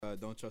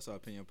Don't Trust Our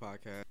Opinion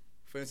podcast.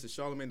 For instance,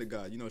 Charlamagne the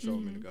God. You know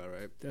Charlamagne the God,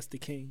 right? That's the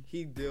king.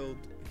 He dealt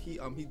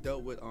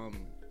with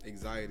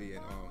anxiety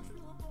and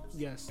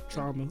Yes,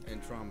 trauma.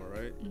 and trauma,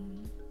 right?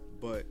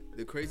 But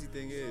the crazy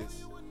thing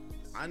is,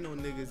 I know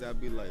niggas that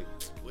be like,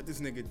 what this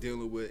nigga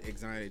dealing with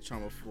anxiety and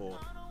trauma for?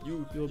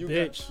 You a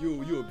bitch.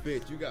 You a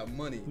bitch. You got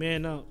money.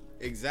 Man up.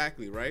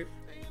 Exactly, right?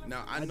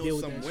 Now, I know deal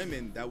with some that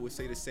women that would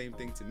say the same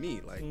thing to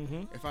me. Like,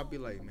 if I be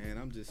like, man,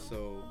 I'm just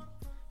so...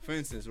 For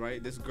instance,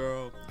 right? This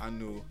girl I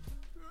knew...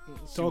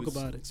 Talk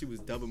about it. She was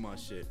dubbing my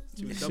shit.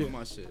 She was dubbing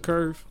my shit.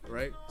 Curve.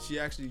 Right? She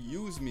actually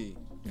used me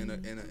in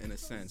a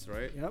sense,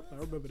 right? Yep, I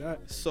remember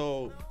that.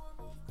 So...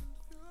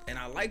 And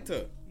I liked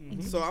her.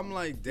 So I'm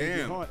like,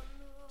 damn.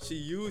 She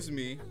used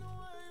me.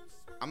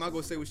 I'm not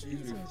gonna say what she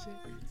used me for.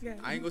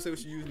 I ain't gonna say what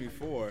she used me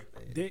for.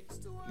 Dick.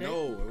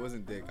 No, it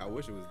wasn't dick. I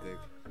wish it was dick.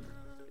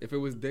 If it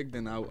was dick,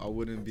 then I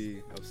wouldn't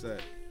be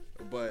upset.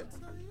 But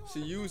she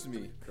used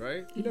me,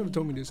 right? You never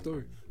told me this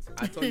story.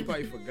 I told you,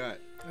 probably forgot.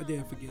 I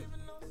didn't forget.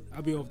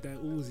 I be off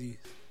that Uzi.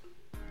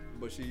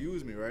 But she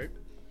used me, right?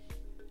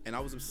 And I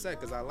was upset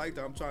because I liked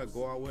her. I'm trying to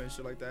go out with her and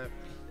shit like that.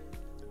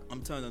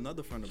 I'm telling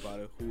another friend about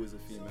her who is a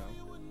female.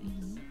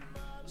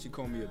 She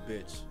called me a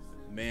bitch.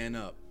 Man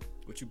up.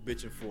 What you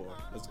bitching for?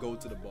 Let's go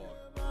to the bar.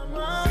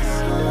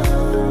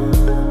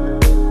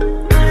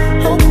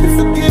 Hope you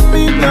forgive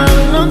me,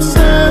 darling, I'm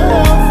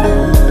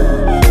selfish.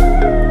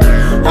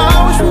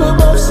 I wish we were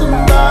both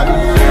somebody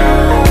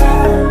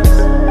else,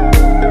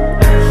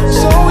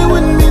 so we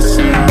wouldn't be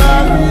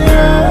somebody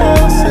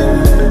else.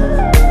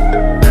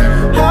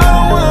 I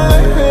don't wanna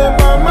lay here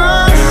by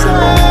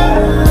myself.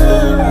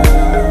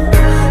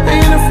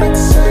 Ain't afraid to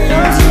say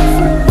I'm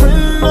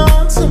suffering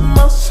on to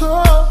my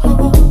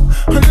soul.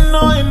 I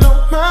know you know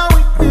my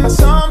weakness.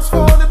 Arms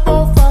folded,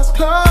 both eyes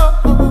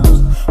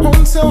closed.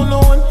 Won't tell no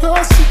one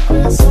your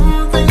secrets.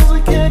 Some things we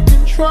can't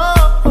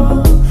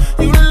control.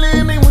 You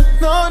leave me with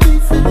no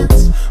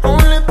defense.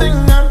 Only thing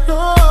I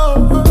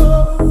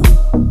know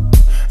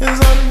is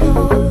I'm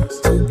yours.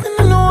 Something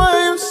in the way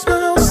you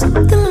smell,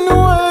 something in the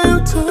way you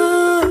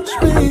touch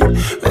me.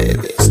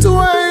 Maybe it's the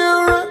way you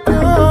wrap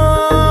your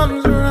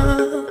arms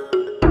around.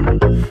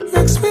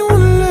 Makes me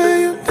wanna lay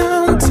you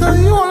down, tell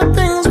you all the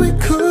things we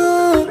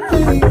could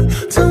be.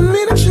 Tell me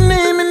that you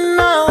need me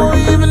now,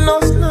 even though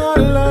it's not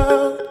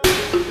allowed.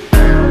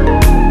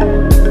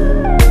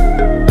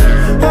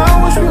 I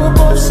wish we were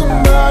both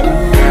somebody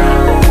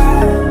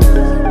else,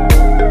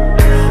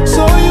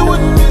 so you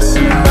wouldn't be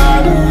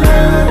somebody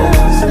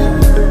else.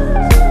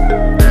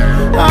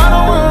 I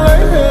don't wanna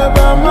lay here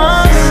by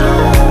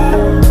myself.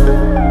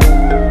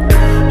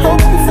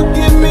 Hope you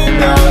forgive me,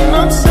 darling,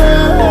 I'm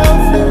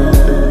selfish.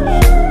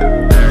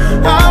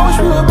 I wish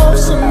we were both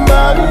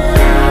somebody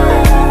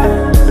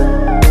else,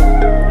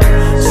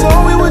 so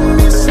we wouldn't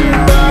be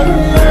somebody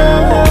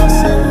else.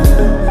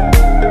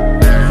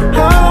 I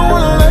don't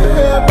wanna lay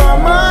here by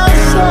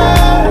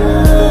myself.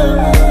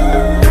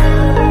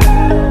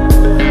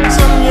 'Cause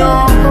I'm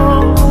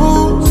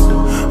yours,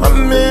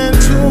 I'm in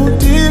too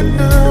deep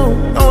now.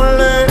 Don't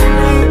let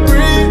me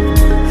breathe.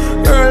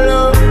 Girl,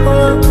 look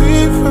what we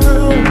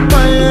found.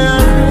 My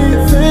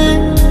everything,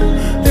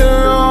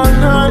 you're all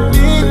I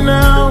need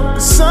now.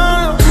 'Cause I'm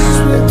lost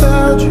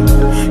without you.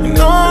 You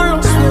know I'm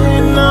lost with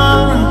you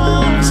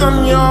now. 'Cause I'm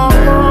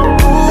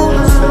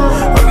yours,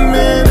 I'm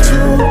in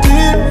too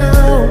deep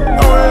now.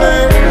 Don't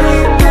let me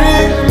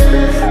breathe.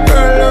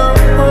 Girl, look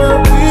what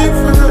we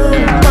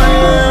found. My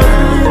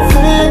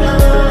everything,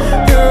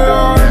 you're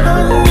all I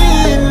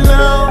need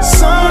now.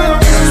 'Cause I'm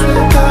lost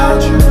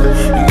without you.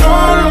 You know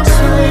I'm lost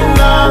with you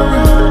now.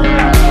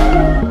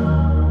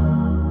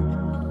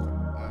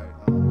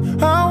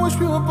 Alright. I wish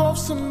we were both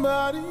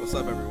somebody. What's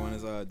up, everyone?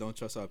 It's Don't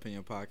Trust Our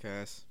Opinion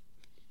podcast.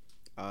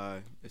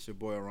 It's your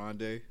boy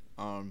Aronde.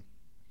 I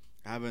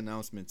have an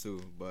announcement too,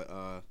 but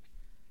I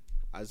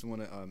just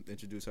want to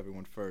introduce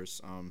everyone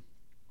first. On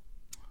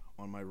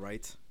my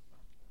right,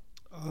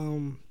 I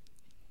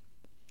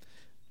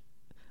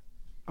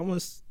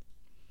want to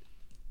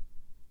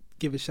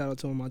give a shout out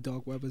to all my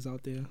dark webbers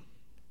out there.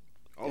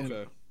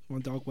 okay, My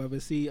dark web.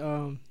 See,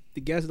 the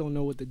guests don't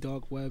know what the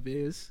dark web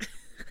is.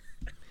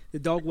 The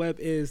dark web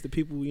is the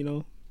people,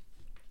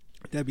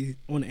 that be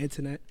on the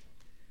internet.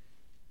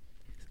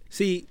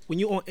 See, when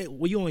you on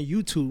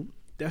YouTube,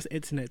 that's the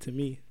internet to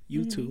me.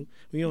 YouTube.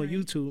 When you're on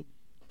YouTube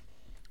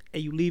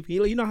and you leave,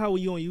 you know how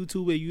when you're on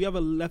YouTube, where you ever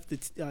left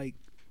it like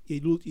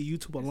your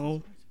YouTube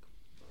alone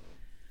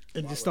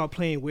and just start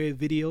playing weird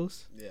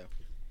videos, yeah.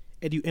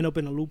 and you end up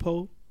in a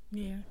loophole.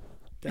 Yeah.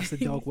 That's the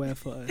dark web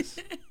for us.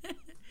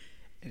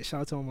 And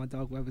shout out to all my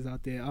dog webbers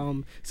out there.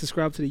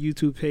 Subscribe to the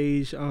YouTube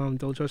page.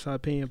 Don't Trust Our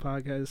Opinion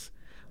podcast.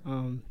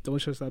 Don't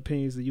Trust Our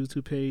Opinion is the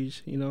YouTube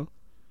page. We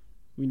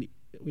need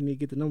to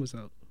get the numbers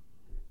out.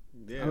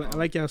 Yeah. I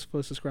like y'all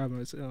for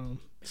subscribing.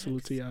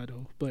 Salute to y'all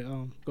though. But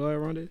go ahead,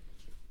 Rhonda.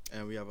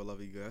 And we have a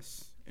lovely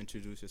guest.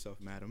 Introduce yourself,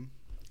 madam.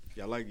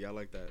 Y'all like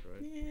that,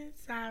 right? Yeah,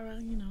 Sarah,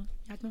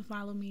 y'all can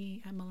follow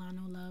me at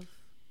Milano Love.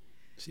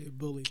 She a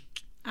bully.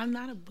 I'm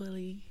not a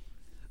bully.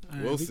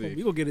 We'll see.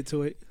 We gonna get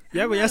into it.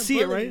 Yeah, I'm but not y'all a see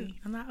it, bully. right?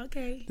 I'm not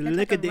okay. The That's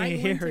liquor like a right didn't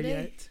hit one her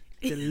today. yet.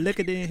 The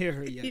liquor didn't hit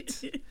her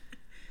yet.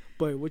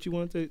 But what you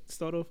wanted to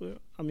start off with?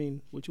 I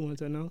mean, what you wanted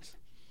to announce?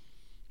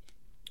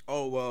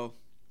 Oh well,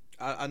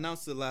 I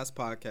announced the last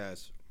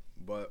podcast,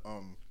 but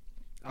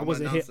I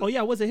wasn't here. Oh yeah,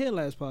 I wasn't here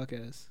last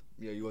podcast.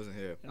 Yeah, you wasn't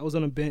here. I was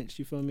on a bench.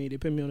 You feel me? They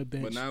put me on a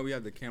bench. But now we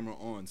have the camera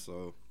on,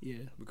 so yeah,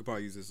 we could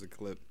probably use this as a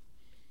clip,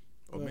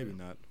 or Right. maybe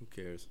not. Who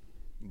cares?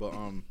 But You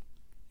I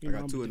know got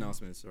I'm two doing.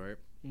 announcements. Right.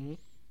 Mhm.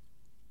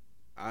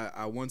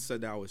 I once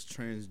said that I was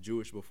trans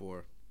Jewish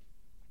before.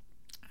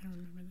 I don't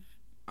remember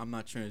that. I'm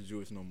not trans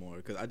Jewish no more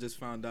because I just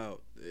found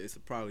out it's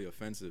probably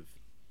offensive.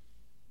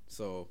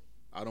 So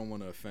I don't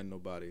want to offend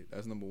nobody.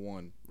 That's number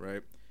one,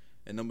 right?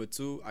 And number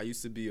two, I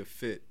used to be a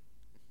FIT,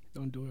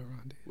 Don't do it,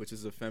 Rondy. which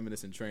is a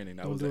feminist in training.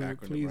 That Don't was do the it,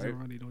 acronym, please, right?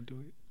 Rondy. Don't do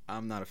it.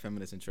 I'm not a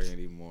feminist in training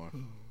anymore. Oh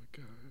my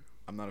god.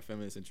 I'm not a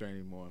feminist in training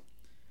anymore.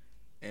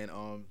 And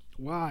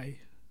Why?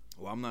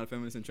 well, I'm not a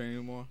feminist in training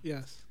anymore.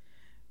 Yes.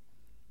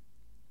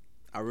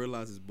 I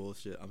realize it's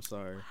bullshit. I'm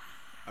sorry.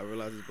 I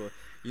realize it's bullshit.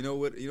 You know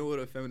what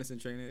a feminist in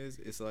training is?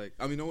 It's like,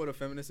 I mean, you know what a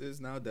feminist is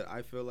now that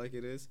I feel like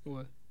it is?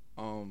 What?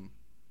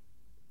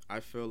 I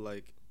feel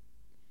like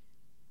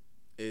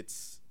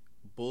it's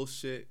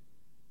bullshit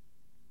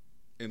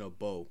in a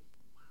bow.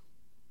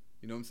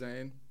 You know what I'm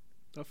saying?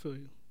 I feel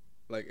you.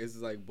 Like, it's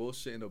like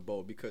bullshit in a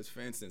bow because,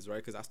 for instance, right?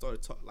 Because I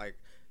started like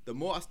the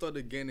more I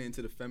started getting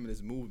into the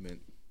feminist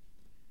movement,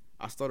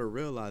 I started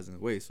realizing,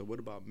 wait, so what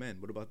about men?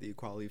 What about the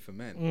equality for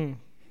men?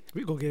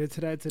 We gonna get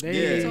into that today.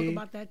 Yeah. We talk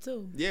about that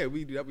too. Yeah,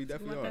 we Talk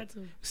definitely about are. that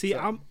too. See,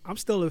 So- I'm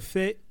still a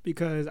fit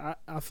because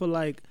I feel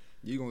like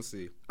You gonna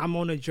see? I'm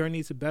on a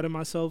journey to better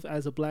myself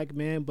as a black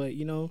man, but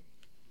you know,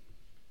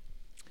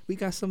 we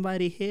got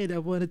somebody here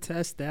that want to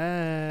test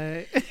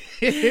that.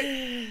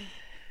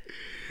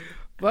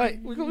 But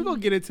we gonna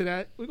get into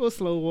that. We gonna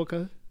slow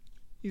walker.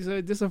 He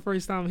said this is the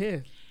first time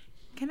here.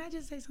 Can I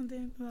just say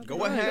something? About Go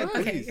that? ahead,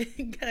 Okay, please.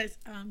 because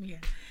yeah.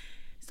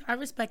 So I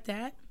respect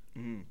that.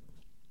 Mhm.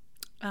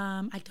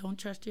 I don't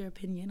trust your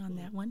opinion on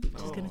that one.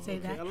 Just gonna say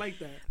that. I like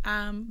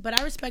that. But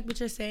I respect what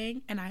you're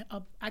saying, and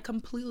I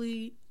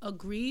completely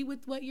agree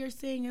with what you're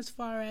saying as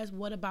far as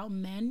what about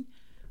men.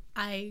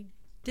 I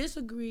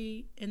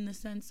disagree in the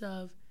sense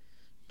of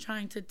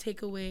trying to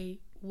take away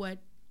what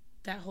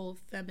that whole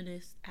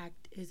feminist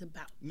act is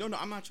about. No,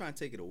 I'm not trying to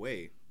take it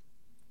away.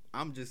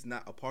 I'm just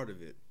not a part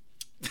of it.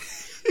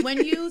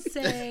 When you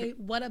say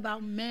what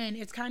about men,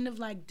 it's kind of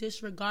like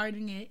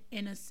disregarding it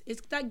it's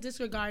like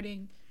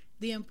disregarding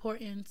the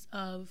importance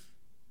of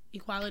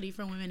equality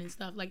for women and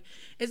stuff. Like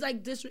it's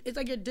like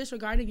you're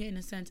disregarding it in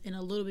a sense, in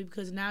a little bit,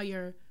 because now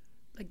you're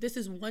like, this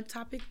is one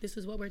topic, this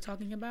is what we're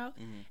talking about,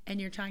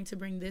 and you're trying to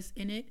bring this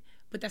in it,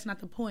 but that's not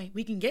the point.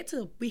 We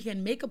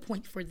can make a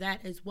point for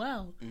that as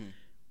well,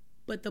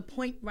 but the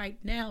point right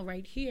now,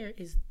 right here,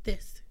 is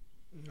this.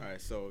 All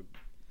right, so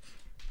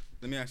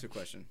let me ask you a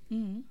question.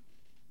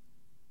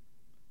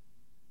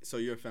 So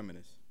you're a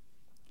feminist?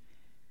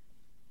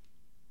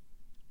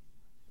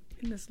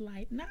 In this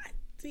light, not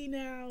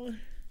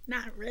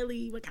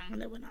really. We're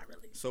kind of, but not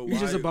really. So It's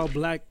just why- about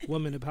black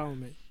women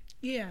empowerment.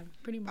 Yeah,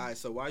 pretty much. All right,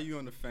 so why are you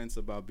on the fence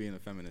about being a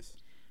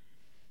feminist?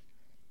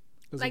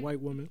 As Like- a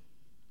white woman.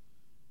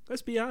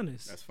 Let's be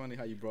honest. That's funny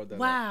how you brought that up.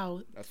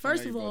 Wow. That's funny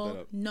First how of you brought that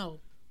all, up.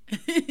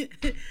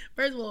 no.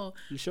 First of all,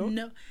 You sure?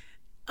 no.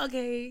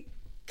 Okay,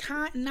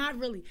 not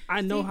really.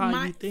 I know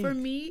how you think. For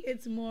me,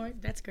 it's more.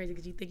 That's crazy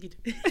because you think you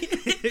do.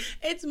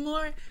 It's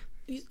more.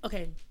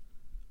 Okay.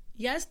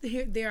 Yes,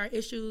 there are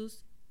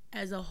issues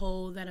as a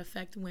whole that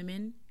affect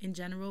women in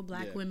general,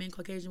 black Yeah. women,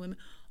 Caucasian women,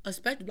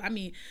 especially. I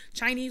mean,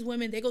 Chinese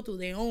women, they go through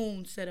their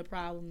own set of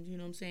problems. You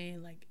know what I'm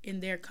saying? Like in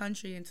their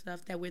country and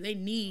stuff, that where they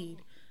need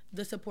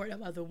the support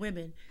of other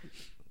women.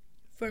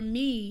 For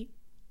me,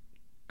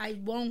 I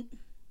won't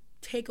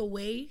take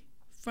away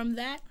from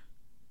that.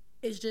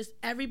 It's just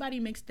everybody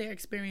makes their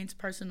experience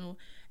personal,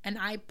 and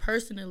I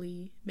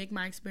personally make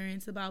my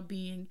experience about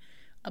being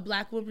a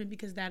black woman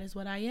because that is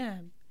what I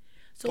am.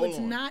 So Hold it's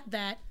on. not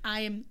that I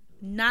am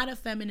not a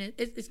feminist.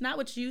 It's not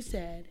what you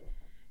said.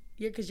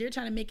 Because you're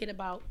trying to make it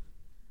about.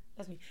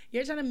 That's me.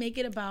 You're trying to make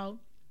it about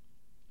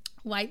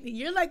white.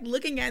 You're like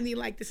looking at me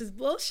like this is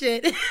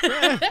bullshit.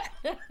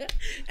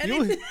 And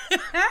You- it's-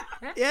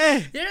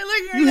 Yeah. You're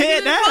looking at You me hear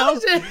like now.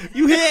 this is bullshit.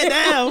 You hear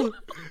now.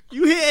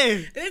 You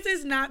hear. This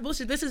is not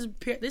bullshit. This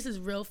is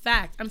real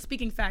fact. I'm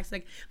speaking facts.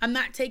 Like, I'm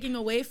not taking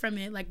away from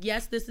it. Like,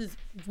 yes, this is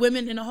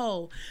women in a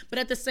whole, but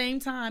at the same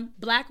time,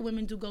 black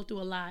women do go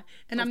through a lot,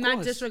 and Of I'm not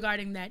course.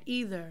 disregarding that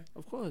either.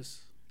 Of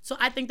course. So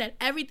I think that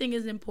everything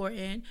is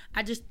important.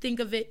 I just think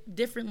of it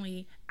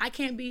differently. I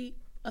can't be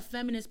a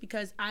feminist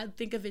because I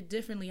think of it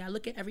differently. I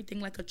look at everything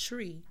like a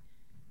tree.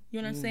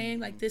 You know what I'm saying?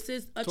 Like, this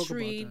is a Talk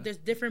tree. about that. There's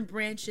different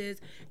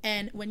branches.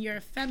 And when you're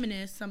a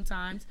feminist,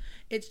 sometimes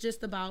it's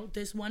just about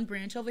this one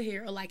branch over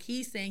here. Or like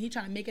he's saying, he's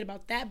trying to make it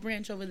about that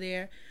branch over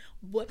there.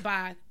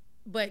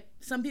 But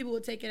some people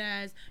would take it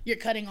as you're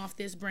cutting off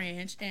this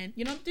branch. And,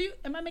 you know,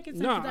 am I making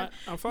sense? No, of that?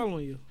 I'm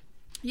following you.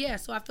 Yeah,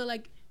 so I feel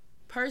like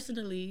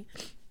personally,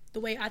 the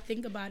way I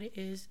think about it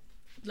is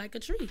like a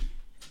tree.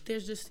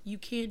 there's just you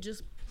can't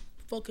just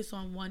focus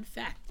on one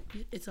fact.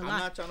 It's a I'm lot.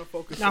 not trying to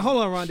focus. Now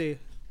hold on, Rondé.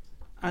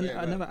 I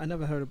Yeah,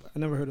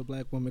 never heard a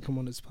black woman come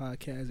on this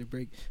podcast and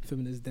break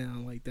feminists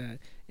down like that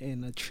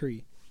in a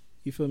tree.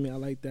 You feel me? I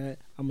like that.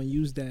 I'm gonna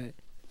use that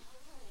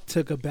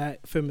to combat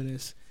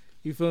feminists.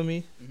 You feel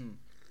me? Mm-hmm.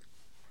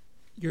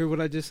 You heard what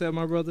I just said,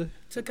 my brother?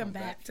 to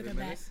combat.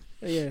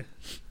 Yeah.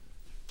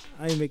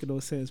 I ain't making no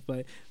sense,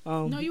 but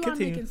No, you are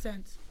continue. making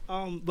sense.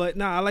 But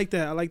nah, I like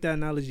that. I like that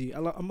analogy.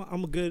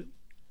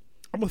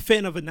 I'm a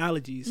fan of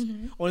analogies.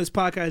 Mm-hmm. On this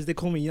podcast, they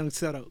call me Young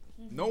Setup.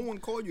 No one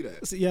called you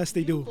that. So, yes,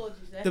 they do.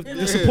 The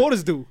Yeah.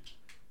 supporters do.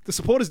 The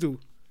supporters do.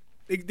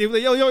 They were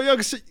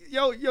like,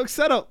 yo,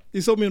 Setup.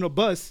 You saw me on a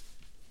bus.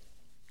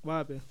 What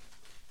happened?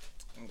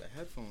 Oh, the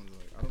headphones.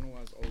 Like, I don't know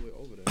why it's all the way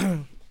over there.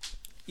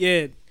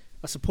 Yeah,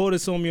 a supporter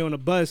saw me on a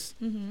bus.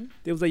 Mm-hmm.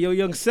 They was like, yo,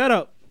 Young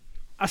Setup.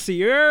 I said,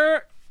 yeah.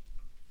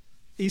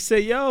 He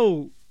said,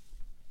 yo,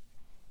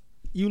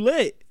 you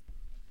lit.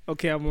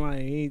 Okay, I'm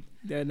lying.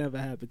 That never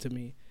happened to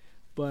me.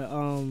 But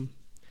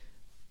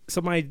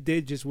somebody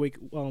did just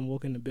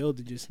walk in the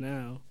building just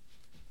now.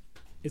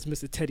 It's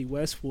Mr. Teddy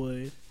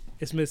Westwood.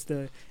 It's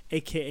Mr.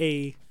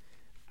 AKA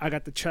I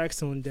got the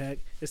tracks on deck.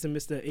 It's the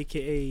Mr.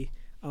 AKA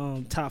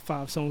top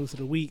 5 songs of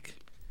the week.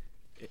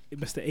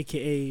 Mr.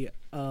 AKA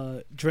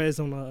Drez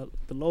on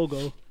the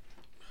logo.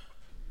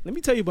 Let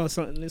me tell you about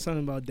something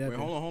about Devin.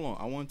 Wait, hold on.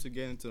 I want to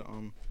get into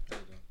Devin.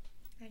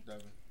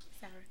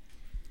 Sorry.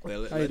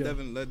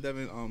 Let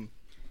Devin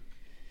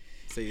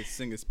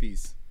sing his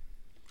piece.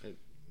 Hey,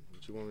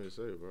 what you want me to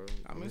say, bro?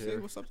 I'm gonna say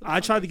what's up. To I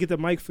tried to get the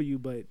mic for you,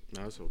 but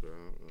Nah, it's okay.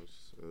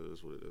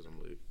 That's what it is.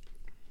 I'm late.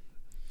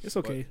 it's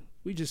okay.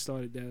 We just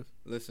started, Dev.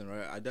 Listen,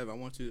 right? Devin, I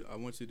want you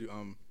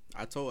to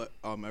I told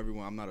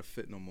everyone I'm not a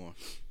fit no more.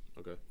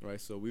 Okay. Right,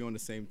 so we on the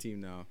same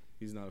team now.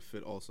 He's not a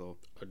fit also.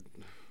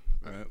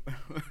 All right,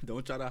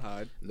 don't try to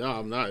hide. No,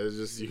 I'm not. It's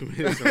just you made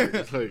it sound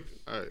like,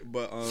 all right.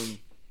 But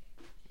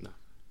Nah.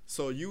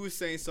 So you were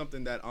saying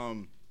something that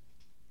I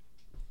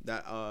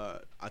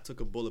took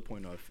a bullet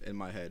point of in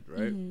my head,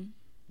 right? Mm-hmm.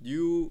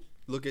 You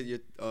look at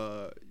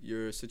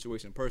your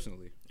situation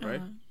personally, right?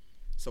 Uh-huh.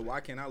 So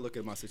why can't I look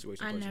at my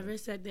situation I personally? never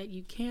said that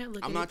you can't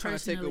look I'm at not it trying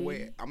to take personally.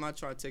 away. I'm not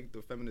trying to take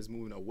the feminist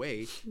movement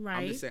away. I'm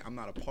Right. just saying I'm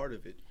not a part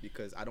of it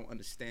because I don't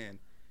understand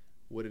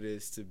what it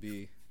is to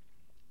be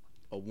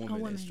a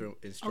woman, in struggle.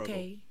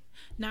 Okay.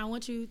 Now I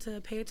want you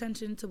to pay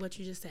attention to what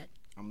you just said.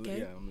 I'm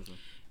Okay. listening.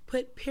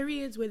 Put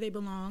periods where they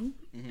belong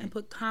Mm-hmm. and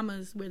put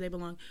commas where they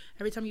belong.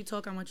 Every time you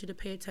talk, I want you to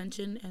pay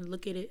attention and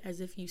look at it as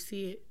if you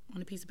see it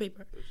on a piece of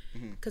paper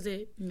because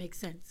it makes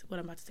sense what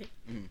I'm about to say.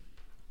 Mm-hmm.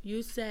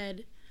 You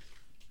said,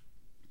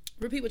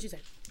 repeat what you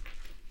said.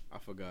 I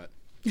forgot.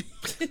 I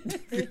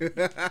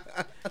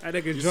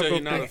think You it's say drunk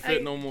you're not a off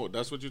fit no more.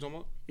 That's what you're talking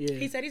about? Yeah.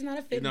 He said he's not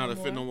a fit He's not no a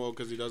more. fit no more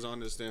because he doesn't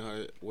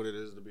understand what it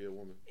is to be a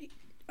woman.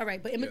 All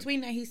right, but in Yeah.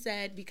 between that, he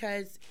said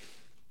because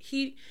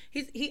he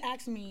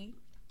asked me,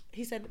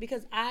 he said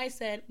because I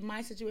said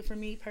my situation for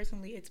me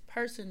personally, it's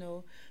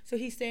personal. So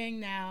he's saying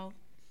now,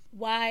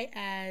 why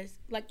is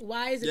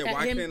it Yeah, that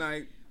why him? can't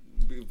I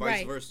be vice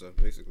Right. versa,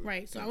 basically?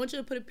 Right. So Yeah. I want you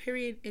to put a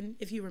period in,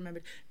 if you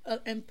remembered,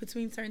 in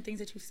between certain things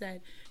that you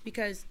said,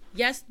 because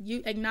yes,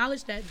 you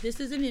acknowledge that this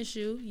is an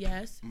issue.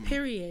 Yes. Mm-hmm.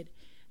 Period.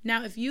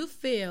 Now, if you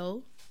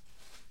feel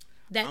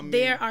that I mean-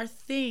 there are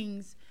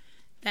things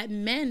that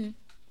men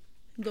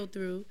go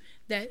through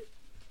that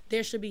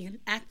there should be an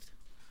act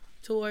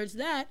towards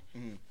that,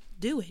 Mm-hmm.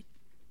 do it.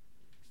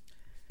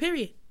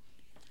 Period.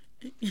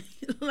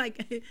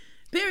 Like,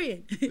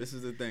 period. This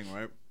is the thing,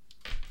 right?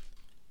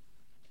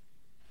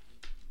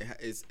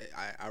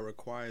 I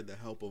require the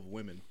help of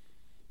women,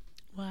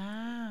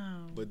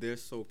 Wow. but they're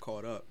so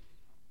caught up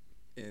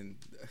in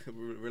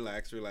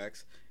relax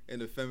in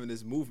the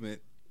feminist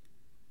movement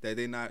that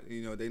they're not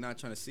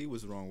trying to see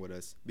what's wrong with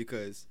us.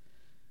 Because,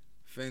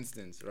 for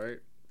instance, right,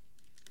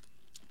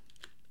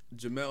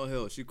 Jamel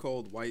Hill, she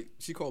called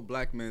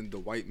black men the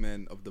white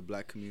men of the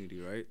black community,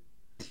 right?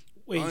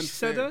 Wait, she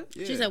said Unfair. that?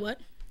 Yeah. She said what?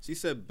 She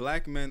said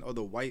black men are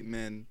the white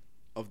men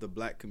of the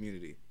black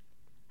community.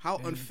 How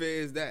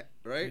unfair is that,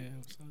 right? Yeah,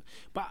 son.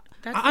 But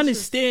That's I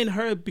understand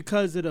her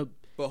because of the.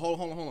 But hold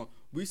on.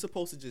 We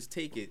supposed to just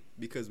take it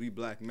because we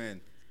black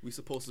men. We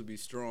supposed to be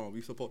strong.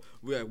 We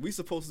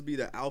supposed to be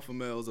the alpha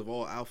males of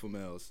all alpha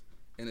males,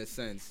 in a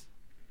sense.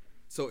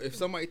 So if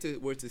somebody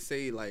were to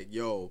say like,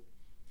 "Yo,"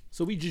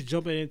 So we just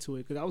jumping into it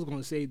because I was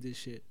gonna say this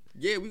shit.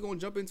 yeah, we gonna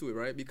jump into it,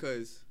 right?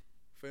 Because,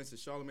 for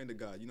instance, Charlemagne the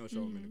God, you know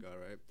Charlemagne the God,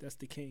 right? That's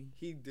the king.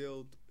 He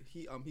dealt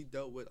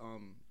with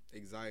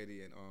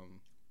anxiety and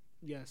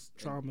Yes,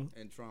 trauma.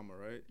 and trauma,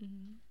 right?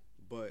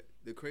 But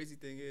the crazy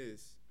thing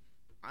is,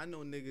 I know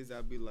niggas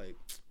that be like,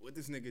 "What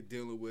this nigga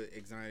dealing with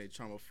anxiety and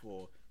trauma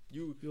for?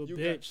 You You a got-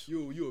 bitch.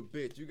 you a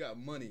bitch. You got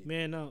money."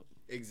 Man up.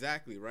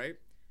 Exactly, right?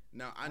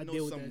 Now I know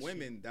deal with some that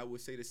women that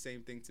would say the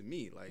same thing to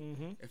me. Like,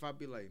 if I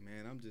be like,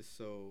 "Man, I'm just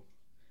so,"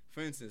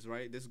 for instance,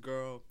 right? This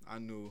girl I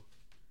knew.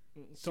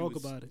 Talk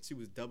about it. She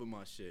was dubbing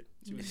my shit.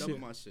 She was Shit.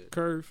 dubbing my shit,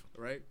 Curve.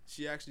 right?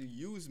 She actually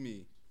used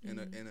me in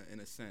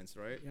a sense,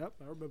 right? Yep,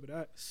 I remember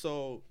that.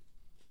 So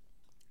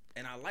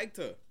and I liked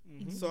her.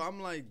 Mm-hmm. So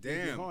I'm like,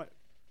 damn, Heart.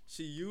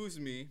 she used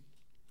me.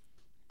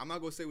 I'm not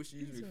gonna say what she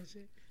used me. So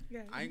shit.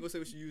 Yeah. I ain't gonna say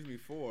what she used me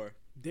for.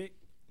 Dick.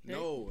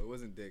 No, it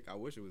wasn't dick. I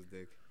wish it was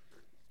dick.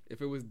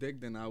 If it was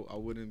dick, then I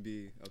wouldn't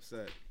be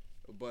upset.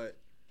 But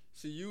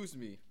she used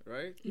me,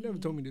 right? You never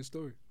told me this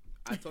story.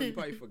 I told you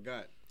probably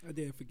forgot. I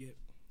didn't forget.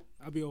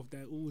 I be off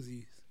that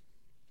Uzis.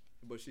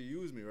 But she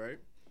used me, right?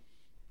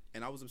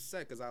 And I was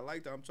upset because I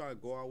liked her. I'm trying to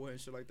go out with her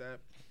and shit like that.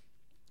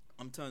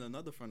 I'm telling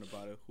another friend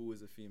about it who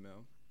is a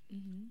female.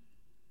 Mm-hmm.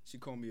 She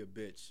called me a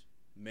bitch.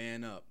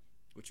 Man up.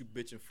 What you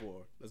bitching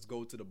for? Let's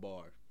go to the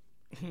bar.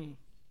 Drink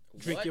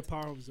What? your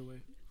problems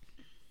away.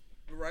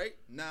 Right?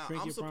 Now,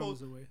 Drink I'm your problems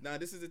supposed... away. Now,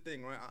 this is the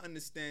thing, right? I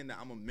understand that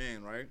I'm a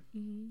man, right?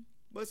 Mm-hmm.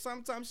 But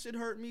sometimes shit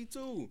hurt me,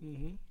 too.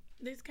 Mm-hmm.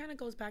 This kind of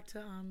goes back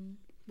to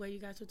what you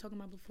guys were talking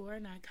about before,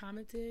 and I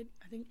commented.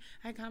 I think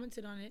I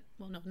commented on it.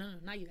 Well, no,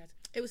 not you guys.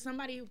 It was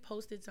somebody who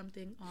posted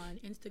something on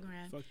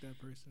Instagram. Fuck that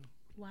person.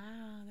 Wow,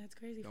 that's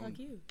crazy. Don't- Fuck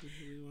you.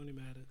 It only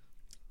matter.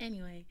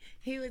 Anyway,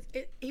 he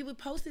would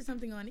posted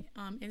something on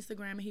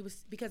Instagram, and he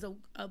was because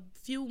a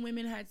few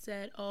women had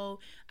said, "Oh,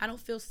 I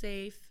don't feel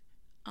safe.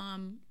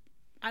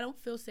 I don't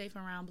feel safe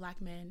around black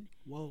men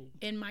Whoa.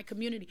 in my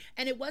community."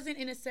 And it wasn't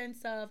in a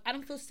sense of I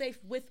don't feel safe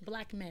with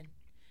black men.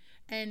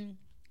 And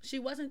she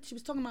was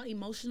talking about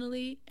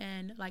emotionally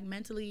and like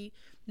mentally,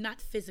 not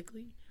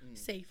physically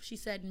safe. She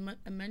said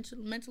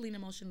mentally and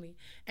emotionally.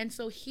 And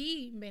so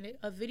he made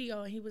a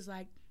video, and he was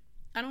like,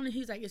 I don't know.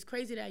 He's like, it's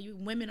crazy that you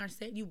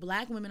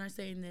black women are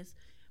saying this,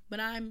 but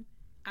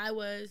I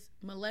was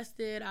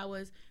molested, I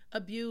was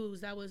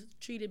abused, I was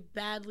treated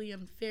badly,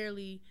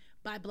 unfairly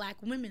by black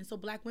women. So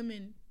black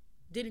women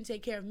didn't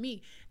take care of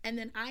me. And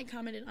then I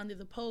commented under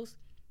the post,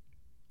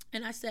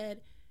 and I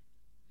said,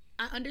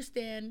 I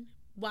understand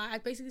why. I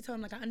basically told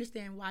him like, I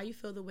understand why you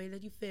feel the way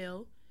that you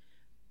feel,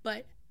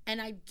 and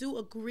I do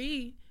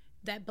agree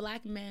that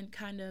black men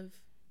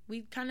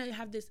we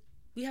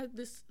have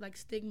this like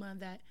stigma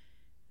that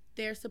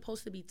they're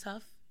supposed to be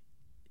tough.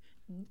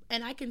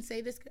 And I can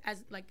say this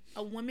as like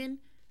a woman,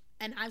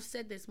 and I've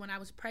said this when I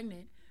was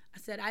pregnant. I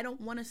said, I don't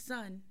want a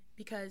son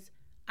because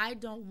I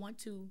don't want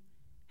to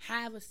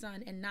have a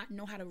son and not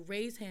know how to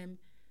raise him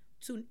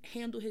to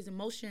handle his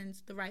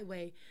emotions the right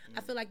way.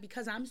 I feel like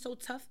because I'm so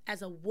tough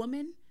as a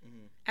woman,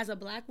 as a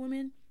black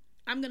woman,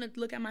 I'm going to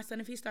look at my son.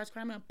 If he starts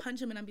crying, I'm going to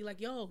punch him and I'll be like,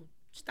 yo,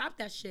 stop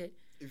that shit.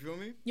 You feel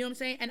me? You know what I'm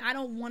saying? And I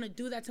don't want to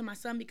do that to my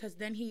son because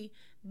then he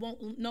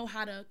won't know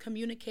how to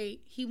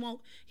communicate. He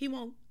will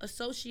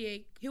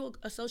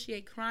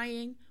associate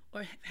crying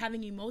or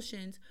having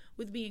emotions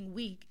with being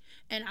weak.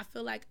 And I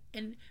feel like,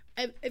 and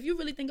if you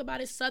really think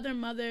about it, Southern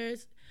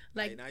mothers,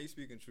 like, Hey, now you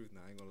speaking truth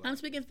now. I ain't gonna lie. I'm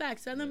speaking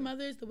facts. Southern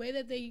mothers, the way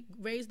that they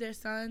raise their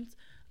sons,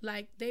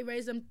 like they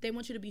raise them, they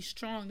want you to be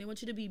strong. They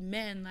want you to be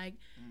men. Like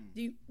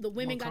the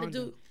women got to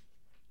do.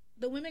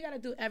 The women got to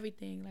do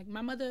everything. Like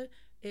my mother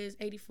is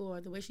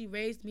 84. The way she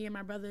raised me and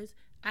my brothers,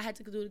 I had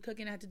to do the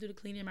cooking, I had to do the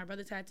cleaning. My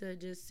brothers had to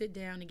just sit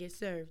down and get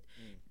served.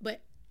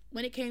 But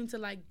when it came to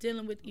like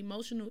dealing with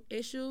emotional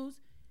issues,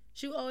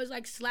 she would always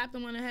like slap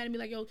them on the head and be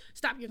like, "Yo,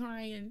 stop your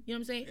crying." You know what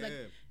I'm saying? Yeah. Like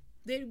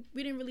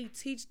we didn't really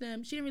teach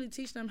them. She didn't really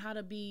teach them how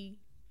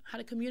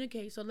to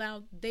communicate. So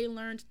now they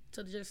learned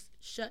to just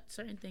shut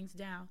certain things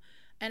down.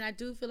 And I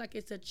do feel like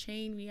it's a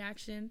chain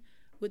reaction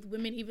with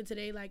women even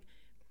today. Like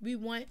we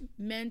want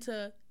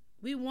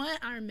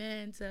our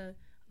men to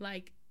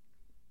like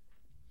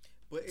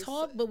But it's,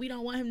 talk, but we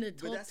don't want him to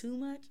talk that's- too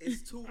much.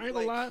 It's too I ain't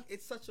gonna lie.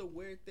 it's such a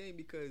weird thing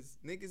because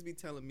niggas be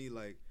telling me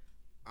like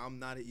I'm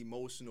not an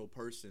emotional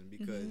person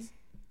because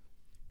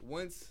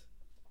once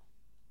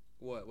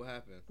what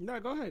happened? No,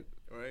 go ahead.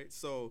 Right?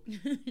 So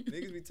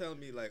niggas be telling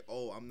me like,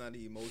 oh, I'm not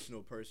an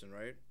emotional person,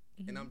 right?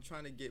 And I'm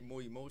trying to get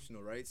more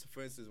emotional, right? So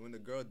for instance, when the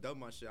girl dubbed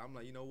my shit, I'm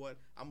like, you know what?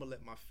 I'm gonna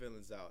let my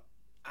feelings out.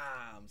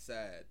 I'm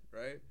sad,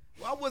 right?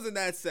 Well, I wasn't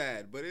that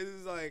sad, but it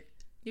is like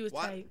He was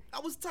why- tight. I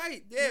was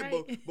tight, yeah. Right.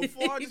 But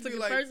before I You just took be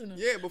it like, personal.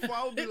 yeah. Before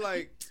I would be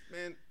like,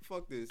 man,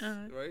 fuck this,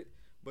 Uh-huh. right?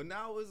 But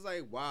now it's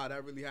like, wow,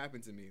 that really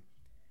happened to me.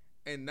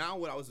 And now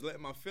when I was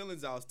letting my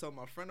feelings out, I was telling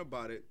my friend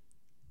about it.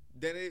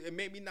 Then it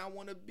made me not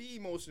want to be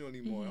emotional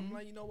anymore. I'm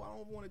like, you know what? I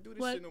don't want to do this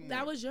Well, shit no more.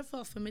 that was your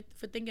fault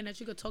for thinking that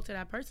you could talk to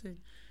that person.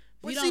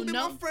 But You she don't been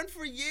know. my friend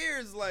for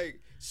years.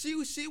 Like she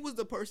was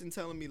the person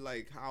telling me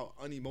like how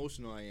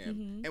unemotional I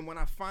am. And when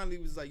I finally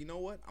was like, you know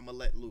what? I'm gonna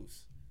let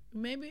loose.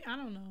 Maybe I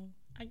don't know.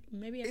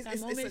 Maybe at It's, that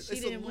it's, moment it's, she a,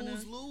 it's didn't a want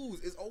lose to.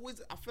 lose. It's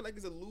always I feel like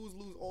it's a lose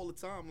lose all the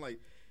time. Like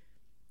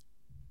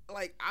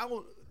I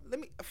don't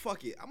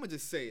fuck it. I'm gonna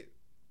just say it.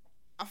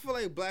 I feel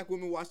like black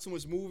women watch too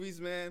much movies,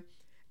 man.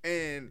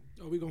 And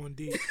Oh, we going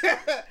deep.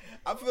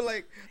 I feel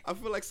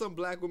like some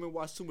black women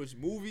watch too much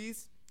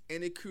movies,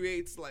 and it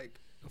creates like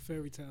A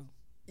fairy tale.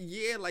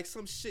 like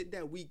some shit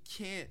that we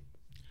can't.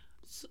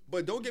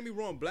 But don't get me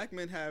wrong, black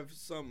men have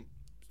some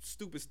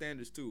stupid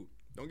standards too.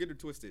 Don't get it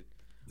twisted.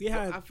 We But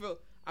had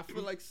I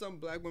feel like some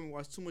black women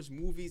watch too much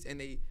movies, and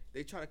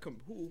they try to come.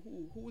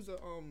 Who's a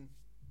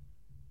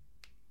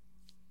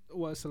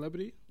what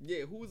celebrity?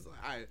 yeah, who's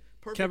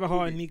perfect Kevin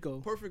Hart movie. and Nico.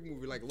 Perfect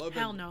movie, like Love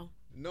Hell and no.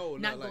 No,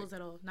 Not like, those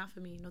at all. Not for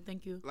me. No,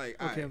 thank you. like,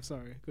 Okay, alright. I'm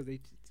sorry, because they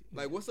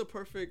Like, what's a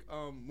perfect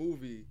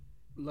movie?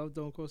 love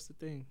don't cost a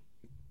thing.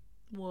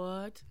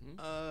 What?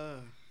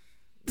 No.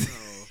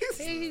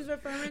 Hey, he's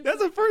referring That's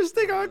to. the first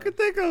thing I could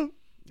think of.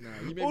 Nah,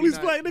 you made All me these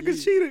not- black niggas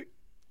you- cheated.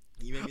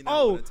 You made me not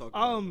Oh, wanna talk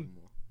about it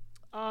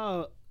no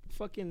more.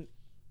 Fucking,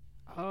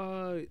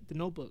 The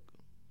Notebook.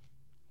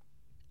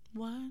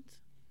 What?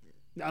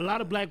 A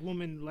lot of black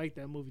women like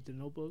that movie, The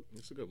Notebook.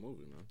 It's a good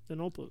movie, man. The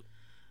Notebook.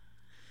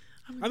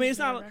 I'm I mean, it's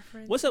gonna not.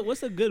 reference.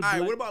 What's a good? All right,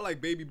 black- what about like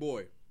Baby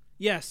Boy?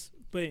 Yes,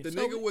 but The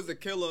nigga was a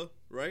killer,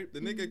 right? The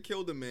nigga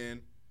killed a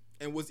man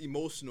and was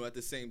emotional at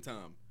the same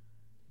time.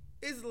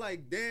 It's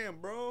like, damn,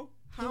 bro.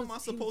 He How was- am I he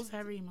was supposed to?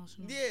 very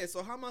emotional. Yeah,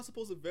 so how am I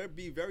supposed to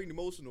be very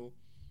emotional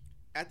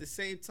at the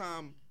same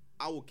time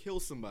I will kill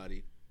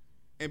somebody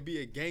and be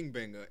a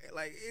gangbanger?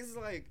 Like,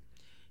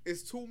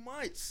 it's too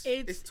much.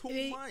 It's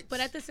too much. But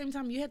at the same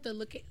time, you have to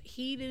look at.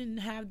 He didn't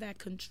have that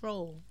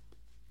control.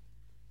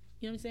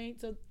 You know what I'm saying?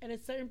 So at a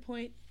certain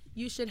point,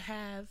 you should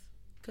have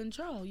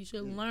control. You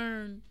should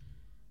learn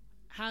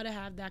how to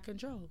have that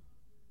control.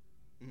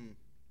 Mhm. You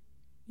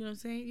know what I'm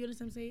saying? You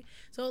understand what I'm saying?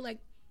 So like,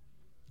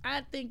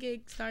 I think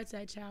it starts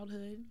at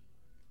childhood.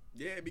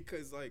 Yeah,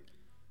 because like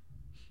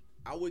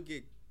I would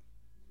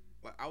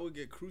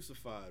get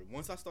crucified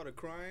once I started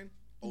crying.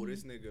 Oh,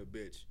 this nigga a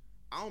bitch.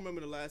 I don't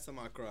remember the last time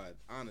I cried,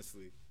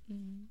 honestly.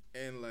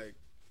 And like,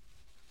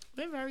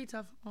 We're very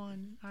tough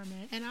on our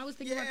men, and I was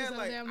thinking about Yeah, this the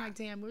other like, day. I'm like,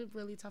 damn, we're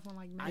really tough on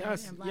like men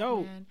Yes, and black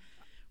yo. men.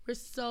 We're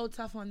so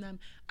tough on them.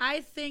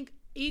 I think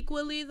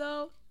equally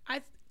though.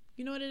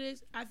 You know what it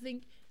is?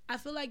 I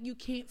feel like you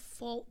can't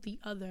fault the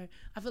other.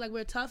 I feel like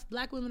we're tough.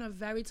 Black women are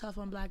very tough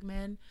on black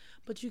men,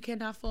 but you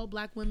cannot fault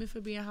black women for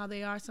being how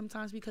they are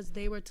sometimes because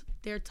they're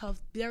tough.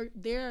 They're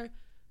they're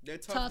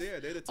tough there.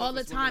 They're the toughest all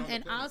the time. women on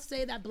And the I'll planet.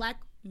 say that black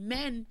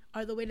men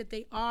are the way that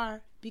they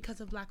are because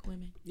of black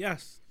women.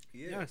 yes,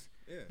 Yeah, yes.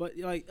 yeah. But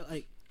like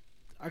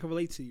I can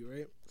relate to you,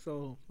 right?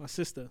 So my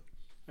sister,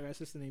 I got a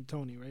sister named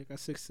Tony, right? I got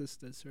 6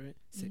 sisters, right?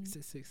 Six.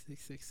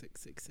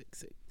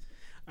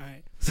 All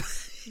right.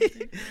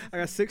 I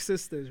got 6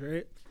 sisters,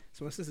 right?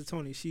 So my sister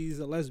Tony, she's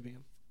a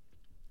lesbian,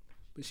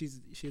 but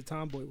she's a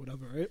tomboy,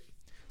 whatever, right?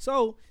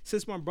 So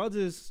since my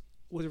brothers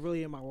wasn't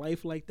really in my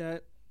life like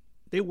that,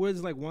 they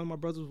was like one of my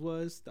brothers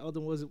was, the other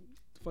wasn't.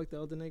 Fuck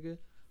the other nigga,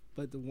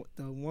 but the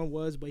one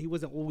was, but he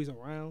wasn't always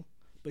around.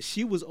 But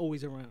she was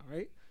always around,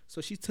 right? So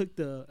she took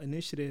the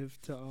initiative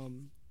to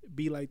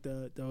be like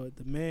the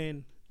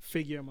man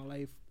figure in my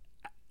life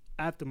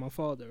after my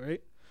father,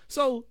 right?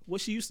 So what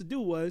she used to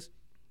do was,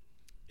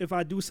 if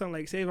I do something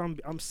like, say if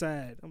I'm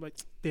sad, I'm like,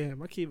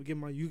 damn, I can't even get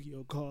my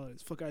Yu-Gi-Oh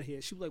cards. Fuck out of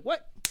here. She was like,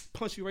 what?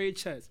 Punch you right in your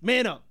chest.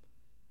 Man up.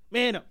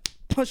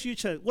 Punch you in your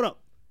chest. What up?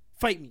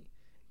 Fight me.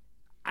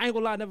 I ain't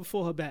gonna lie, I never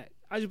fought her back.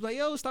 I just be like,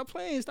 yo, stop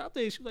playing, stop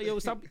this. She was like, yo,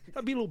 stop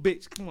being a little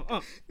bitch. Come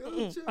on,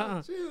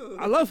 Chill.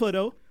 I love her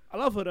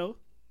though.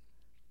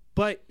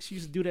 But she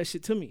used to do that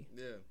shit to me.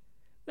 Yeah.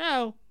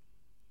 Now,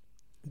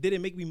 did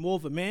it make me more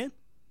of a man?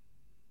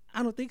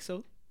 I don't think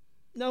so.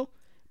 No.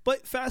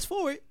 But fast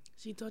forward,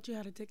 She taught you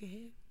how to take a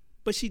hit.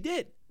 but she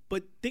did.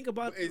 But think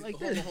about it like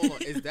that. Hold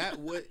on. Is that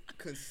what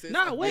consists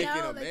Nah, of wait.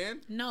 making a No, like-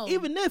 man? No.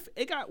 Even if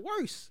it got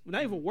worse,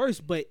 not even worse,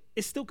 but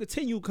it still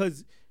continued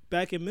because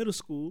back in middle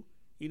school,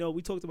 you know,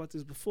 we talked about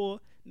this before,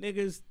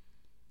 niggas,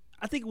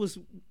 I think it was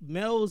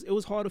males, it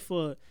was harder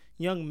for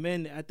young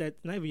men at that,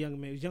 not even young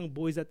men, it was young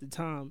boys at the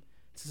time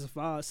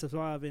to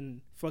survive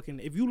in fucking,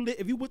 if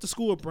you went to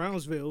school in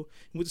Brownsville,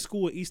 you went to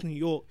school in East New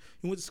York,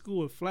 you went to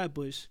school in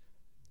Flatbush,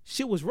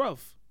 shit was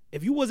rough.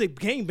 If you wasn't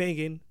gang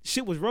banging,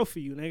 shit was rough for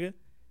you, nigga.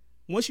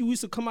 Once you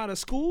used to come out of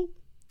school,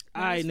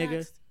 alright,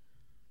 nigga.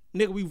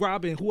 Nigga, we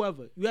robbing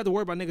whoever. You had to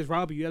worry about niggas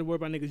robbing you. You had to worry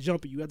about niggas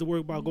jumping you. You had to worry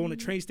about going to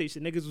the train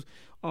station. Niggas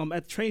was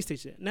at the train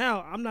station.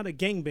 Now, I'm not a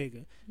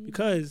gangbanger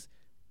because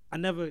that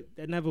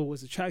never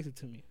was attractive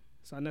to me.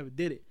 So I never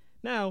did it.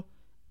 Now,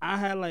 I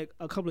had like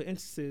a couple of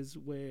instances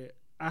where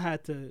I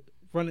had to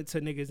run into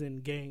niggas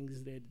in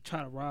gangs that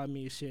try to rob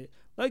me and shit.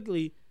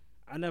 Luckily,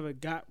 I never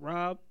got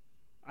robbed.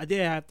 I did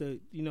have to,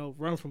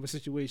 run from a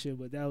situation,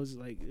 but that was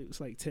like, it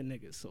was like 10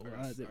 niggas. So I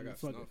got fuck it.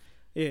 snuffed.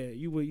 Yeah,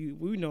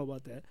 we know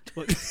about that.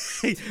 But,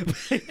 This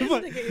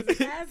nigga is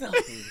an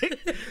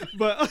asshole.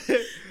 but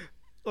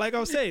like I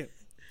was saying,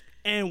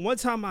 and one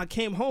time I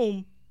came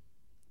home,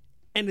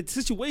 and the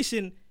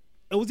situation,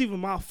 it was even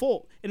my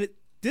fault. And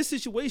this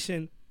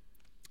situation,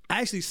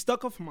 I actually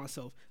stuck up for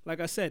myself. Like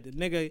I said, the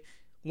nigga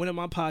went in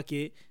my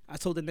pocket. I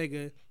told the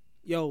nigga,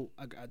 yo,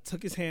 I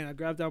took his hand, I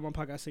grabbed it out of my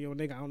pocket. I said, yo,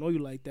 nigga, I don't know you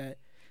like that.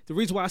 The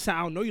reason why I said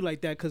I don't know you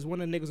like that, because one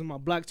of the niggas on my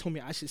block told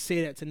me I should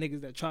say that to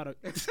niggas that try to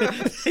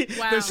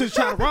that should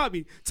try to rob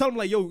me. Tell them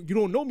like, yo, you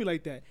don't know me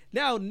like that.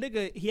 Now,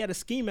 nigga, he had a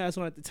ski mask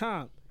on at the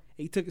time.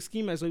 He took a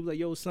ski mask, so he was like,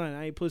 yo, son,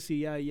 I ain't pussy,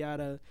 yada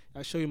yada.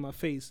 I'll show you my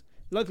face.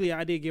 Luckily,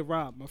 I did get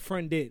robbed. My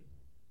friend did.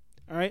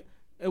 All right,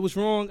 it was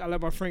wrong. I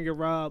let my friend get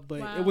robbed,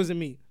 but it wasn't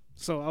me.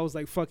 So I was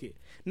like, fuck it.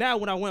 Now,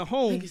 when I went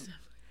home,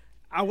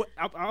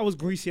 I was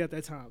greasy at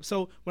that time.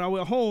 So when I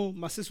went home,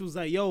 my sister was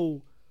like,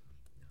 yo.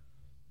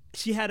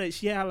 She had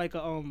like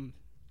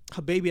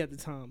her baby at the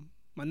time,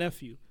 my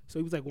nephew. So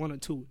he was like 1 or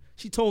 2.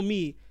 She told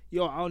me,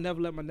 yo, I'll never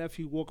let my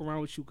nephew walk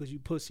around with you because you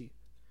pussy.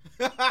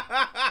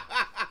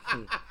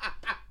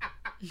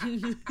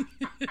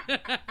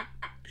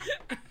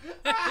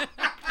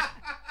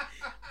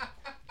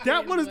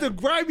 That was the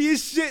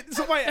grimiest shit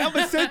somebody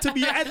ever said to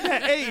me at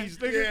that age.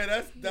 Nigga.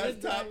 Yeah,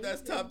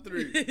 that's top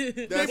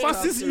 3. That's My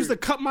top sister 3. used to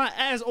cut my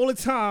ass all the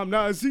time.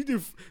 Nah, she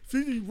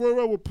run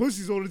around with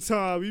pussies all the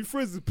time. You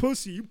friends is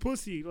pussy. You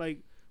pussy. Like,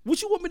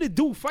 what you want me to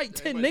do? Fight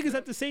 10 niggas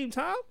at the same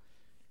time?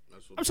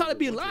 I'm trying to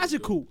be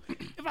logical.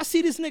 If I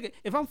see this nigga,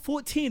 if I'm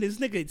 14, this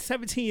nigga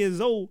 17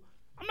 years old,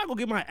 I'm not gonna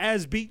get my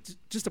ass beat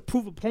just to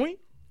prove a point.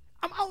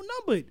 I'm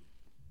outnumbered.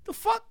 The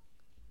fuck?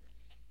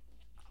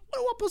 What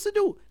am I supposed to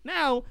do?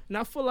 Now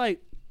I feel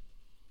like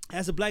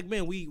as a black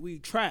man, we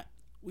trapped.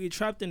 We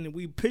trapped and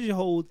we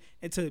pigeonholed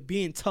into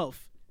being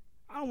tough.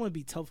 I don't want to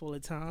be tough all the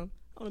time.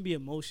 I want to be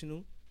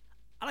emotional.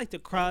 I like to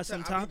cry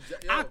sometimes.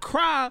 I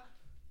cry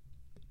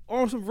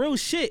on some real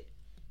shit.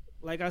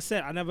 Like I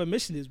said, I never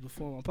mentioned this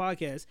before on my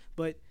podcast,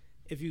 but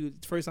if you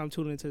first time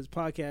tuning into this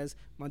podcast,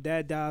 my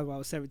dad died when I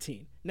was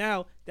 17.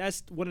 Now,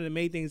 that's one of the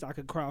main things I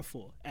could cry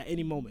for at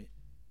any moment.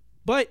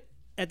 But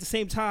at the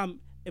same time,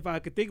 if I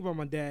could think about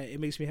my dad,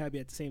 it makes me happy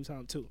at the same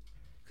time too,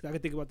 because I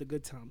could think about the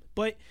good time.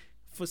 But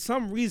for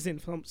some reason,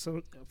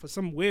 for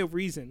some weird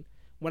reason,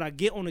 when I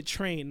get on a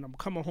train and I'm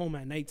coming home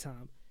at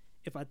nighttime,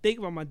 if I think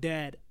about my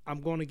dad, I'm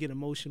going to get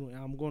emotional and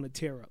I'm going to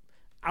tear up.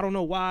 I don't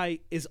know why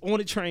it's on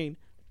the train,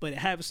 but it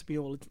happens to be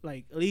all,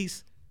 like, at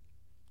least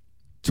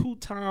 2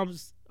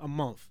 times a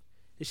month.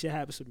 This shit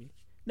happens to me.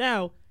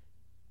 Now,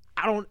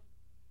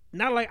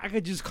 not like I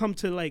could just come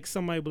to like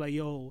somebody and be like,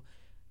 yo,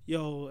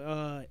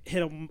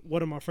 hit up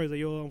one of my friends like,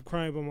 yo, I'm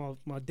crying about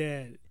my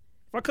dad.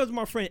 If I come to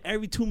my friend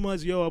every 2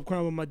 months, yo, I'm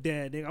crying about my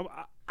dad, then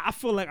I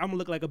feel like I'm gonna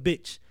look like a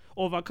bitch.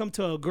 Or if I come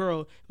to a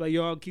girl like,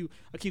 yo, I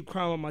keep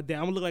crying about my dad,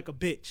 I'm gonna look like a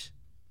bitch.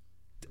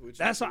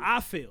 That's how I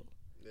feel.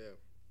 Yeah.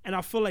 And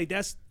I feel like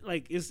that's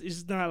like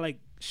it's not like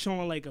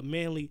showing like a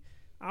manly.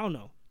 I don't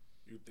know.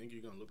 You think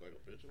you're gonna look like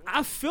a bitch?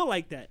 I feel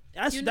like that.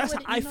 That's You know that's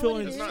what- how I you know feel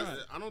what it inside.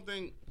 is? I don't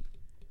think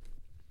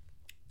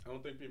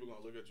people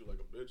gonna look at you like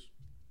a bitch.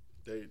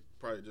 They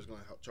probably just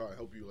gonna try to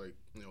help you, like,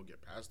 you know,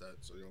 get past that,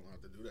 so you don't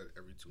have to do that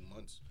every 2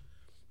 months,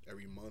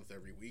 every month,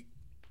 every week.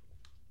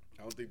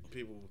 I don't think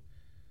people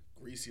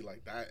greasy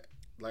like that.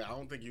 Like, I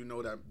don't think you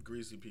know that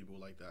greasy people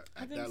like that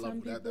I at think that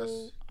some level.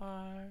 people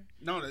are.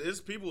 No,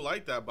 there's people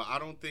like that, but I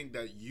don't think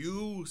that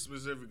you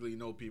specifically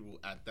know people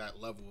at that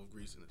level of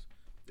greasiness.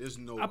 There's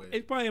no way.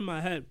 It's probably in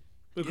my head.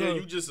 Yeah, Because,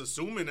 you just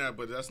assuming that,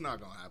 but that's not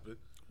gonna happen.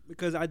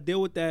 because I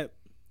deal with that,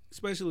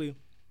 especially,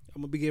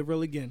 I'm gonna be get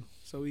real again.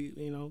 So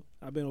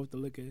I've been with the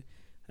liquor,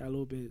 had a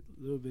little bit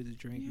to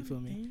drink. You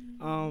feel me?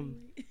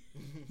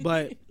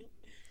 But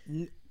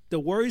the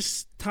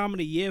worst time of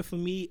the year for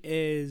me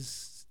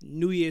is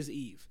New Year's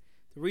Eve.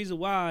 The reason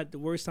why the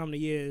worst time of the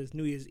year is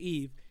New Year's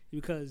Eve is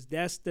because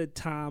that's the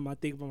time I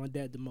think about my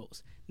dad the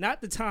most.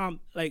 Not the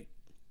time, like,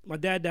 my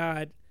dad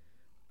died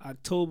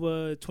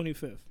October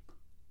 25th.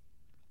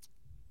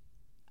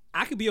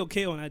 I could be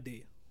okay on that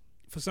day.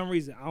 For some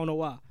reason, I don't know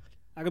why.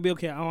 I could be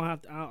okay. I don't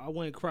have to. I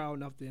wouldn't cry or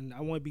nothing.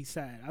 I wouldn't be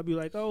sad. I'd be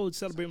like, oh,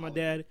 celebrate my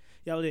dad.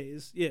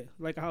 It's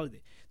like a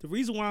holiday. The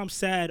reason why I'm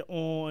sad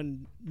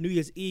on New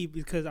Year's Eve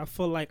is because I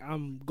feel like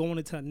I'm going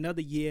into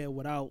another year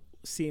without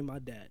seeing my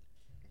dad.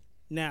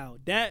 Now,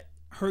 that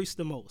hurts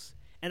the most.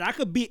 And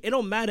it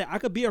don't matter. I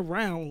could be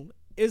around.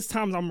 It's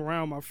times I'm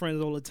around my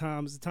friends all the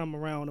time. It's the time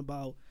I'm around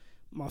about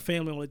my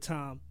family all the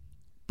time.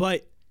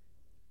 But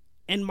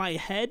in my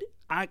head,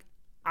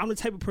 I'm the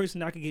type of person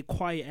that I can get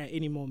quiet at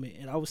any moment,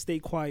 and I would stay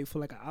quiet for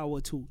like an hour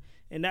or two.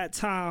 And that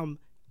time,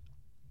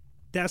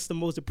 that's the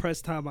most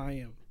depressed time I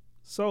am.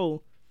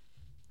 So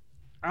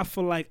I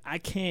feel like I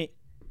can't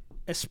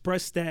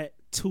express that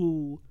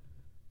to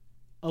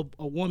a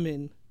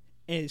woman,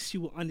 and she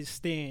will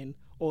understand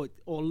or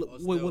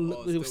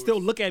still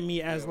look at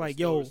me as like,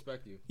 yo,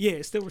 respect you.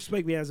 yeah, still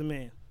respect me as a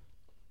man.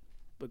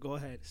 But go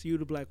ahead, so you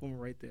the black woman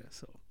right there.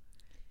 So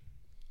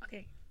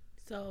Okay,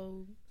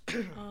 so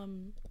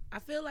I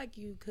feel like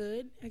you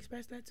could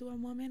express that to a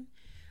woman.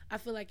 I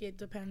feel like it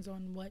depends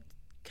on what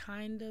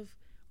kind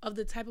of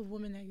the type of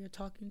woman that you're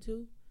talking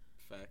to.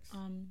 Facts.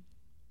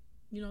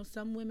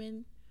 Some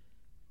women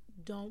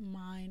don't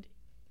mind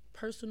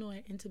personal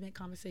and intimate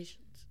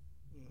conversations.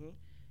 Mm-hmm.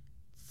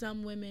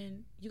 Some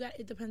women,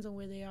 it depends on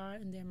where they are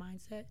in their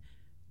mindset,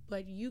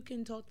 but you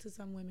can talk to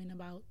some women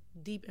about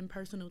deep and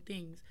personal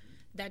things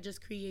that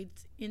just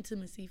creates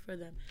intimacy for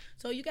them.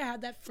 So you can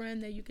have that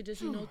friend that you could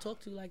just, talk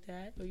to like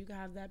that, or you can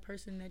have that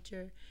person that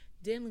you're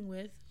dealing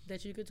with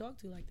that you could talk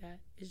to like that.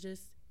 It's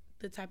just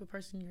the type of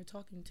person you're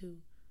talking to.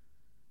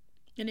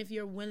 And if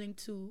you're willing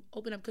to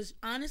open up, because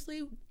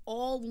honestly,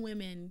 all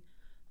women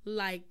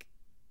like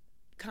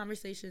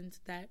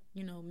conversations that,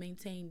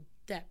 maintain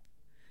depth.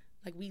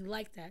 Like, we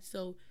like that.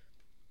 So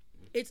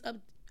it's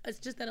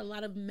just that a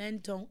lot of men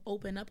don't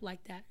open up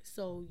like that.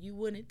 So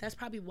that's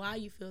probably why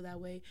you feel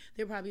that way.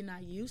 They're probably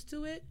not used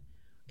to it.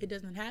 It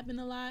doesn't happen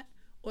a lot.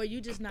 Or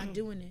you just not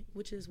doing it,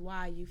 which is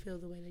why you feel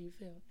the way that you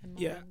feel.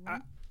 yeah,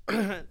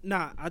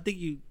 Nah, I think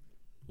you.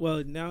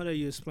 Well, now that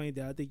you explained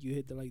that, I think you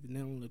hit the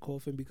nail on the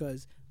coffin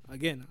because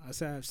again, I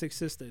said I have 6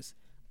 sisters.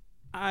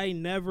 I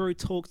never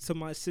talked to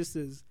my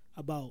sisters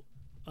about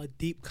a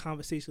deep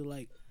conversation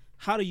like,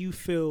 how do you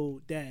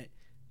feel that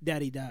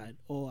daddy died,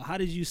 or how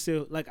did you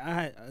feel? Like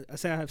I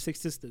said I have 6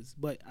 sisters,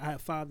 but I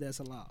have 5 that's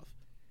alive.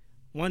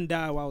 1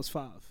 died while I was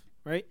 5.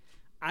 Right?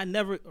 I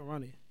never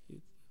Ronnie,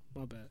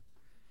 my bad,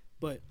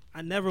 but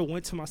I never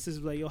went to my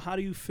sisters like, yo, how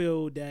do you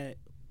feel that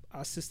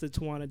our sister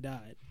Tawana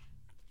died?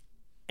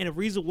 And the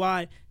reason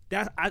why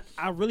that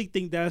I really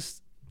think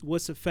that's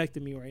what's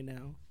affecting me right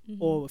now,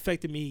 or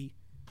affected me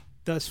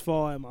thus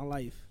far in my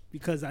life,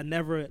 because I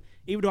never,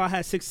 even though I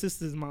had 6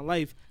 sisters in my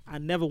life, I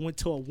never went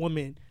to a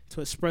woman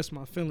to express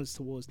my feelings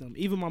towards them.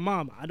 Even my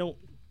mom, I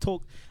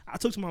talk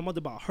to my mother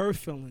about her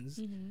feelings,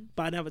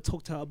 but I never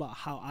talk to her about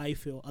how I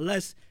feel,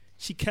 unless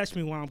she catch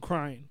me while I'm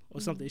crying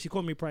or something. She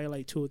called me probably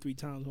like 2 or 3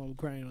 times while I'm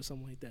crying or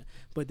something like that.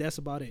 But that's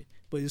about it.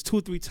 But it's 2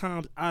 or 3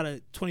 times out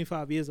of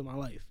 25 years of my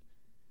life.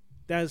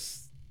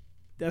 That's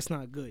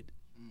not good.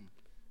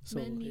 So,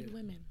 Men need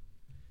women.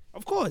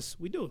 Of course,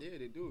 we do. Yeah,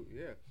 they do.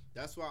 Yeah.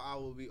 That's why I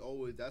will be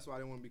always. That's why I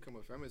didn't want to become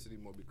a feminist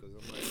anymore, because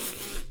I'm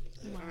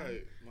like, All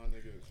right, my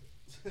nigga.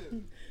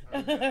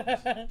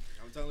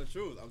 I'm telling the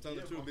truth. I'm telling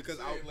the truth because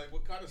I like,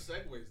 what kind of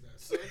segue is that,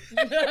 son?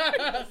 What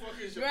the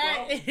fuck is your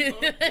problem?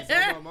 it's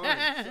on my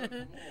mind. Come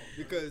on,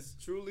 because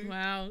truly,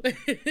 Wow.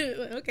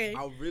 Okay.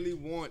 I really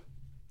want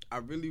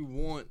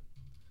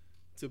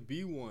to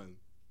be one.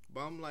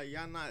 But I'm like,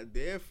 y'all not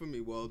there for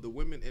me. Well, the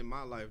women in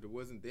my life that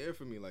wasn't there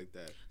for me like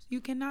that. You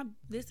cannot.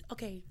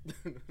 Okay.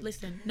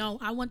 Listen. No,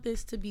 I want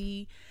this to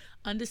be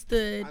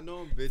understood. I know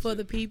I'm bitching. For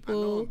the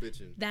people I'm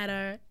bitching. that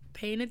are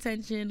paying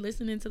attention,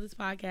 listening to this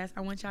podcast.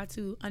 I want y'all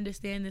to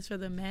understand this for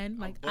the men.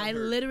 Like, I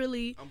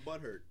literally, I'm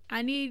butthurt.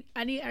 I need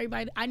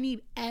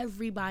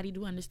everybody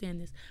to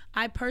understand this.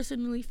 I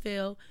personally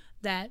feel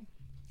that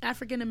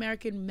African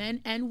American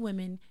men and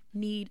women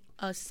need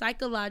a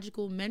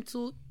psychological,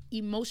 mental,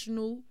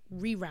 emotional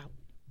reroute.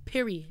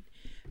 Period.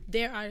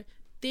 There are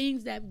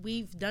things that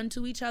we've done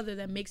to each other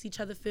that makes each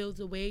other feel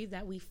the way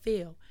that we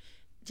feel.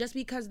 Just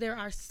because there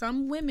are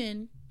some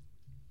women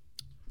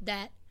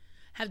that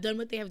have done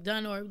what they have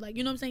done, or like,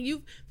 you know what I'm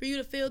saying, for you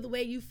to feel the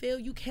way you feel,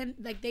 you can,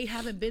 like, they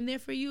haven't been there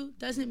for you,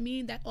 doesn't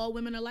mean that all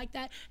women are like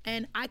that.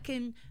 And I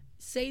can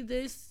say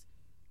this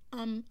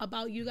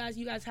about you guys.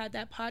 You guys had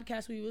that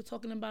podcast where you were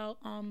talking about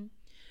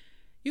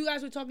you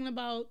guys were talking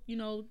about, you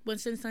know, when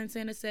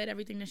Santana said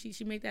everything that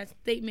she made that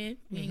statement.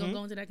 We ain't gonna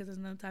go into that because there's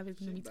another topic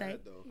that's gonna be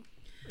tight.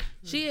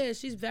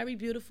 She's very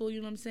beautiful. You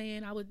know what I'm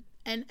saying? I would,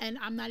 and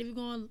I'm not even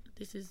going.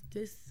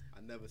 This.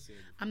 I never seen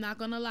it. I'm not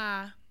gonna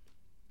lie.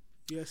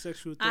 You have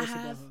sexual thoughts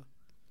about her.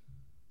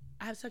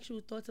 I have sexual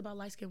thoughts about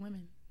light skinned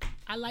women.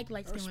 I like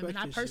light skinned women.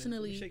 I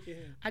personally, shake your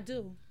hand. I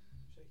do.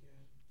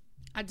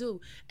 I do,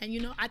 and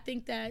you know, I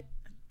think that.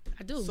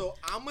 I do. So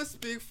I'm gonna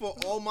speak for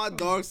all my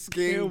dark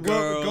skinned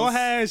girls. Go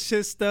ahead,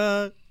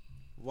 sister.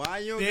 Why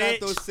you don't got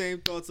those same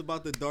thoughts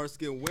about the dark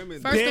skinned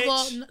women? First bitch. of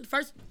all,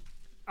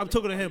 I'm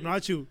talking to him,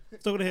 not you. I'm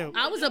talking to him.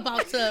 I was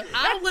about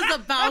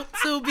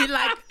to be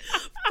like,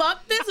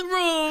 fuck this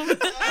room,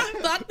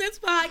 fuck this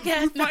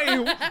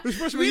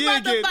podcast. We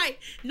about to fight.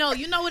 No,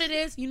 you know what it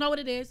is. You know what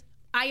it is.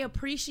 I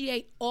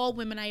appreciate all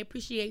women. I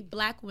appreciate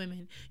black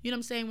women. You know what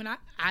I'm saying? When I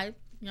you know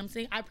what I'm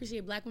saying, I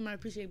appreciate black women. I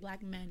appreciate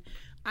black men.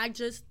 I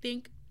just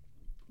think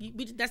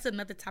that's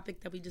another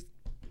topic that we just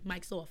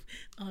mics off.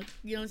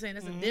 You know what I'm saying?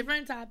 That's a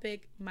different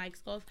topic, mics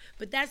off.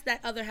 But that's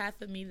that other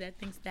half of me that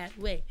thinks that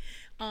way.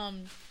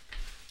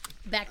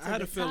 Back to I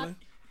had the a feeling.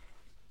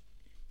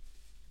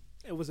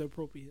 It was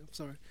appropriate. I'm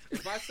sorry.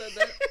 If I said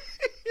that,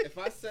 if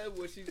I said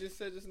what she just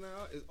said just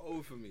now, it's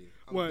over for me.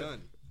 I'm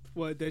done.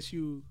 What? That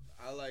you?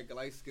 I like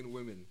light skinned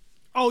women.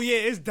 Oh yeah,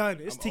 it's done.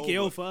 It's I'm TKO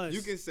over. for us.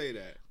 You can say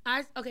that.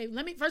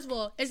 Let me first of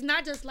all, it's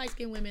not just light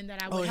skinned women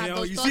that I would have yo,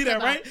 those you thoughts see that,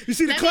 about. right? You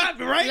see the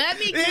clapping, right? Let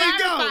me There you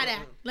clarify go.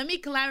 that. Let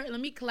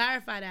me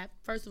clarify that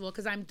first of all,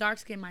 because I'm dark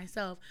skinned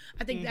myself.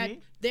 I think that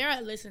there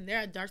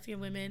are dark skinned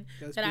women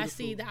that I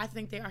see that I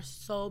think they are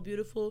so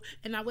beautiful,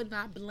 and I would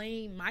not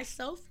blame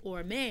myself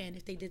or a man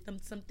if they did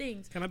some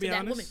things. Can I be to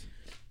honest?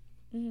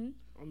 That woman.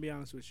 I'm gonna be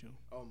honest with you.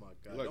 Oh my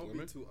God! Like Don't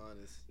women? be too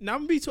honest. Now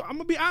I'm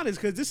gonna be honest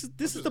because this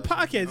is the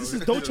podcast. This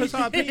is Don't Trust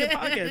Our Opinion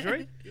podcast,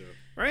 right? Yeah.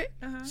 Right.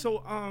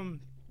 So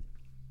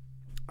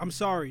I'm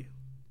sorry.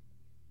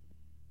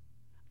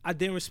 I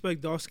didn't respect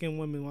dark skinned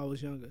women when I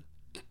was younger.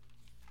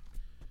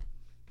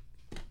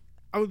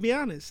 I would be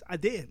honest. I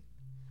didn't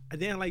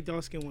like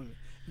dark skinned women.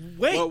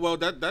 Wait. Well,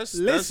 that's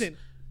listen.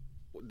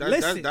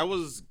 Listen. That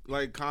was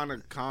like kind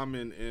of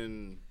common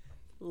in.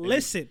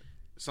 Listen.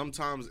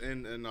 Sometimes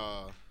in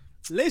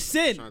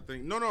Listen. trying to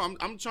think. No,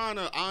 I'm trying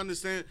to. I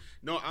understand.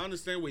 No, I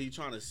understand what he's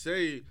trying to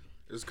say.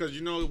 It's because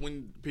you know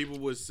when people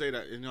would say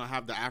that, you know,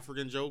 have the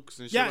African jokes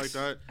and shit like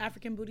that.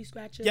 African booty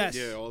scratchers. Yes.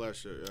 Yeah, all that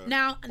shit. Yeah.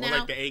 Now, or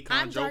like the Akon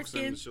I'm jokes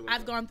dark-skinned. and shit like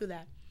I've that. gone through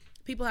that.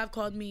 People have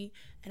called me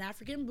an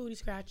African booty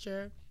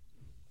scratcher.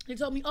 They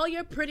told me, "Oh,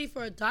 you're pretty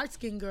for a dark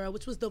skinned girl,"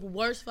 which was the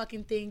worst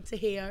fucking thing to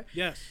hear.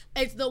 Yes.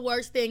 It's the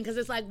worst thing because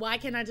it's like, why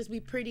can't I just be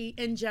pretty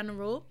in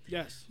general?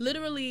 Yes.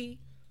 Literally,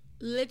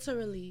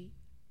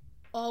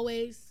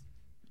 always.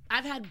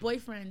 I've had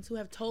boyfriends who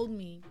have told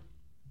me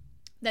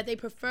that they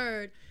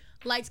preferred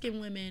light skinned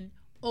women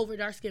over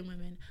dark skinned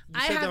women.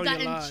 I said that have on your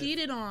gotten live.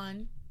 cheated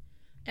on.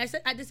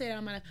 I did say that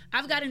on my live.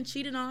 I've gotten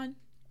cheated on,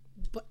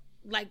 but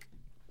like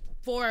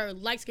for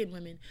light skinned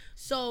women.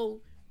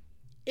 So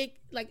it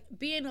like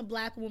being a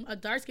black woman, a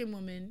dark skinned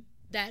woman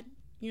that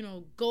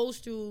goes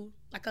through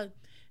like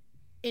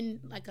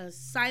a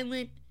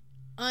silent,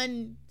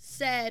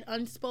 unsaid,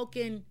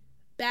 unspoken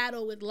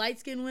battle with light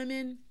skinned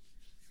women.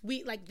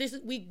 We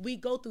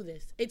go through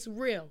this. It's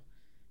real.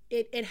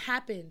 It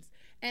happens.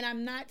 And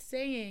I'm not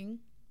saying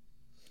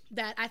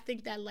that I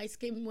think that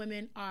light-skinned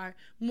women are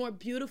more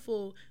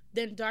beautiful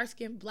than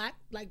dark-skinned black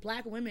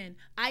women.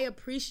 I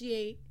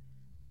appreciate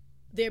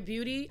their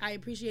beauty. I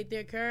appreciate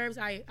their curves.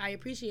 I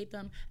appreciate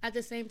them. At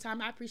the same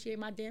time, I appreciate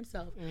my damn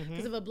self.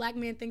 Because if a black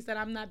man thinks that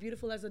I'm not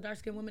beautiful as a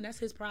dark-skinned woman, that's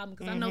his problem.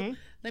 Because I know,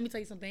 let me tell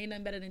you something, ain't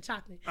nothing better than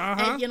chocolate.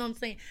 And, you know what I'm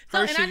saying?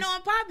 So, and I know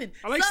I'm popping.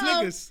 I like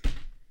Snickers.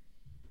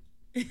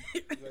 Like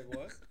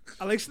what?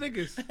 I like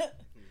Snickers.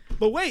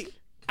 But wait,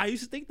 I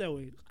used to think that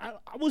way. I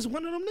was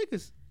one of them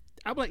niggas.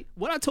 I'm like,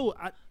 what I told.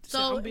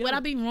 So would I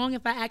be wrong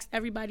if I asked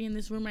everybody in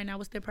this room right now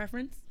what's their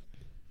preference?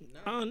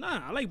 Nah,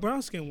 I like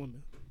brown skinned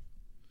women.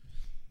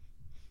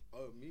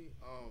 Oh, me?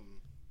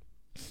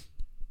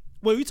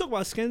 Wait, we talk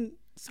about skin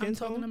I'm tone?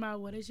 talking about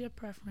what is your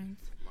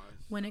preference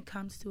when it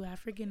comes to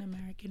African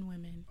American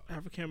women?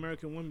 African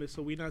American women.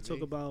 So we not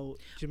talk about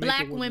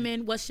Jamaican Black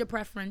women, what's your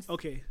preference?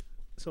 Okay,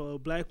 so a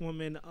black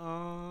woman.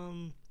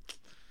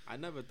 I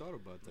never thought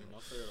about that. My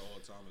favorite all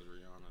the time is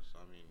Rihanna. So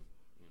I mean,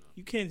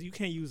 You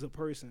can't use a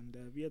person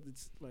that you have to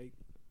like.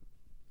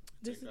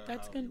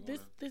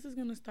 This is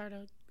gonna start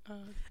a.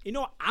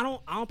 I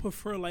don't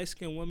prefer light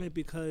skinned women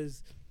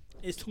because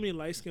it's too many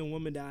light skinned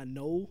women that I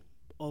know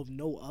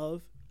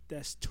of.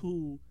 That's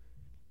too.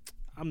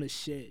 I'm the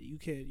shit. You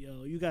can't,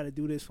 you got to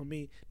do this for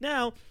me.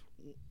 Now,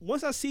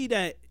 once I see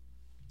that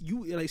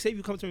you like, say if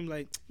you come to me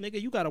like, nigga,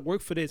 you got to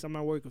work for this. I'm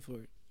not working for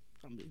it.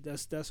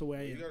 That's the way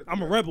I am.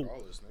 I'm a rebel.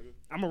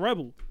 I'm a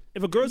rebel.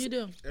 If a girl's, You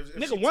do.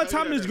 nigga, one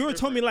time this girl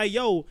told me like,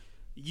 yo,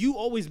 you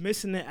always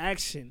missing the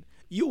action.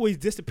 You always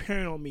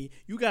disappearing on me.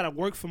 You got to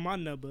work for my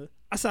number.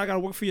 I said, I got to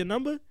work for your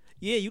number?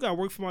 Yeah, you got to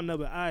work for my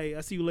number. All right,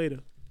 I'll see you later.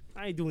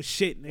 I ain't doing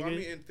shit, nigga. Well, I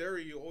mean, in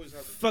theory, you always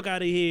have to. Fuck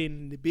out of here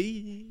in the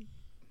B.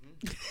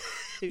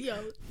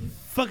 Yo,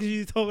 Fuck is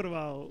you talking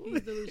about?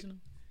 he's delusional.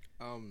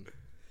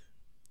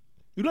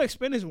 You like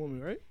Spanish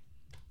woman, right?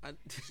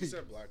 She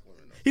said black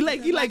women. Though. He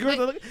like girls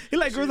that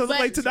look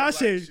like She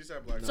Tinashe.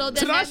 said black So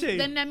women.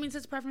 then that means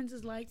his preference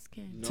is light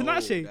skin. No,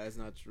 Tinashe. that's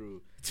not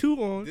true.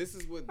 Two on. This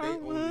is what they I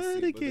only wanna see.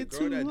 But the get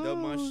girl that too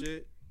dubbed my long.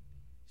 shit,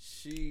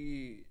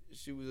 she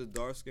was a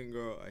dark skinned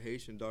girl, a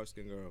Haitian dark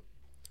skinned girl.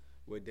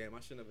 Wait, damn, I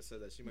should never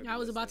said that. She might. I be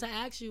was about to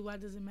listening. ask you, why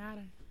does it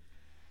matter?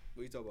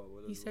 What you talking about?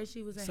 What You is said it?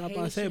 she was a Stop, I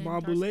Haitian said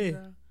dark Bamboulet. skinned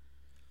girl.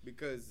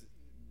 Because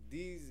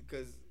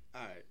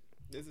all right,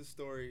 there's a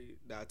story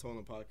that I told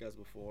on the podcast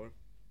before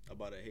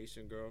about a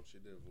Haitian girl. She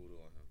did voodoo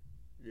on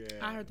him.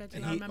 Yeah, I heard that too.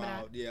 And I remember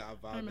that. Yeah, I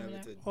vowed remember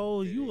never that. to.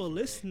 Oh, date you a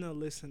Haitian girl.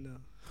 listener.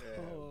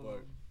 Yeah, Oh. but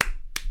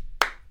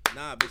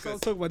nah, So I'm because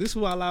talking about this is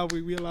what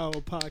we allow on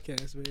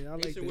podcast, man. I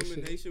like Haitian that women,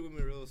 shit. Haitian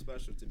women, are real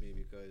special to me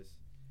because,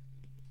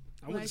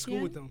 I went to school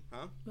with them.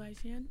 huh? You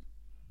Haitian?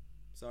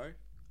 Sorry.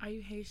 Are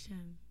you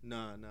Haitian?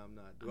 Nah, I'm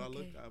not. Do I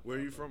look? Okay. Where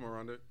are you from,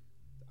 Aranda?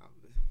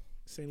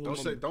 St. Don't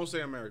Louis.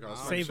 say America. I'm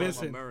Saint from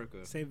Vincent. America.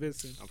 St.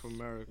 Vincent. I'm from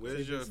America.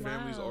 Where's your Vincent.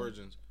 family's Wow.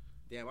 origins?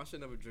 Damn, I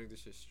should never drink this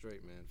shit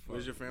straight, man. Fuck.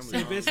 Where's your family?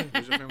 Saint Vincent.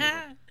 Where's your family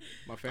from?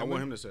 My I family.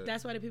 want him to say it.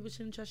 That's why the people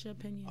shouldn't trust your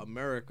opinion.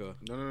 America.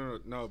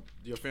 No.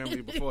 Your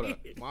family before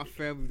that. My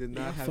family did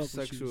I not have fuck with you,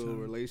 sexual son.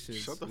 relations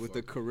Shut the with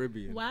the fuck up.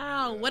 Caribbean.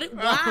 Wow.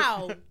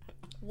 Wow.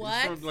 He's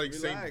What? from like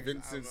St. Relax,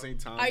 Vincent, I St.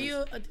 Thomas. Are you?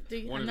 One I'm of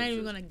not them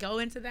even shits. gonna go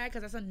into that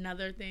because that's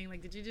another thing.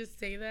 Like, did you just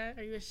say that?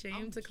 Are you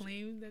ashamed to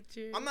claim that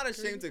you're? I'm not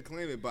ashamed to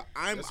claim it, but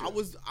I'm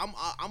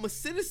a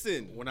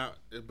citizen.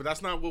 But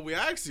that's not what we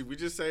ask you. We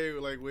just say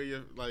like where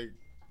you like.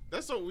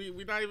 That's what we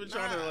not even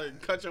trying to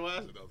like cut your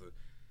ass or nothing.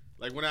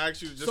 Like when I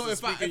ask you just So to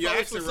if I speak in your ask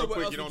for accent real someone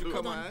quick, else, you don't would do you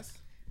it. come and ask?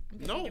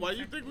 No, why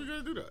you think we're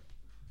gonna do that?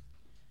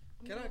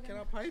 Can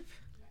I pipe?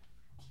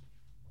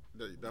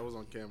 That was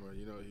on camera.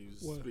 You know he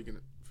was What? speaking.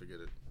 Forget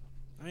it.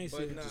 I ain't But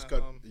see it. nah. Just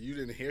cut. You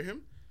didn't hear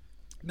him?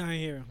 Nah, I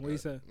ain't hear. What you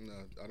said? No,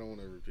 I don't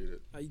want to repeat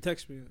it. You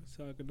text me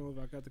so I can know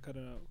if I got to cut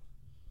it out.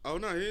 Oh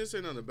no, he didn't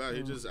say nothing about it.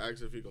 He Oh. just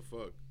asked if he could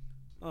fuck.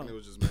 Oh. And it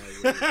was just mad.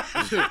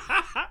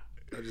 Weird.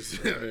 I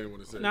didn't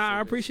want to say. Nah, I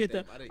it. appreciate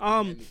that. Damn, I didn't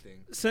eat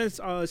anything. Since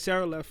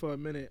Sarah left for a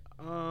minute,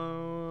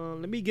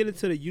 let me get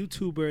into the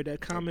YouTuber that A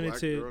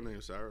commented. black girl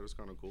named Sarah. That's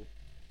kind of cool.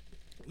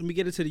 Let me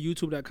get into the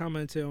YouTube that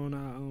commented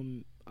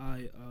on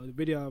the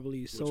video I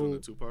released. Which So one, the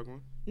Tupac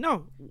one?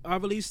 no, I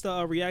released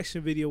a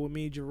reaction video with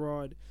me and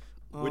Gerard.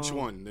 Which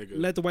one, nigga?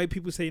 Let the white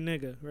people say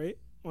nigga, right?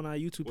 On our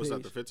YouTube What's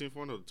page. that? The 15th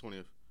one or the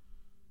 20th?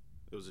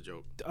 It was a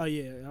joke. Oh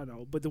yeah, I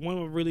know. But the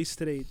one released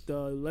today,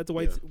 let the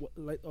white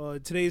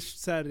today's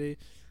Saturday.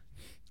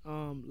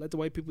 Let the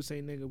white people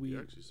say nigga. We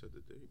actually said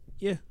the date.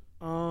 Yeah.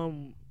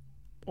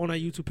 On our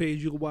YouTube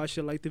page, you can watch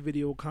it, like the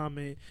video,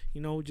 comment.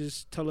 You know,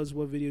 just tell us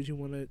what videos you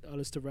want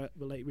us to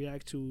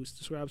react to.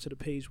 Subscribe to the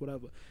page,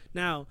 whatever.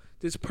 Now,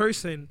 this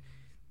person,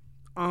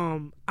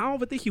 I don't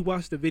even think he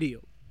watched the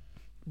video,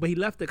 but he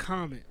left a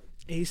comment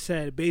and he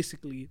said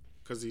basically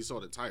because he saw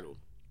the title.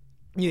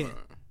 Yeah.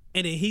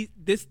 And then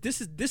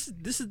this is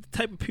the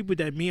type of people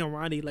that me and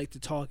Ronnie like to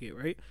target,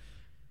 right?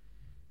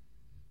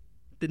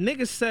 The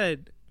nigga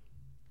said,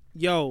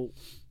 "Yo,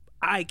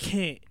 I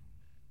can't.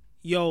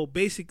 Yo,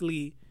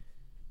 basically,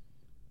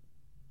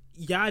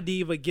 y'all didn't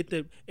even get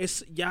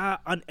y'all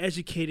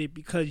uneducated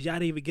because y'all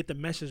didn't even get the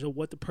message of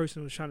what the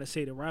person was trying to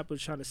say. The rapper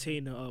was trying to say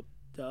in the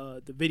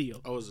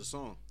video. Oh, it's a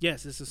song.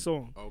 Yes, it's a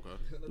song. Okay.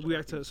 We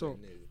react to the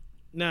song.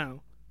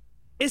 Now,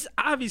 it's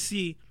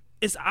obviously.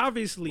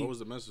 What was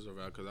the message of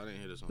that? Because I didn't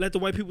hear the song. Let the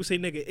white people say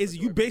nigga. Is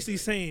you basically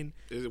saying?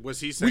 Was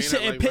he saying we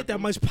shouldn't that, like, put that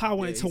much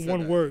power into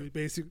one that. word,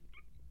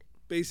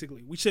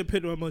 basically. We shouldn't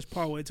put that much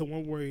power into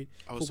one word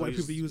for white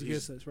people to use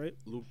against us, right?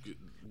 Luke,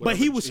 but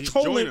he was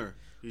trolling.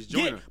 He's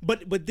joiner. Yeah,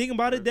 but think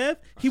about it, Dev.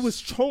 He was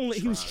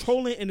trolling. He was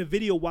trolling in the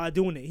video while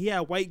doing it. He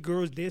had white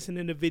girls dancing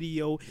in the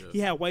video. Yeah. He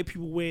had white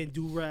people wearing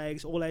do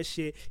rags, all that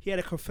shit. He had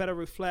a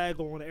Confederate flag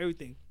on,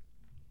 everything.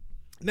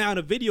 Now,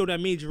 the video that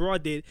me and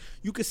Gerard did,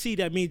 you could see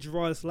that me and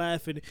Gerard is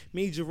laughing.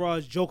 Me and Gerard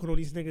is joking on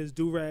these niggas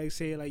do-rags,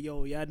 saying like,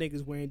 yo, y'all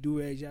niggas wearing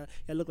do-rags. Y'all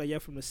look like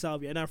y'all from the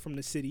South. Y'all not from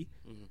the city.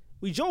 Mm-hmm.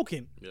 We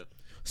joking. Yeah.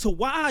 So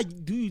why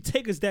do you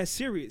take us that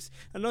serious?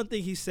 Another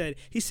thing he said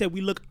we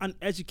look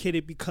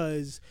uneducated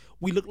because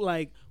we look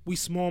like we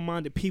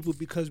small-minded people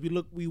because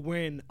we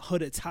wearing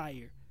hood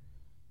attire.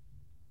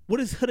 What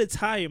is hood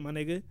attire, my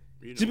nigga?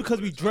 Just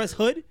because we dress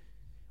hood?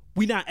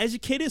 We not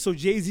educated, so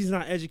Jay-Z's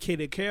not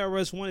educated.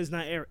 KRS-One is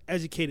not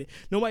educated.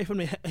 Nobody from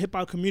the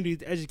hip-hop community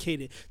is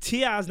educated.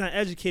 T.I. is not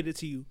educated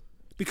to you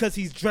because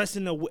he's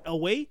dressing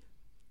away.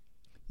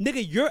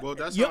 Nigga,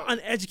 you're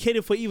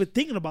uneducated for even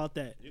thinking about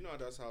that. You know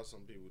that's how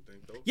some people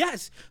think, though.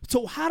 Yes.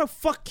 So how the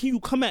fuck can you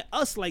come at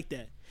us like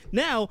that?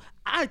 Now,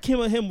 I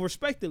came at him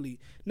respectfully.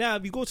 Now,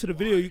 if you go to the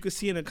video, you can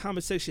see in the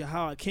comment section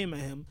how I came at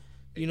him.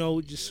 You know,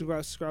 just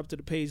subscribe to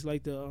the page,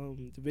 like the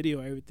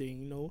video, everything,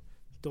 you know.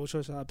 Don't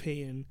trust our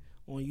opinion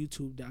on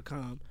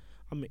youtube.com.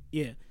 I mean,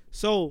 yeah.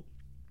 So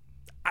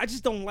I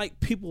just don't like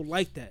people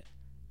like that.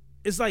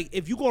 It's like,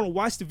 if you're going to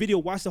watch the video,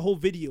 watch the whole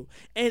video.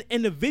 And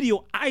in the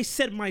video, I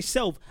said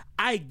myself,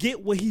 I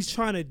get what he's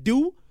trying to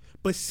do,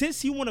 but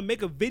since he want to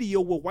make a video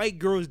with white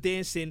girls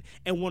dancing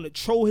and want to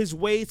troll his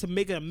way to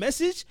make a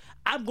message,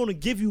 I'm going to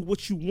give you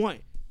what you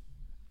want.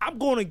 I'm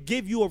going to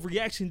give you a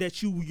reaction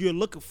that you're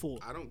looking for.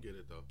 I don't get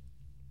it, though.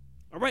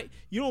 All right,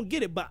 you don't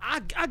get it, but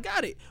I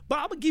got it. But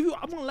I'm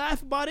gonna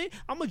laugh about it.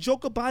 I'm gonna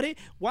joke about it.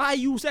 Why are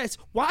you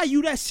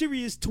that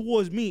serious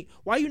towards me?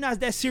 Why are you not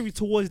that serious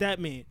towards that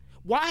man?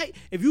 Why,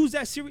 if you was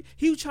that serious,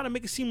 he was trying to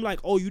make it seem like,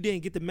 oh, you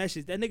didn't get the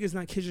message. That nigga's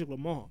not Kendrick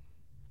Lamar.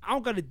 I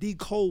don't gotta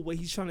decode what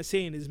he's trying to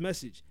say in his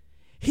message.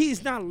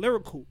 He's not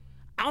lyrical.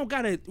 I don't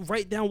gotta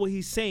write down what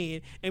he's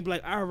saying and be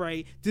like, all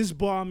right, this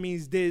bar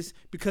means this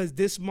because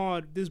this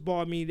bar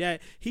means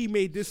that. He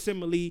made this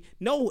simile.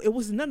 No, it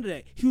wasn't none of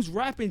that. He was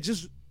rapping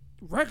just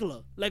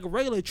regular, like a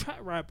regular trap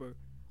rapper.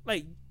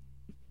 Like,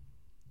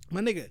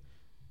 my nigga,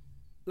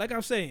 like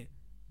I'm saying,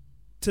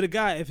 to the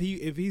guy, if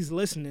he's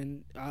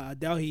listening, I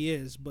doubt he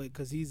is, but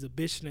because he's a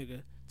bitch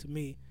nigga to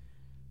me,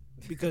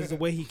 because the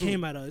way he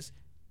came at us.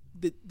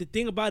 The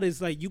thing about it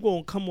is, like, you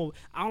gonna come over.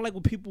 I don't like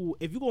when people,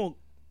 if you gonna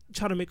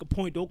try to make a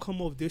point, don't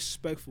come off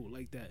disrespectful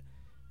like that.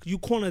 You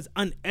calling us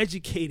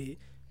uneducated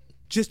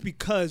just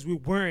because we're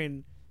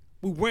wearing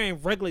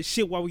regular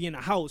shit while we in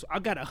the house. I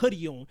got a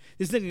hoodie on.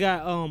 This nigga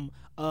got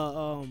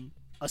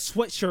a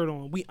sweatshirt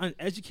on. We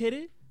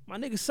uneducated? My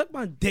nigga, suck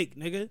my dick,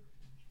 nigga.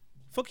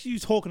 Fuck you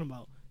talking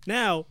about?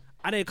 Now,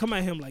 I didn't come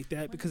at him like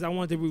that because I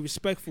wanted to be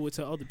respectful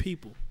to other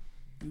people.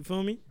 You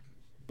feel me?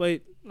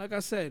 But like I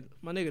said,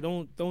 my nigga,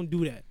 don't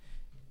do that.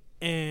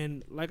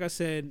 And like I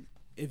said,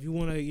 if you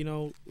wanna, you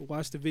know,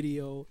 watch the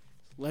video,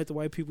 Let the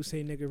White People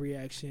Say Nigga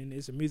reaction.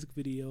 It's a music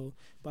video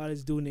by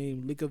this dude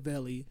named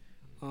Licavelli.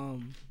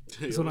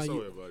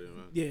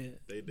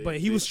 But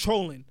he was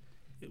trolling.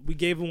 We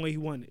gave him what he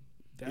wanted.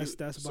 That's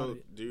about it. So,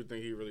 do you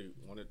think he really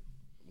want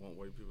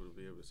white people to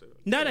be able to say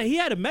that? No, he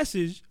had a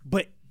message,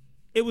 but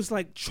it was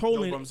like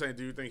trolling. No, but I'm saying,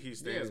 do you think he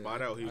stands by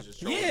that? Or he's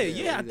just trolling?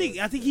 Yeah. I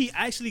think he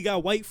actually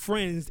got white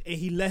friends, and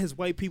he let his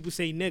white people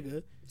say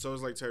nigga. So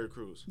it's like Terry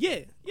Crews.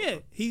 Yeah.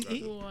 He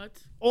what?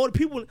 All the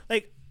people,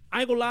 like,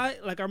 I ain't gonna lie.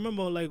 Like, I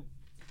remember, like,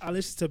 I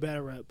listened to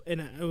Battle Rap,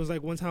 and it was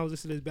like one time I was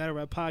listening to this Battle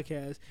Rap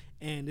podcast,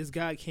 and this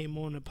guy came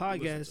on the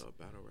podcast. To a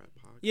Battle Rap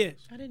podcast. Yeah.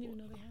 I didn't even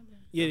know they had that.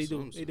 Yeah,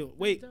 they do.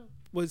 Wait,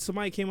 but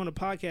somebody came on the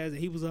podcast and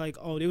he was like,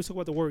 "Oh, they was talking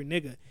about the word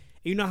nigga." And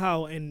you know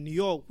how in New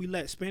York we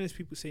let Spanish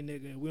people say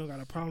nigga, and we don't got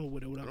a problem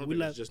with it. Whatever. I don't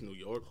think it's just New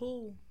York.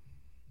 Who?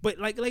 But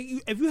like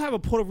if you have a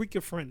Puerto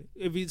Rican friend,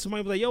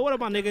 somebody be like, "Yo, what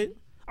about nigga?"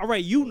 All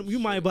right, you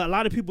might, but a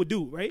lot of people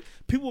do, right?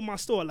 People in my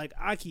store, like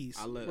Aki's,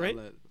 right?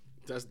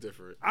 That's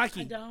different. I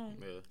Aki. don't.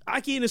 Yeah.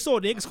 Aki and the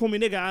sword. Niggas call me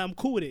nigga. I'm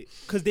cool with it.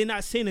 Because they're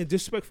not saying it in a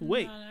disrespectful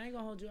way. No, I ain't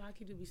gonna hold you. I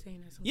do be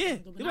saying that sometimes. Yeah.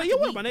 but They're not like, yo,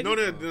 to what, me. my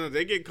nigga? No,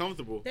 they get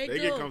comfortable. They do.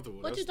 get comfortable.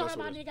 What you talking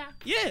about, it is. nigga?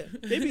 Yeah.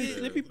 They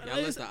be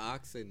Y'all let the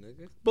ox say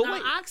nigga. but Nah,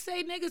 wait. Ox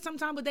say nigga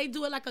sometimes, but they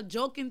do it like a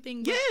joking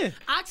thing. But Yeah.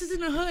 Ox is in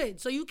the hood,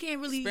 so you can't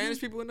really. Spanish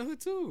people in the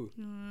hood too.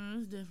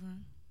 It's different.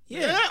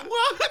 Yeah.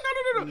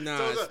 Well, no.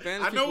 Nah, look,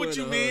 Spanish I know people what in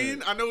you the mean.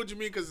 hood. I know what you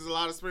mean because there's a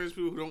lot of Spanish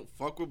people who don't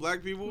fuck with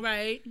black people.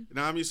 Right. You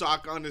know what I mean? So I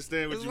can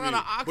understand what There's you a lot mean.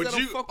 of ox But that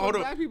don't you fuck with hold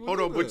on, black people hold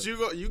on. neither.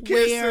 But you can't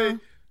Where say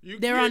you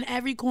They're on can't,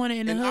 every corner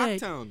in the In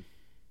hood. Ocktown.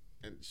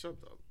 and shut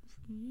up.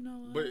 You know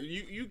what? But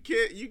you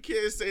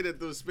can't say that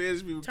the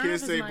Spanish people Turn can't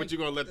off his say, mic. but you're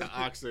gonna let the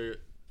ox say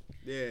it.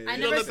 Yeah. I You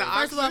never. don't let the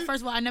ox say it?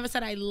 First of all, I never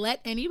said I let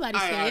anybody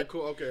All say right, it.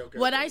 cool. Okay.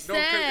 What I No, 'cause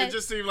said- it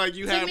just seemed like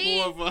you to had me-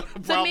 more of a to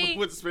problem me,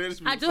 with Spanish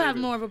people. I do saying have it.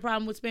 more of a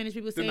problem with Spanish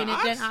people saying the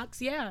it than ox?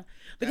 ox. Yeah,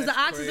 because That's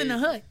the ox is in the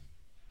crazy. hood.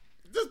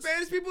 The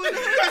Spanish people in the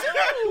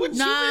hood too.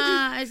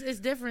 Nah, it's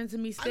different to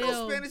me I still.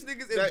 know Spanish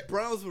niggas in That-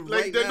 Brownsville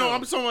Like right they, now. no,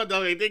 I'm talking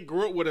about like, they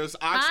grew up with us.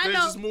 Ox, I they know.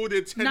 just moved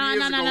there 10 Nah, years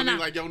nah, ago, nah, and nah, they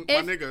nah. like, yo,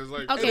 If- my nigga is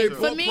like, okay, And they chill.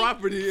 for bought me-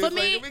 property. It's for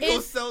like, me, we gonna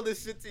it's- sell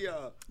this shit to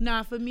y'all.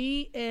 Nah, for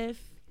me,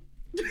 if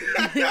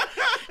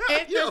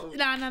Yo.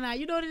 nah,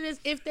 you know what it is.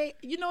 If they,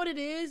 you know what it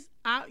is.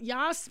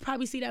 Y'all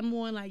probably see that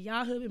more in like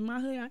y'all hood. In my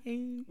hood, I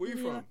ain't. Where you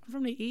really, from? I'm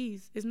from the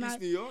east. It's not.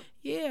 East New York.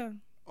 Yeah,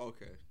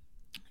 Okay.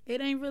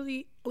 it ain't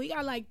really. We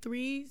got like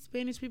 3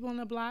 Spanish people on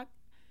the block.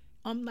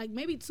 Like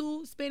maybe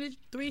 3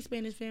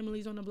 Spanish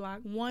families on the block.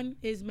 One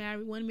is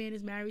married. One man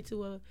is married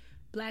to a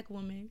black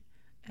woman,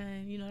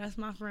 and you know that's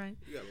my friend.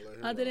 You gotta let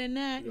him Other rock. than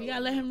that, you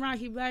gotta let him rock.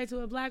 He married to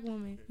a black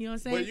woman. You know what I'm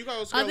saying? But you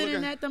also gotta Other look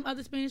than at- that, them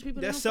other Spanish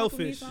people. That's they don't fuck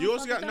with me, selfish. so I You don't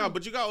also fuck got with no, them.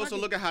 but you got to also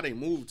Fuck look it. at how they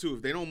move too.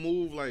 If they don't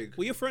move like,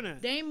 Where your friend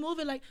at? They ain't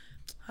moving like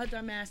her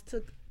dumb ass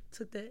took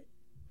the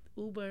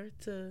Uber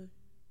to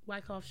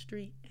Wyckoff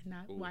Street and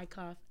not Ooh.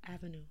 Wyckoff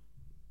Avenue.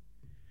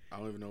 I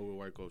don't even know where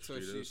White Coat So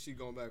Street is. she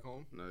going back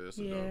home? No, that's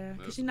a Yeah, dub.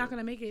 because she's not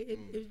gonna make it.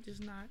 It's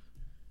just not.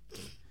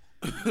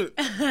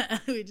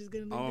 We're just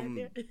gonna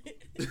leave that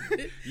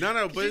there.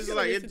 No, but She's it's gonna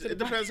like listen to it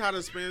the depends how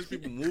the Spanish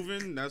people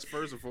moving. That's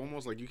first and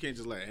foremost. Like you can't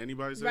just let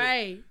anybody say it.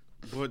 Right.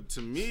 But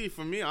for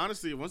me,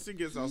 honestly, once it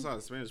gets outside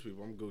of Spanish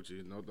people, I'm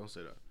Gucci. No, don't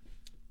say that.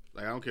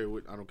 Like I don't care.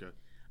 I don't care.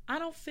 I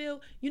don't feel.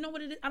 You know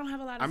what it is? I don't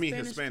have a lot of I mean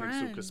Spanish Hispanic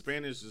friends. too, because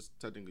Spanish is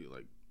technically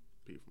like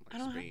people from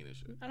like Spain and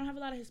shit. I don't have a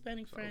lot of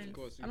Hispanic friends.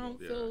 course you I don't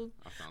Yeah, feel.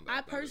 I found out I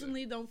the other day.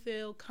 personally don't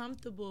feel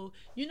comfortable.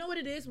 You know what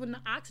it is? When the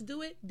Ox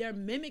do it, they're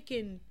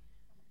mimicking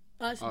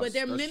us, but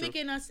they're that's true.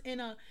 mimicking us in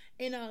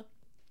a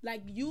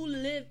like you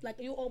live like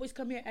you always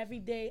come here every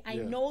day. I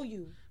Yeah. know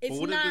you. It's But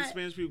what if not. the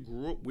Spanish people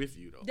grew up with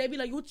you though? They be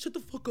like, "Yo, shut the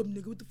fuck up,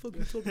 nigga. What the fuck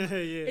you talking about?"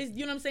 Yeah. It's,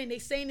 you know what I'm saying? They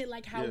saying it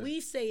like how Yeah. we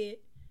say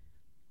it.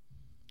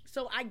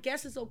 So I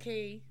guess it's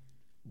okay.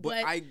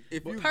 But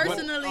if you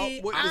personally,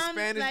 grow up with the I'm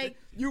Spanish, like-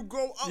 you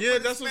grow up. Yeah,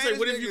 with that's the what I'm saying.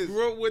 What Spanish if you niggas.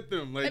 grew up with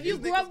them? Like If you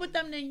these grew niggas- up with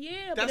them, then yeah.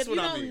 But That's if you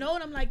what I don't mean. know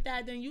them like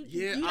that, then you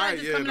Yeah, you all not right,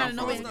 just yeah, coming no, out of fine.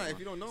 nowhere. It's not, if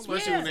you don't know,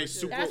 especially Yeah. when they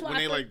super, That's why when I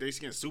they feel- like they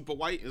skin super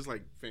white. It's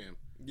like,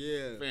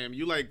 Yeah. fam,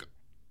 you like,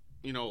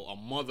 you know, a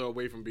mother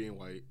away from being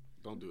white.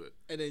 Don't do it.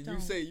 And then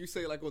Don't. you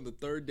say like on the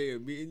 3rd day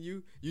of meeting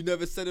you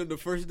never said it on the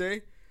 1st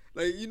day.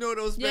 Like you know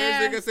those Yeah.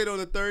 Spanish niggas said on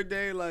the 3rd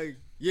day, like,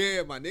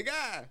 yeah, my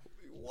nigga.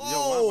 Whoa.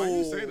 Yo, why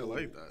you saying it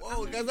like that?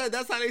 Whoa,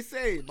 that's how they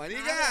say, my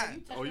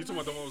nigga. Oh, you talking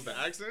about the one with the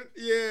accent?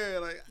 Yeah,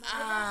 like That's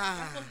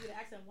supposed to be the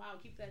accent. Wow,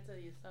 keep that to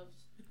yourself.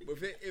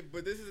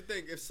 But this is the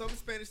thing. If some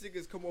Spanish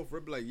niggas come off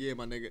rip like, yeah,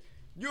 my nigga,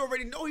 you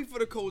already know he for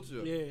the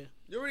culture. Yeah.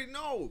 You already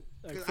know.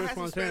 Like Because I French had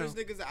some Montana.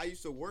 Spanish niggas that I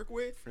used to work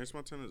with. France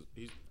Montana,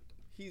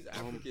 He's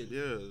African.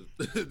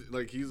 yeah,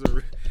 like he's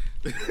a.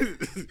 I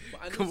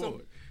knew Come some,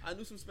 on. I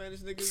knew some Spanish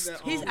niggas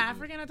that. He's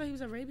African. I thought he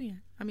was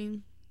Arabian. I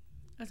mean,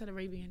 I said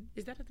Arabian.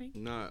 Is that a thing?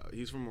 Nah,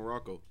 he's from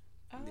Morocco.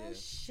 Oh Yeah.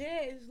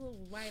 shit! This little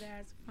white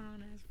ass,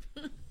 brown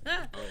ass.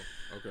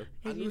 Oh, okay.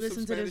 I If knew you some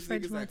listen to this Spanish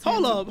French niggas that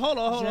Montana, Hold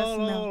up. Just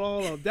know.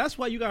 Hold up. That's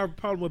why you got a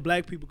problem with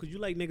black people, because you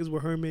like niggas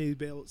with Hermes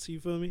belts. You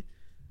feel me?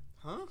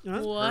 Huh? Huh?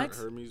 What?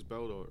 Hermes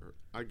belt or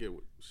I get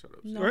what? Shut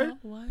up. No. Right?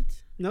 What?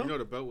 No? You know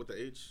the belt with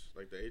the H,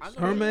 like the H. I know.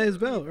 Hermes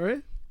belt,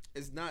 right?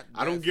 It's not.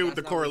 I don't get what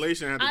the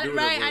correlation had to do with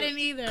it. Right. but- I didn't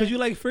either. Because you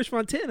like French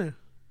Montana.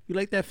 You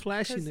like that 'Cause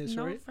flashiness,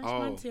 no, right? French Oh.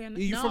 Montana.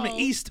 You from the No.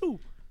 East, too.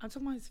 I'm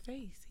talking about his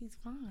face. He's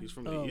fine. He's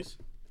from the Oh. East.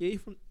 Yeah, you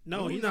from...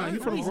 No, he's he's not. not. He's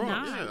No, from the he's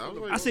Bronx. not. Yeah, I was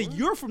like, I said what?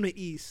 you're from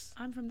the East.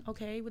 I'm from.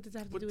 Okay, what does that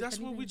have to But do that's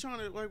with what we anything?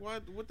 trying to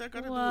like. What that got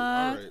to do? What?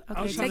 All right. I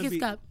Okay, was trying take to his be-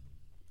 cup.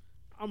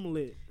 I'm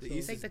lit. The so-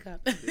 East Take is the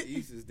cup. the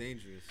East is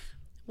dangerous.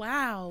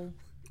 Wow.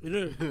 It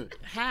is.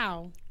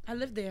 How? I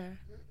lived there.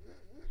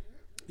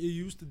 You're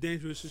used to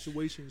dangerous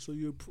situations, so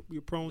you're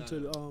prone to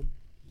Nah,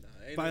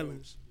 ain't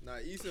violence. No,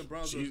 East and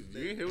Brownsville. She's,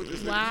 you ain't hear what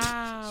this Wow.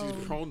 nigga.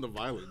 She's prone to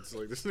violence.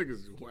 Like this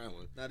nigga's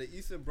wilding. Now the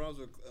East and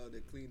Brownsville,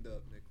 they cleaned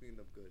up. They cleaned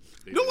up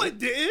good. No, I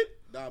did.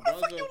 Nah, What the fuck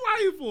Brownsville, you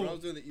lying for?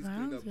 Brownsville and the East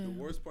cleaned up. The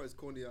Brownsville. worst part is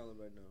Coney Island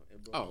right now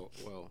in Brooklyn. Oh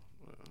well.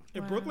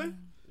 In Wow. Brooklyn?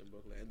 In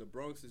Brooklyn. And the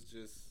Bronx is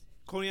just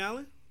Coney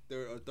Island?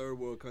 they're a third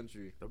world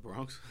country. The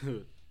Bronx.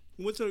 You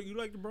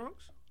like the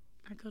Bronx?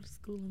 I go to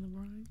school in the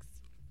Bronx.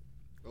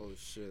 Oh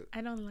shit.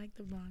 I don't like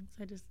the Bronx.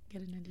 I just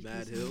get an education.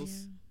 Mad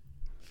Hills?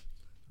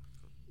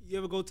 You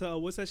ever go to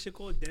what's that shit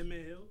called?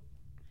 Denman Hill.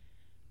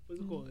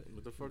 What's it called?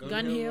 What the fuck?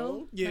 Gun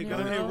Hill. Yeah,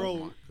 Gun Hill Oh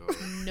Road. my God.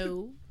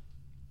 No.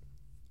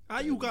 How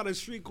you got a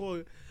street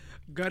called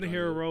Gun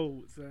Hill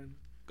Road, son?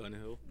 Gun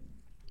Hill.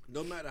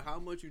 No matter how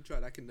much you try,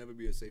 that can never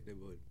be a safe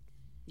neighborhood.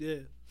 Yeah.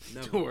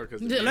 Never. Sure,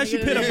 because Unless you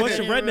put a bunch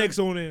of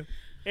rednecks on there.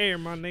 Hey,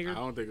 my I nigga.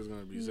 don't think it's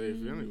gonna be safe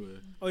anyway.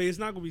 Oh, yeah, it's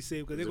not gonna be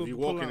safe because they're If gonna you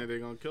pull walk in out. it, they're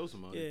gonna kill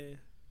somebody.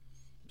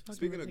 Yeah.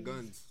 Speaking of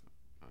guns,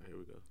 All right, here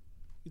we go.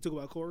 You talk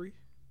about Corey?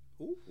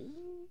 ooh,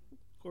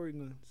 Corey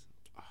guns.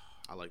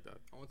 I like that.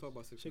 I want to talk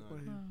about 6 Shake my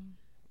 9 hand.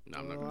 No,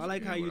 I'm not Oh, gonna I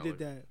like say how it, you but did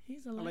that.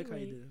 He's a I like how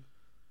you lightweight. did that.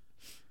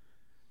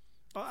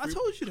 Oh, I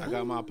told you that. I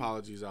got my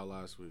apologies out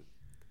last week.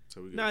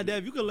 So we Nah,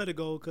 Dev, you can let it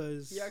go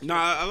because No,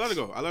 I let it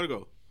go. I let it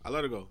go. I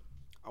let it go.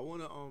 I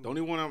want to The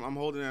only one I'm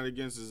holding that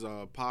against is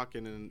Pac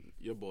and then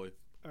your boy.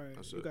 all right,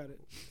 That's you it. got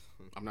it.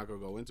 I'm not gonna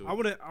go into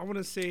it. I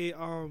wanna say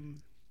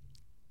I'm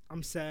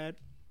sad.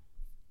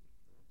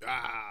 I'm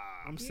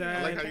I'm I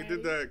sad. like how you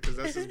did that because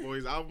that's his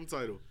boy's album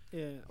title.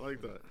 Yeah, I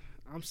like that.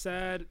 I'm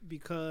sad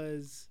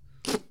because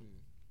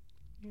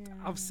Yeah.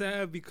 I'm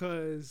sad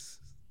because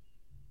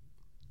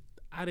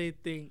I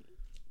didn't think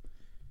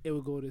it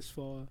would go this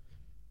far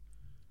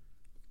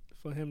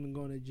for him to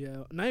go to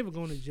jail. Not even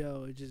going to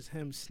jail, it's just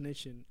him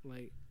snitching.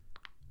 Like,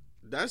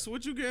 That's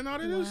what you getting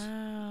out of this?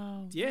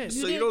 Wow. yeah.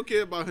 So you don't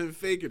care about him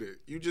faking it.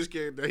 You just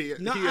care that he,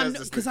 No, he I has know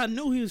to because snitch. I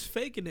knew he was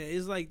faking it.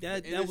 It's like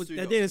that. The That was industry,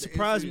 that though, didn't the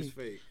surprise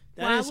industry me. is fake.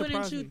 That Why didn't wouldn't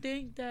surprise you me.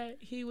 think that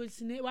he would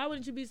snitch? Why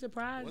wouldn't you be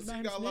surprised Once by he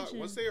him got locked, snitching?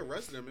 once they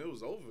arrested him, it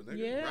was over. Nigga.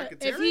 Yeah, if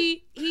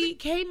Racketeering? he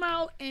came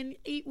out and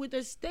with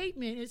a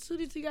statement as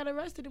soon as he got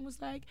arrested and was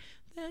like,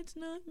 "That's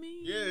not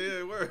me.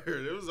 Yeah, word.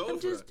 It was over. I'm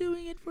just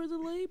doing it for the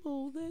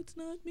label. That's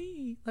not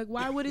me." Like,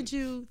 why wouldn't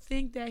you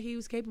think that he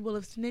was capable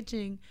of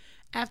snitching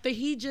after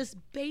he just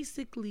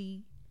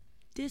basically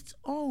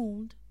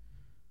disowned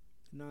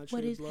Non-Trey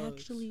what is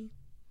Bloods. actually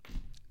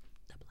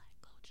the black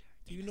culture?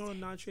 Do you know the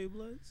non-Trey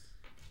Bloods?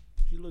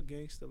 You look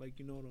gangster, like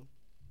you know them.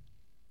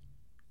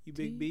 You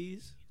big you?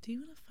 B's? Do you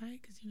want to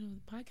fight? Because you know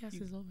the podcast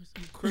You- is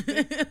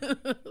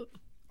over. So.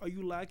 Are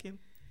you lacking?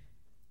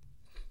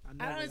 I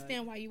don't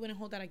understand why you wouldn't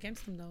hold that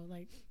against him though.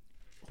 Like,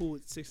 Who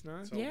at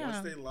 6'9"? So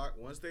Yeah.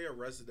 once they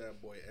arrested that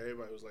boy,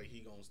 everybody was like, he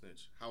gonna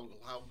snitch.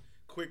 How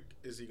quick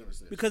is he gonna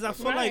snitch? Because I That's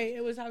feel what- like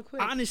it was how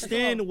quick. I That's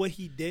understand all. what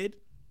he did,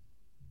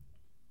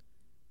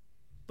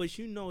 but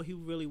you know he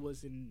really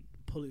wasn't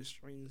pulling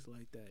strings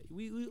like that.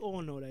 We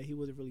all know that he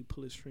wasn't really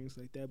pulling strings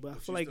like that. But I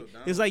But feel you like still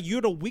down. it's like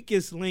you're the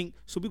weakest link,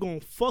 so we're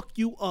gonna fuck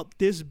you up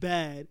this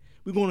bad.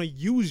 We're gonna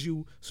use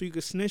you so you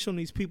can snitch on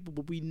these people,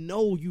 but we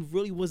know you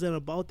really wasn't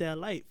about that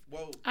life.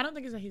 Well, I don't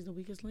think it's that he's the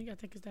weakest link. I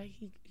think it's that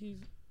he's.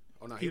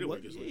 oh no, He, he the wa-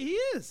 weakest link. he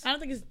is. I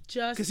don't think it's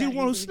just 'Cause he that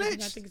wanna he's the weakest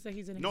link. I snitch. think it's that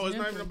he's an No, it's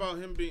not even example.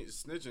 about him being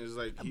snitching. It's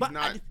like he's But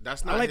not.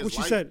 That's I not like his what you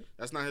life. said.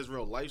 That's not his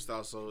real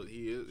lifestyle. So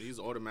he's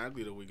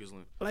automatically the weakest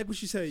link. I like what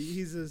you said.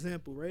 He's an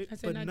example, right? I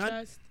said But not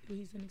just.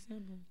 He's an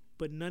example.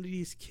 But none of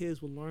these kids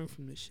will learn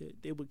from this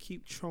shit. They will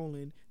keep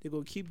trolling. They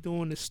gonna keep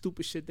doing the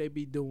stupid shit they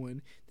be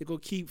doing. They gonna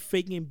keep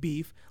faking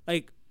beef.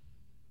 Like,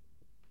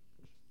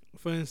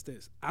 for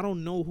instance, I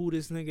don't know who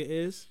this nigga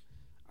is.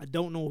 I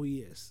don't know who he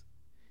is.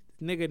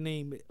 The nigga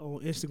named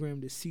on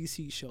Instagram the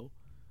CC Show,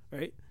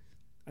 right?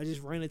 I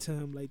just ran into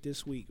him like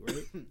this week,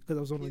 right? Because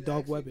I was on the He's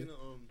dark actually webbing.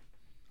 gonna,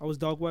 I was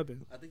dark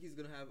webbing. I think he's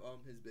gonna have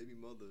his baby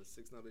mother,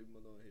 6'9" baby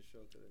mother, on his show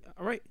today.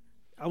 All right.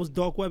 I was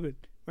dark webbing,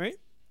 right?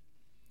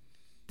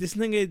 This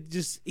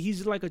nigga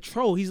he's like a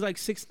troll. He's like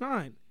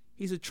 6'9".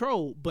 He's a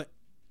troll, but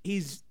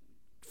he's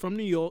from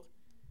New York.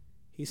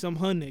 He's some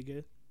hun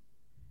nigga.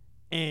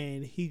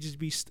 And he just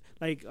be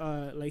like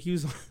he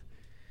was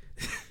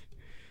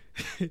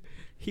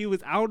he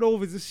was, I don't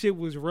know if this shit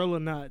was real or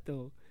not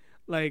though.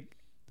 Like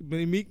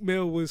when Meek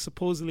Mill was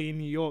supposedly in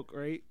New York,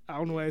 right? I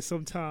don't know at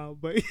some time,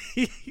 but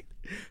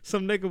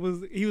some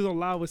nigga he was on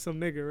live with some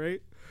nigga,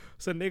 right?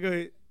 So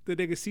the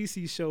nigga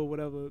CC show,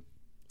 whatever,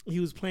 he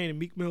was playing a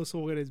Meek Mill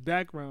song in his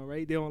background,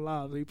 right? They on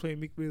live, so he playing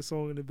Meek Mill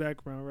song in the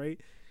background, right?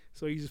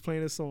 So he's just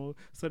playing a song.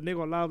 So the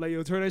nigga on live like,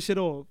 yo, turn that shit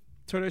off.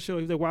 Turn that shit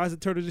off. He's like, why is it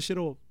turning this shit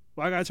off?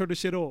 Why I gotta turn this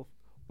shit off?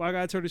 Why I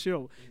gotta turn this shit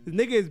off? The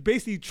nigga is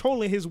basically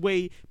trolling his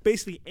way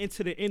basically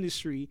into the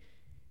industry.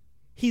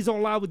 He's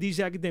on live with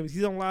DJ Academics.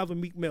 He's on live with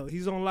Meek Mill.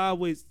 He's on live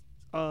with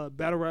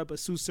battle rapper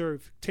Sue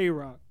Surf,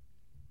 Tay-Rock.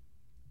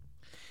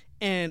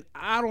 And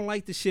I don't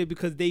like the shit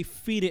because they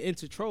feed it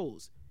into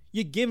trolls.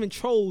 You're giving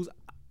trolls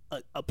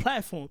a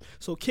platform.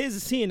 So kids are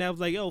seeing that. I was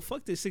like, yo,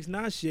 fuck this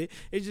 6ix9ine shit.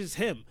 It's just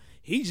him.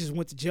 He just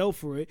went to jail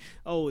for it.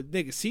 Oh,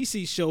 nigga,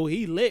 CC show,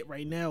 he lit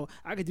right now.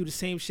 I could do the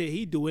same shit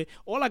he doing.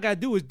 All I gotta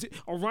do is,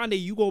 Aronde,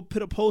 you gonna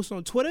put a post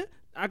on Twitter?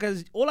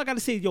 All I gotta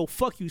say is, yo,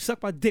 fuck you,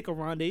 suck my dick,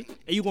 Aronde, and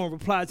you gonna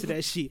reply to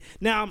that shit.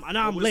 Now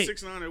I'm with late.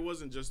 6ix9ine, it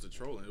wasn't just the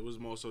trolling. It was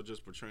more so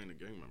just portraying a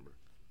gang member.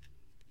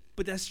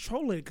 But that's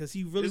trolling because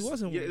he really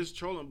wasn't Yeah, one. it's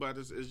trolling, but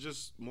it's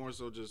just more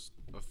so just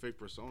a fake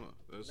persona.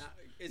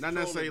 It's Not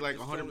necessarily trolling. like It's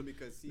 100. trolling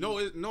because he-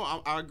 No,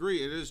 I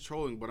agree. It is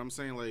trolling, but I'm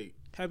saying like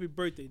Happy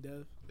birthday,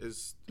 Dev.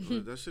 it's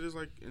that shit is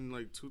like in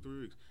like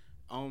 2-3 weeks.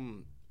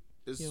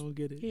 It's, You don't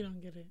get it. He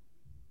don't get it.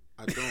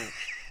 I don't.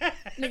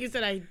 Nigga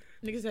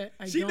said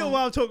I She don't. know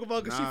what I'm talking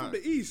about because she Nah. from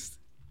the East.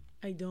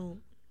 I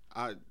don't.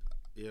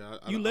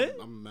 You lit?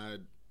 I'm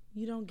mad.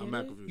 You don't get I'm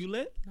mad it? confused. You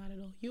lit? Not at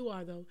all. You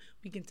are though.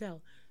 We can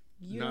tell.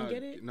 You Nah, don't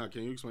get it? Nah,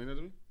 can you explain that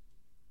to me?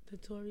 The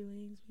Tory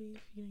Lanez beef.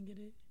 You didn't get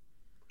it?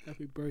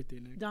 Happy birthday,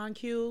 nigga. Don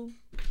Q.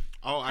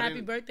 Oh, I Happy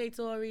didn't. birthday,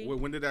 Tory.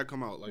 When did that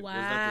come out? Like, was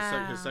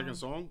that his Wow. second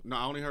song? No,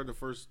 I only heard the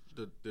first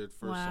Wow.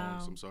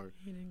 songs. I'm sorry.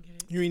 He didn't get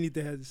it. You ain't need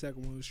to have the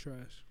second one. It was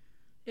trash.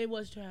 It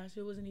was trash.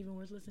 It wasn't even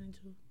worth listening to.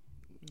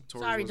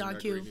 Tory's Sorry, wasn't Don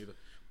that Q. great neither.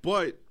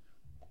 But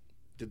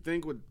the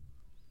thing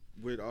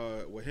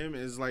with him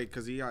is like,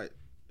 cause he got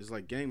it's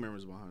like gang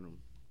members behind him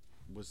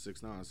with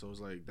 6ix9ine, so it's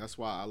like that's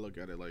why I look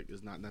at it like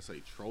it's not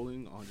necessarily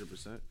trolling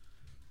 100%.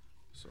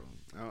 So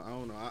I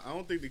don't know. I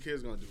don't think the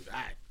kid's gonna do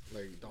that.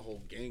 Like the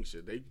whole gang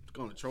shit, they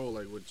gonna troll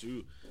like what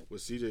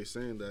CJ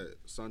saying that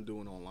son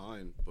doing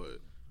online, but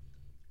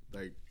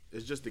like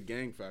it's just the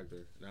gang factor.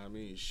 You know what I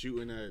mean?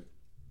 Shooting at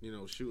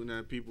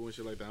people and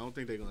shit like that. I don't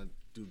think they're gonna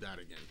do that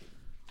again.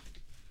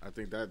 I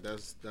think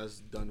that's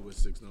done with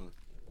 6ix9ine.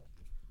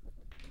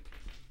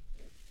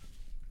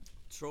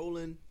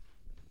 Trolling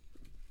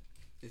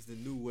is the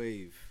new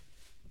wave.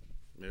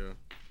 Yeah,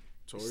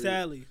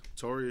 Sadly,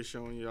 Tory is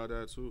showing y'all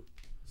that too.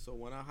 So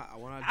when I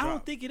I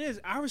don't think it is.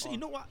 You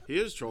know what? He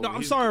is trolling. No,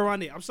 I'm sorry,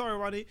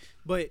 Ronnie.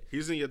 But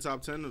He's in your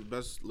top 10 of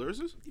best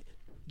lyricists.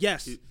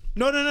 yes. He-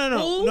 No.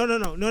 Whoa.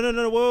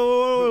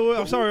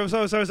 I'm sorry.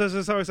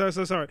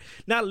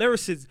 Not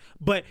lyricists,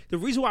 but the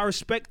reason why I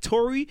respect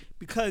Tory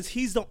because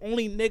he's the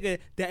only nigga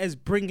that is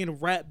bringing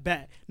rap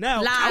back.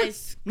 Now,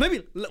 Lies. Let me.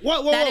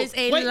 Whoa. That is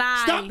a Wait,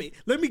 lie. Stop it.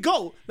 Let me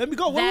go. Wait.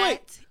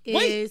 That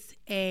Wait. is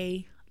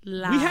a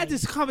lie. We had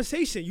this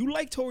conversation. You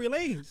like Tory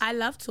Lanez. I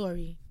love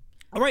Tory.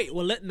 All right.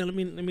 Well, let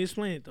me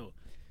explain it though.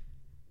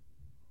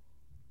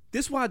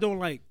 This is why I don't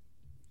like.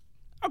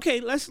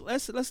 Okay, let's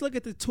look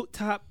at the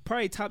top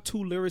two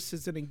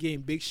lyricists in the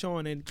game: Big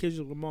Sean and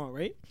Kendrick Lamar.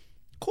 Right?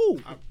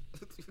 Cool.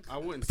 I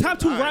wouldn't. Top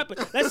say two that.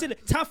 rappers. Let's say the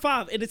top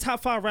five in the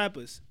top five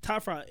rappers.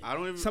 Top five. I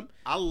don't even.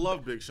 I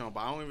love Big Sean, but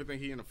I don't even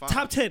think he in the 5.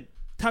 Top 10.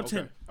 Top Okay.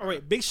 10. All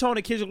right. Big Sean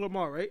and Kendrick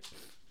Lamar. Right.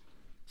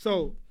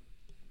 So,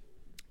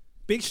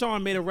 Big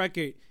Sean made a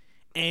record,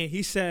 and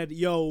he said,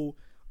 "Yo,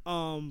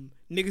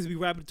 niggas be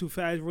rapping too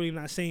fast, really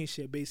not saying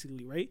shit."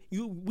 Basically, right?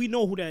 We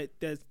know who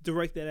that's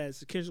directed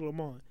as Kendrick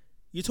Lamar.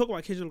 You talk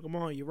about Kendrick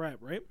Lamar in your rap,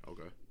 right?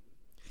 Okay.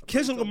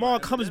 Kendrick Lamar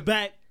comes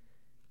back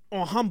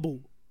on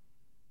Humble.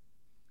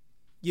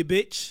 You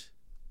bitch.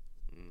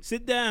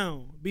 Sit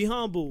down. Be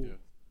humble. Yeah.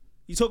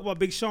 You talk about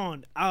Big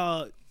Sean.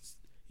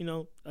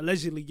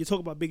 Allegedly, you talk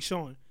about Big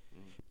Sean.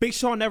 Big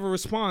Sean never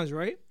responds,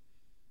 right?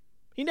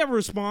 He never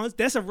responds.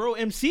 That's a real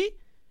MC?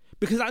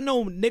 Because I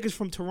know niggas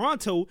from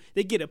Toronto,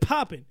 they get it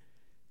popping.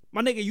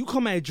 My nigga, you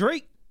come at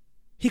Drake,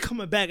 he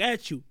coming back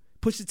at you.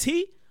 Pusha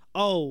T,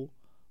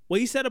 what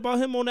he said about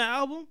him on that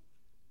album,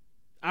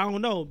 I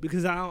don't know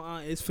because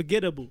it's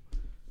forgettable.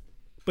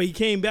 But he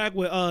came back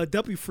with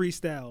Duppy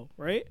Freestyle,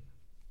 right?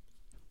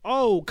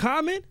 Oh,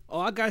 Common? Oh,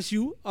 I got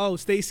you. Oh,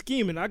 Stay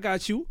Scheming, I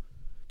got you.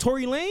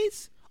 Tory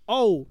Lanez?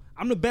 Oh,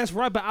 I'm the best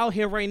rapper out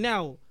here right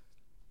now.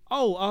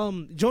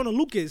 Oh, Jonah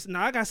Lucas.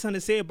 Now I got something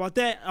to say about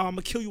that. I'm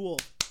gonna kill you all.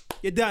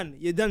 You're done.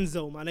 You're done,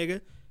 Zoe, my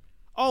nigga.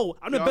 Oh,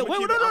 I'm the best. Wait,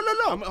 no.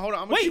 Hold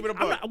on. I'm gonna keep it a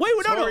buck.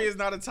 Tory is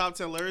not a top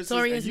 10 lyricist.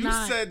 Tory and is you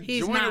not. said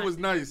He's Joyner not. was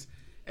nice.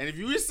 And if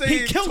you were He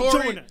saying killed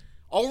Tory, Joyner.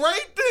 all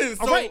right then.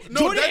 So, All right, no,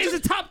 Jordan that is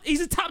just,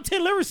 he's a top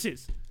 10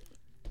 lyricist.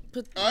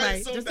 all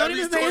right, so Just that don't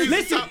means even say Tory's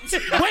his the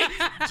Listen, top.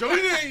 wait,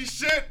 Joyner ain't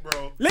shit,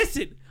 bro.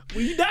 listen.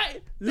 When you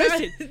die,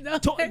 listen. No,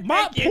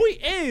 My thank you. point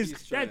is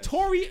He's that trash.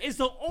 Tory is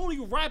the only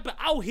rapper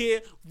out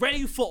here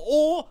ready for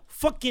all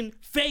fucking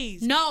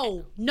phase.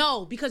 No,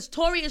 because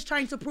Tory is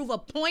trying to prove a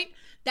point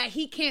that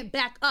he can't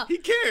back up. He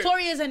can't.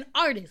 Tory is an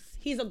artist.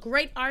 He's a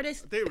great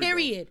artist. There we go.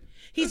 Period.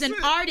 He's That's an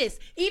it. artist.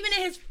 Even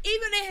in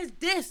his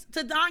diss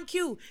to Don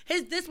Q,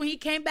 his diss when he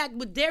came back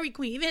with Dairy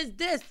Queen, even his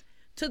diss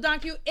to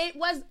Don Q, it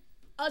was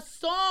a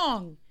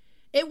song.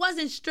 It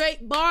wasn't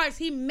straight bars.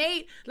 He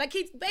made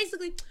he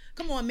basically.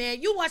 Come on, man.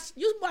 You watch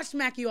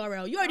Smack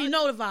URL. You already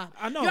know the vibe.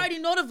 I know. You already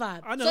know the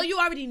vibe. I know. So you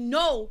already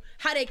know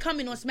how they come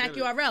in on Smack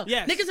URL.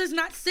 Yes. Niggas is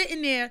not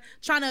sitting there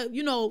trying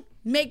to,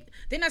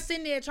 they're not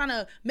sitting there trying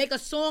to make a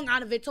song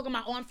out of it, talking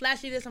about, I'm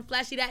flashy this, I'm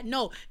flashy that.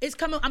 No,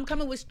 I'm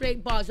coming with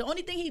straight bars. The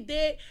only thing he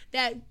did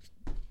that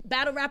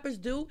battle rappers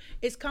do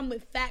is come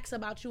with facts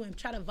about you and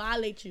try to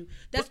violate you.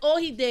 That's all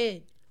he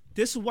did.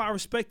 This is why I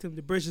respect him.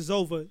 The bridge is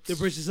over. The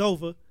bridge is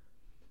over.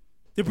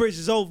 The bridge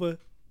is over.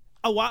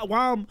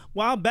 While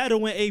I'm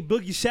battling a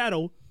Boogie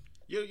Shadow,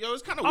 Yo,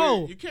 it's kind of Oh.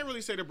 weird. You can't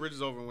really say the bridge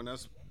is over when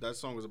that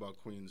song is about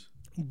Queens.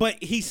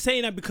 but he's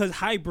saying that because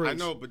hybrid. I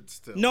know, but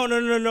still. No.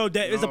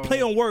 That is a No.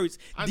 play on words.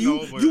 I Do you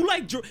know, but- you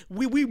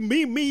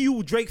like me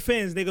you Drake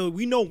fans, nigga?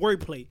 We know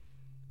wordplay,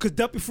 cause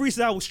Duppy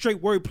Freestyle was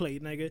straight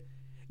wordplay, nigga.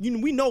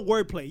 We know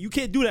wordplay. You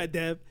can't do that,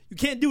 Dev. You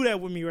can't do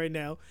that with me right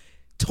now.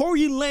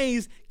 Tory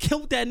Lanez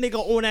killed that nigga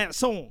on that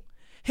song.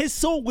 His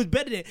song was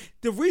better than.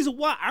 The reason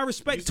why I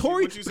respect You see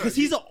Tory what you said. because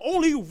he's the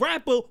only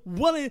rapper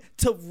willing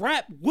to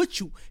rap with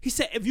you. He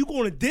said, if you're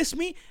gonna diss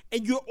me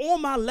and you're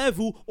on my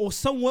level or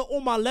somewhere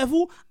on my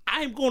level,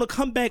 I'm gonna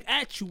come back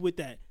at you with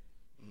that.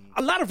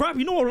 A lot of rappers,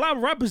 you know what a lot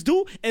of rappers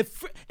do?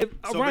 If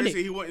So around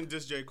basically, it, he wouldn't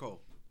diss J. Cole.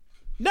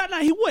 no,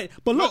 he would.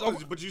 But look, No,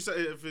 but you said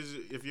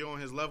if you're on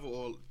his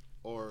level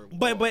or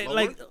but lower?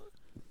 like,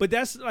 but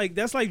that's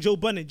like Joe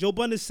Budden. Joe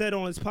Budden said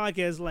on his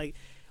podcast like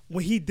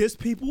when he diss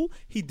people,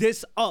 he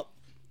diss up.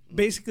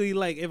 Basically,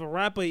 like if a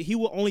rapper, he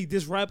will only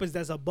diss rappers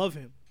that's above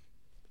him.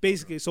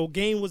 Basically, so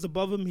Game was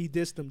above him, he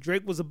dissed him.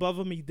 Drake was above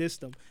him, he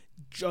dissed him.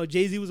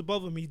 Jay-Z was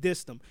above him, he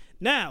dissed him.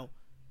 Now,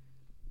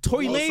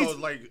 Tory Lanez, so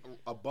like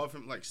above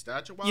him, like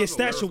stature wise. yeah,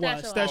 stature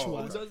wise. Oh, Who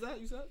okay. does that?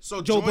 You said?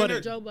 So Joe Joyner,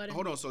 Budden. Joe Budden.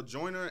 Hold on. So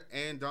Joyner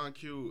and Don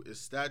Q is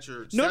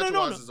stature. no,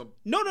 stature-wise is they're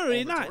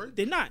over not. Tory?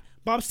 They're not.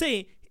 But I'm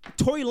saying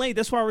Tory Lanez.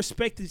 That's why I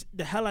respect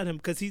the hell out of him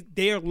because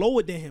they're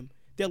lower than him.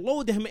 They're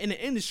lower than him in the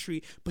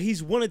industry, but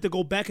he's willing to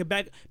go back and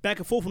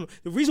forth with them.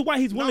 The reason why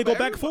he's willing to but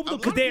go back and forth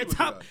with them a lot because of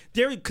people do that.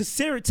 they're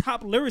considered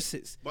top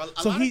lyricists. But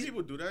a so lot of he's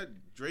people do that.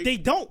 Drake. they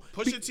don't.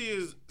 Pusha T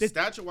is they-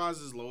 stature wise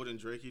is lower than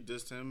Drake. He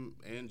dissed him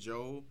and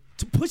Joe.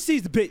 Push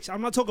T's the bitch. I'm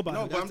not talking about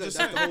No, him. but I'm That's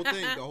just the saying. whole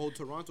thing, the whole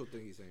Toronto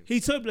thing he's saying.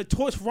 He told the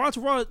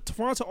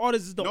Toronto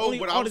artist is the No, only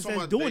but I was artist talking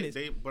that's about doing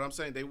this. but I'm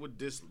saying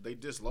they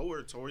diss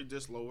lower. Tory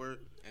diss lower.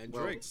 And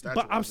Drake. But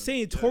stature-wise, I'm saying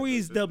yeah, Tory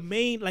is the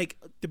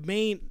the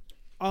main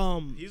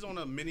He's on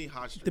a mini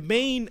hot streak. the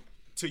main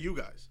to you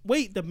guys.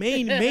 the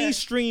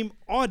mainstream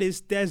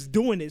artist that's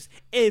doing this.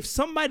 If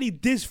somebody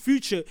diss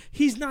Future,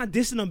 he's not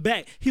dissing them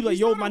back. He like, He's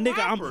yo, not my a nigga,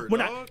 rapper, when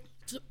dog.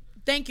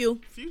 Thank you.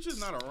 Future's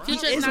not a rapper.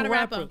 Future is is not a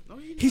rapper. No,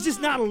 he's just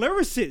not a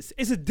lyricist.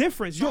 It's a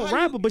difference. You're a How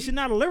rapper, you- but you're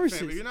not a Fam, if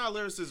lyricist. you're not a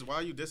lyricist, why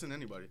are you dissing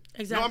anybody? No,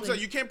 I'm Exactly. saying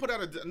you can't put out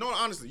a no.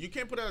 Honestly, you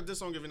can't put out a diss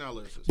song if you're not a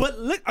lyricist. But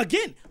look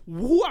again,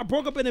 who I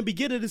broke up in the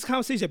beginning of this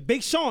conversation,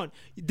 Big Sean.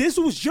 This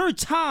was your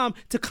time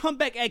to come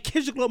back at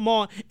Kendrick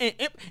Lamar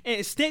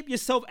and stamp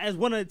yourself as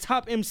one of the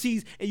top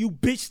MCs, and you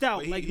bitched out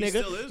But he- like he nigga.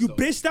 still is, You though.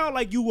 bitched out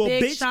like you were a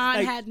Big bitch. Sean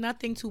like, had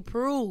nothing to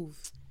prove.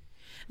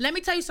 Let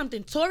me tell you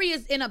something. Tory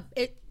is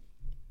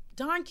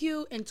Don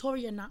Q and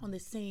Tory are not on the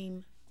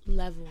same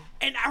level.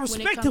 and I when it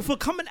respect him comes- for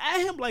coming at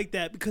him like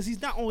that because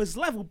he's not on his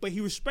level, but he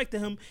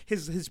respected him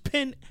his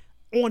pen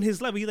on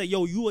his level. He's like,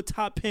 yo, you a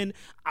top pen.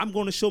 I'm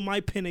gonna show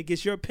my pen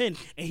against your pen,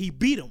 and he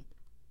beat him.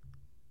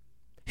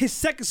 His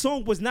second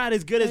song was not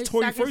as good as His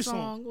Tory's second first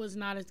song. was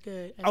not as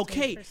good as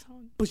Okay, Tory's first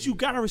song. but you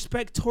gotta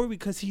respect Tory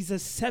because he's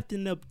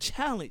accepting the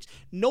challenge.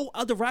 No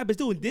other rappers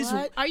doing this.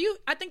 What? Are you?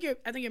 I think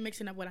you're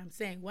mixing up what I'm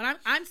saying. What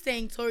I'm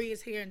saying, Tory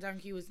is here and Don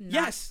Q is not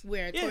Yes.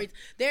 where Yeah. Tory's.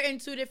 They're in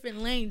two different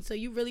lanes, so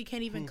you really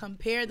can't even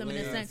compare them in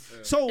a sense.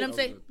 So You know what I'm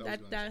saying? that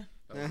was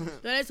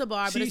good. That is a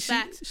bar, but it's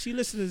facts. she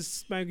listens to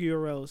Smack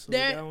URL. So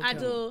There, that don't I count.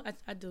 do.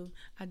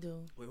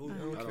 Wait, who's I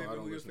your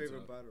don't listen to favorite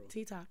that. battle?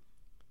 T-Top.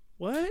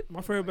 What? My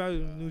favorite battle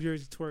is New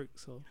Jersey Twerk.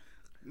 So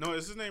No,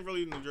 is his name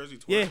really New Jersey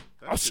Twerk? yeah,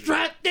 That I'm shit is-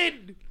 strapped.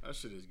 That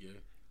shit is gay.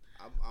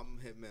 I'm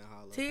Hitman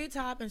Holla.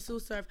 T-Top and Sue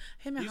Surf.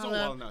 Him and He's on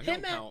Holla. Wild now. He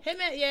don't count. Him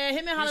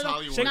and Holla. don't-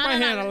 Hollywood. Shake Nah, my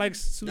nah, hand. nah. I like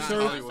Sue Nah,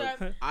 Surf.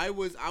 Hollywood.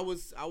 I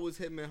was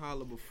Hitman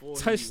Holla before.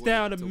 he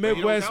Touchdown, went the to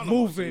Midwest count no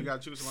more, so you moving.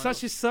 gotta choose somebody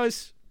Such and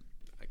such.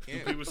 I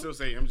can't. People still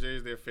say MJ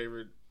is their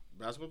favorite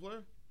basketball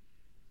player.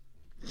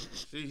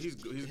 See, he's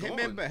gone.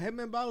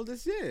 Hitman battled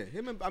this year.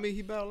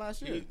 He battled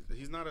last year.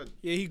 He's not a.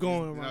 Yeah, he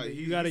going. He's, Around there. he's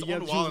You gotta on yell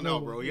the choose wall now, no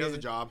bro. more. He has Yeah.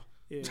 a job.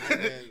 Yeah.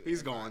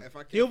 He's gone. If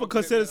I can't He don't fuck with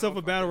consider Hitman, himself I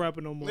a don't battle fuck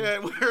rapper no more. Yeah,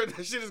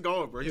 that shit is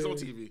going, bro. He's on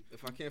TV.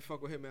 If I can't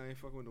fuck with Hitman, I ain't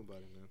fucking with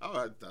nobody, man.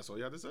 Oh, that's all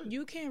you have to say.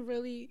 You can't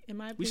really, in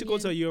my opinion. We should go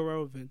to a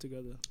URL event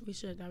together. We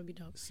should. That would be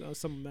dope.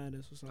 Some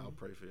madness or I'll something.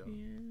 pray for y'all.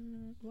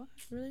 Yeah. What?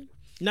 Really?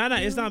 Nah,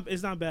 it's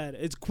not bad.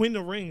 It's Queen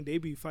of the Ring. They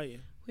be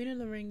fighting. Queen of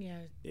the Ring, yeah.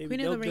 Yeah, Queen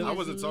they'll of the Ring. get- I is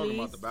wasn't talking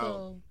about the battle,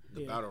 lethal.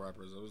 the Yeah. battle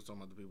rappers. I was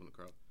talking about the people in the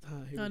crowd.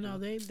 Here No, we no,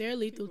 go. they're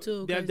lethal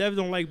too. Dev 'cause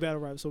don't like battle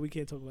rap, so we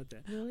can't talk about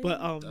that. Really? But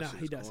That nah, shit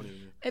he is doesn't. corny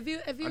to me.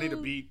 if you I need a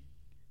beat.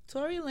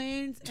 Tory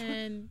Lanez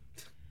and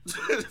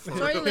For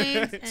Tory real.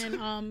 Lanez and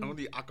I don't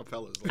need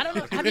acapellas. I don't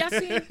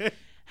know.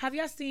 Have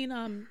y'all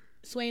seen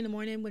Sway in the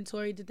Morning when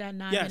Tory did that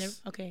 9 Yes.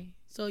 minute? Okay,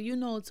 so you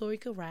know Tory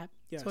could rap.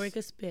 Yes. Tory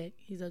could spit.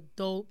 He's a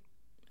dope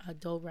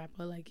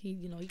rapper. Like he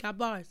got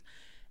bars.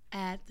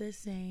 At the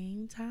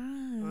same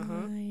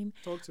time,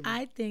 Talk to me.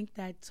 I think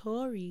that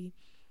Tory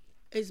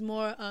is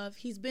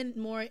he's been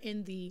more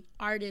in the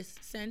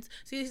artist sense.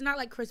 See, he's not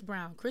like Chris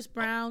Brown. Chris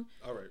Brown.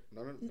 All right,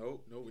 no,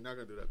 we're not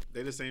gonna do that.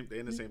 They the same. They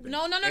in the same thing.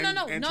 No. And Trey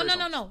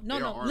Songz.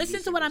 They are R&B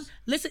Listen to what I'm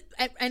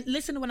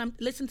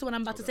singers. listen to what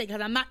I'm about to say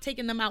because I'm not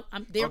taking them out.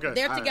 They're Okay,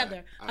 they're all right,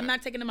 together. all I'm right.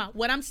 not taking them out.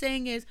 What I'm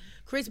saying is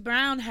Chris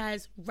Brown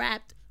has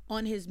rapped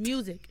on his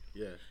music.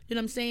 Yeah. You know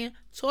what I'm saying?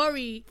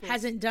 Tory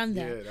hasn't done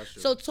that. Yeah, that's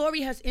true. So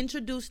Tory has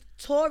introduced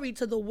Tory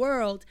to the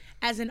world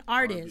as an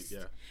artist.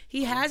 yeah.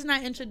 He has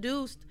not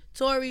introduced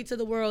Tory to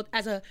the world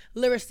as a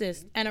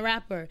lyricist and a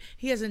rapper.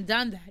 He hasn't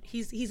done that.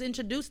 He's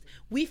introduced.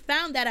 We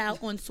found that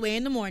out on Sway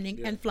in the Morning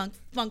and Funk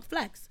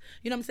Flex.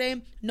 You know what I'm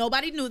saying?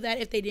 Nobody knew that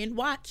if they didn't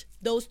watch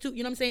those two.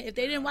 You know what I'm saying? If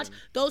they didn't watch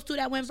those two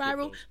that went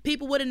viral,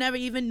 people would have never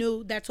even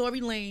knew that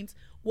Tory Lanez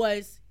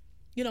was,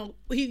 you know,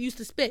 he used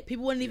to spit.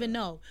 People wouldn't even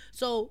know.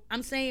 So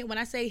I'm saying, when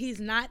I say he's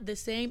not the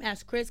same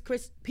as Chris,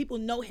 people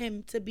know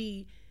him to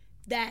be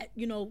that,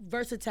 you know,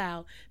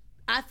 versatile.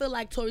 I feel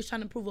like Tory's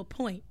trying to prove a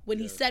point when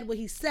he said what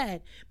he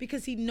said,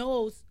 because he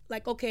knows,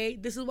 like, okay,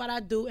 this is what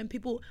I do, and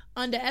people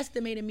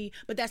underestimated me,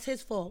 but that's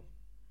his fault,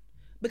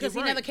 because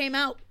he never came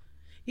out.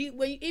 Even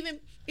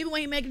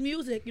when he making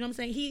music, you know what I'm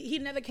saying? He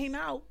never came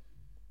out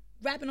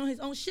rapping on his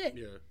own shit.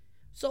 Yeah.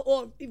 So,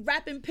 or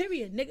rapping,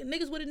 period.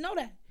 Niggas wouldn't know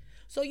that.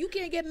 So you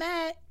can't get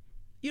mad,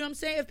 you know what I'm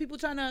saying, if people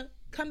trying to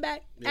come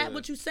back at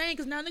what you saying,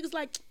 because now niggas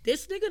like,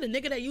 this nigga, the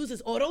nigga that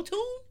uses auto-tune?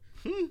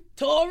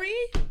 Tory?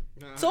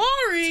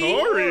 Tory.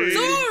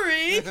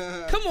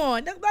 Come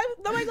on.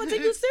 Nobody's gonna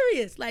take you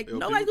serious. Like,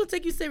 nobody's gonna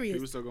take you serious.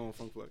 People still go on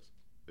Funk Flex.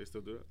 They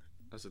still do that.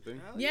 That's the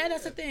thing. Yeah,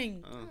 that's the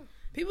thing.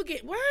 People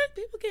get you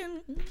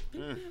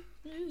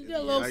get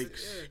a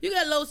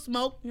little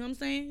smoke. You know what I'm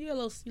saying? You get a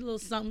little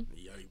something.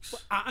 Yikes.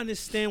 I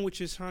understand what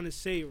you're trying to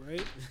say,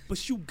 right?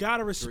 But you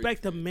gotta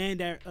respect a man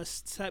that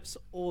accepts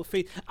all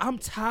faith. I'm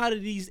tired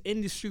of these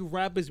industry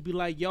rappers be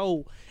like,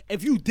 yo,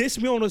 if you diss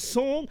me on a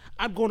song,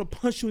 I'm gonna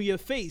punch you in your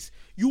face.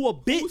 You a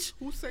bitch.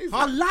 Who says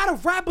that? A lot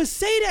of rappers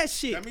say that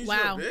shit. That means you're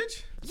a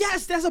bitch?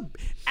 Yes,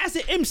 as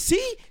an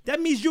MC, that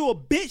means you're a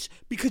bitch,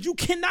 because you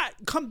cannot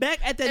come back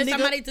at that if nigga.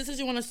 Somebody disses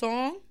you on a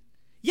song?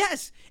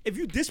 Yes, if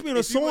you diss me on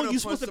a song, you're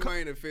supposed to punch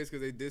somebody in the face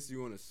because they diss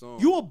you on a song.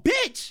 You a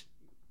bitch.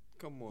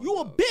 Come on. You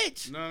a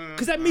bitch. No.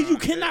 Because that means you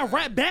cannot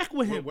rap back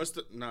with him. What's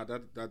the? Nah,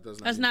 that does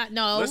not. That's not.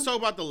 No. Let's talk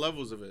about the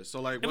levels of it.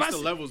 So like, what's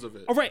the levels of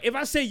it? All right, if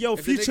I say, yo,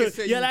 Future,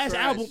 your last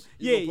album,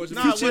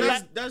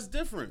 Future, that's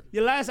different.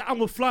 Your last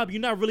album flop.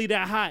 You're not really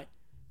that hot.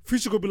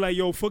 Future gonna be like,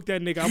 yo, fuck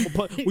that nigga. I'm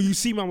gonna when you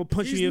see me, I'm gonna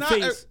punch you in your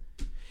face.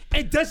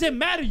 It doesn't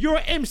matter. You're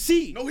an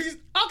MC. No, he's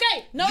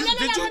okay. No.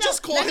 Did you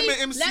just call him an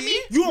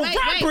MC? You a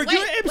rapper.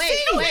 You're an MC.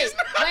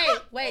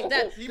 Wait.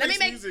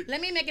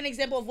 Let me make an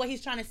example of what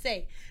he's trying to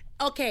say.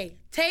 Okay,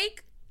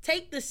 take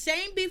the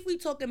same beef we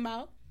talking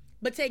about,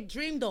 but take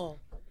Dream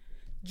Doll.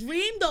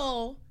 Dream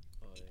Doll.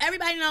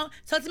 Everybody know.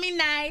 Talk to me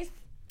nice.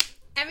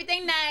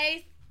 Everything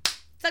nice.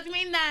 Talk to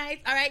me nice.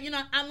 All right. You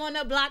know, I'm on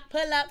the block.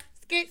 Pull up.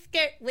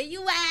 Skirt, where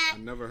you at? I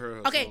never heard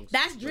her Okay, songs.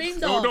 That's Dream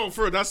Doll. No,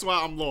 for that's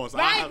why I'm lost.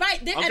 Right.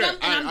 Okay,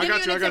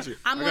 I got you.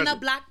 I'm on the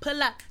block, pull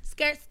up,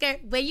 skirt,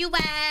 where you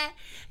at?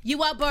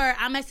 You a bird,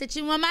 I'ma sit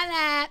you on my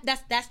lap.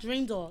 That's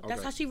Dream Doll.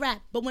 That's how she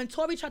rap. But when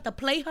Tory tried to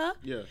play her,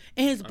 in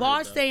his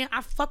bars saying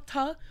I fucked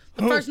her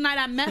the first night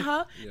I met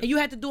her, and you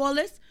had to do all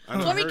this,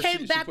 Tory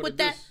came back with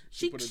that.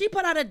 She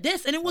put out a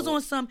diss, and it was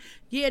on some,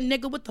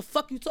 nigga, what the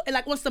fuck you talking?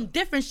 Like on some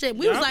different shit.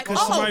 We was like,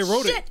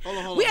 oh shit,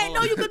 we ain't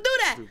know you could do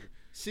that.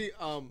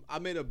 I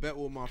made a bet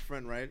with my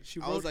friend, right?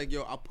 I was like,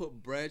 yo, I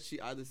put bread. She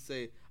either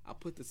say, I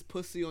put this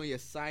pussy on your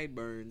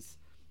sideburns,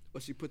 or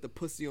she put the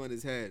pussy on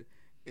his head.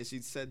 And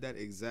she said that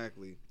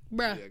exactly.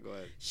 Bruh. Yeah, go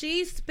ahead.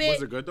 She spit.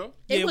 Was it good though?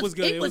 It was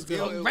good. It was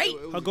great.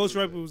 Her ghost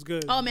rapper was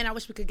good. Oh man, I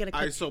wish we could get a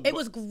clip. It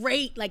was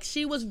great. Like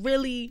she was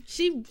really,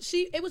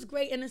 it was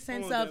great in the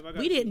sense of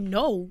we didn't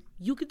know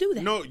you could do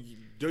that. No,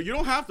 you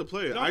don't have to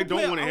play it. I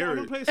don't want to hear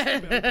it.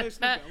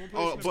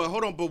 But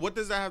hold on. But what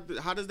does that have?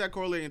 How does that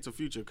correlate into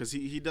Future? Because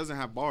he doesn't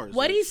have bars.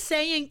 What he's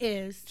saying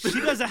is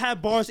she doesn't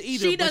have bars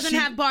either. She doesn't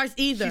have bars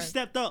either. She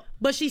stepped up.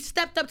 But she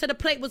stepped up to the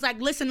plate. Was like,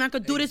 listen, I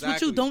could do this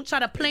with you. Don't try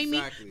to play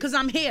me because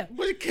I'm here.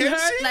 But can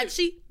she? Like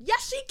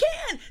yes, she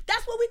can.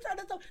 That's what we trying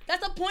to.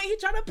 That's the point he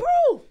trying to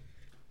prove.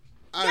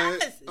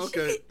 Yes.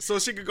 Okay. So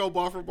she could go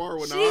bar for bar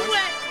with Nas.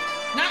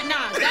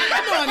 Nah.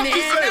 Come on,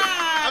 man.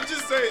 I'm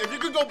just saying, if you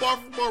could go bar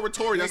for bar with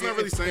Tory, that's not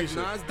really saying shit.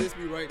 Nas diss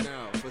me right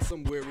now for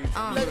some weird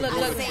reason.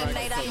 Look. Same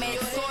night I met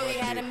Tory,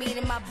 had a meet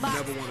in my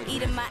box,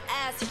 eating my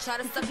ass. He try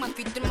to suck my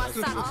feet through my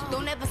socks.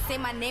 Don't ever say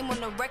my name on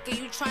the record.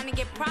 You trying to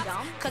get props?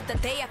 Cause the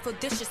day I feel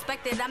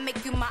disrespected, I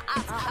make you my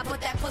ops. I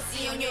put that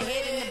pussy on your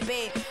head in the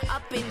bed,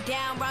 up and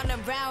down, round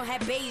and round.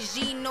 Had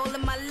Beijing all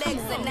in my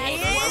legs, and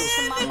that's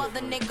to my mother,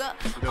 nigga.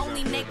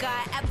 Only nigga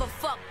I ever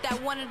fucked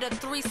that wanted a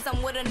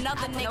threesome with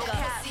another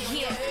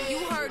nigga. Yeah, you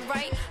heard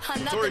right.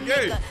 Another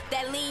nigga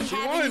that lean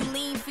having you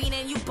lean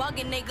feeding you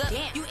bugging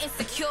nigga. You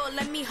insecure,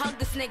 let me hug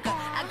this nigga.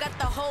 I got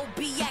the whole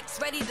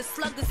BX ready to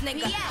slug this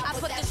nigga. I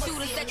put the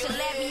shooters at your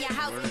lab in your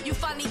house. You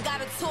finally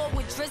got a tour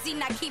with Drizzy,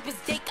 now keep his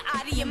dick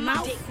out of your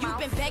mouth. You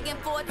been begging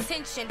for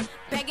attention,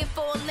 begging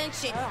for a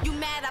lynching. You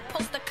mad I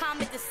post a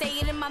comment to say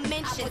it in my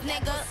mentions,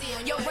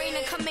 nigga. Yo,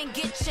 Raina, come and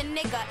get your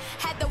nigga.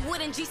 Had the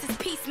wooden Jesus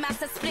Peace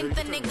Master split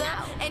the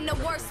nigga. And the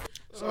worst.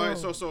 Alright,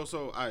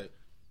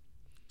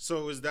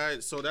 so is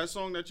that that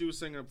song that you were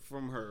singing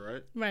from her,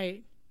 right?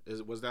 Right.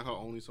 Was that her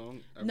only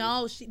song ever?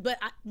 No,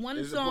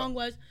 one song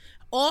was.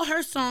 All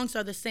her songs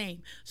are the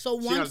same. So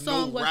one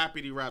song was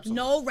rapidy rap songs.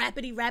 No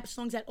rapidy rap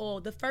songs at all.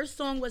 The first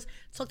song was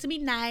 "Talk to Me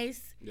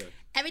Nice,"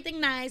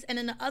 everything nice, and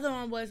then the other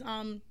one was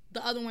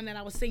the other one that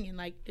I was singing.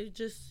 Like it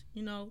just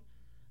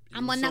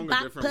I'm on the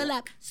block, pull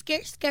up,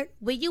 skirt,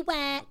 where you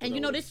at? And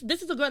this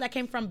is a girl that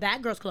came from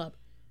Bad Girls Club,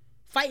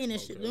 fighting and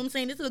shit. You know what I'm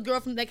saying? This is a girl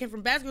that came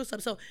from Bad Girls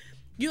Club. So,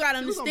 You gotta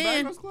She was on Bad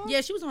understand. Girls Club?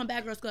 Yeah, she was on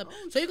Bad Girls Club.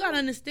 So you gotta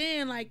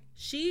understand, like,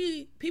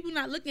 people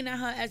not looking at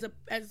her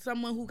as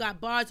someone who got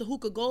bars or who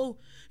could go. You know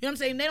what I'm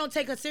saying? They don't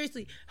take her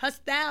seriously. Her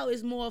style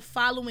is more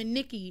following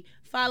Nicki,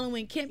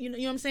 following Kim. You know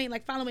what I'm saying?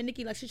 Like following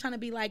Nicki, like she's trying to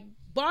be like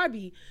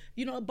Barbie.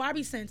 You know, a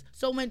Barbie sense.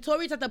 So when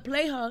Tory tried to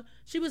play her,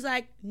 she was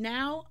like,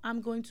 now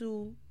I'm going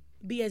to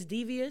be as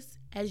devious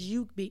as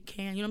you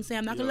can. You know what I'm saying?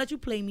 I'm not gonna let you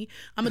play me.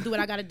 I'm gonna do what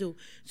I gotta do.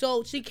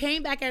 So she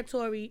came back at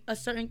Tory a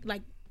certain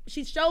like.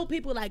 She showed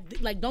people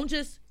like don't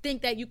just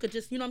think that you could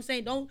just, you know what I'm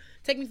saying, don't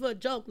take me for a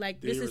joke,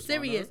 like this is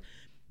serious.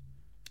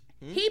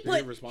 He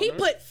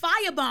put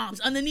fire bombs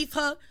underneath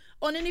the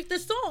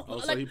song. Oh,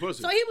 so like, he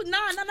pussy. So he was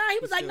he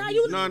was like,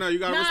 you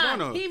gotta respond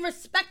to her. He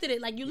respected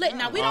it, like you lit.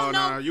 Now we don't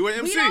know. You an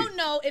MC. We don't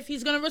know if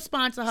he's gonna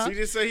respond to her. She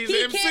just said he's an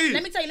MC.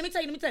 Let me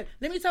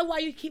tell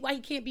you why he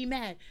can't be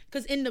mad.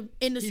 Because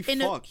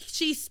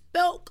she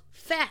spoke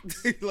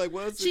facts. Like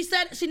what? She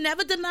said she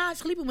never denied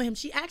sleeping with him.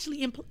 She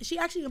actually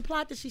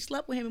implied that she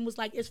slept with him and was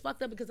like, it's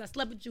fucked up because I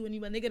slept with you and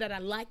you were a nigga that I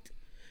liked.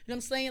 You know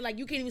what I'm saying? Like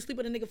you can't even sleep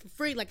with a nigga for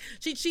free. Like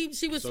she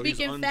was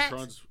speaking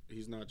facts.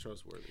 He's not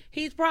trustworthy.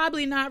 He's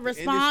probably not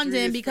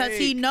responding because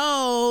fake. he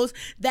knows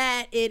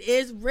that it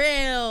is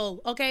real.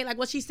 Okay, like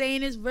what she's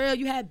saying is real.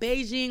 You had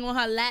Beijing on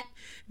her lap,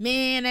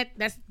 man.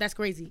 That's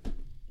crazy.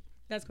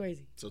 That's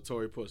crazy. So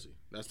Tory pussy.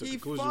 That's the He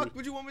conclusion. fucked.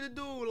 What you want me to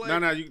do?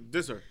 Like, No, you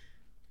diss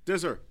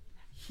her.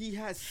 He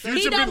has.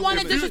 He don't want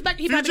to disrespect.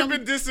 He Future probably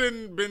been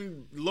dissing,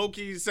 been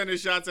low-key sending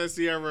shots at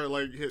Sierra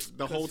like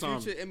the whole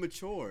time. Future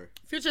immature.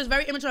 Future is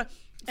very immature.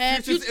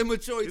 And Future's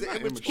immature. He's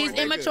He's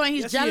immature and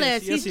he's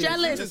jealous. He's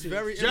jealous. He's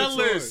very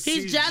Jealous. immature.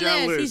 He's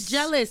jealous. He's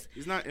jealous.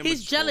 He's not immature.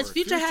 He's jealous.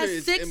 Future Future has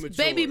is 6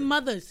 immature. baby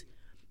mothers,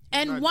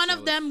 and not one of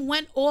jealous. them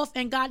went off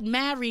and got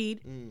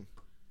married.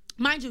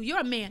 Mind you, you're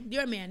a man.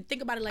 You're a man.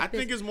 Think about it like I this.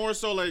 think it's more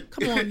so like,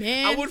 Come on,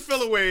 man. I would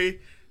feel away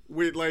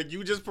with like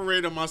you just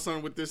paraded my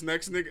son with this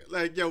next nigga.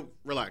 Like, yo,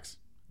 relax.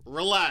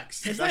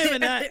 It's not even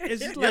that.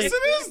 It's just like, Yes,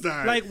 it is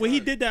that. like when he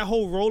did that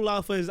whole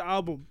rollout for his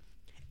album,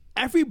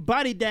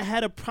 everybody that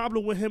had a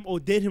problem with him or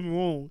did him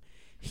wrong,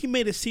 he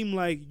made it seem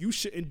like you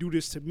shouldn't do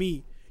this to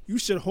me. You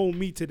should hold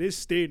me to this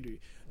standard.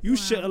 You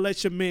shouldn't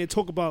let your man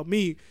talk about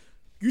me.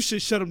 You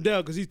should shut him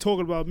down because he's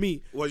talking about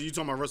me. Was you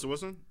talking about Russell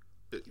Wilson?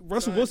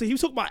 Russell Wilson, he was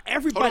talking about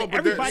everybody. Hold on, but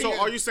everybody. so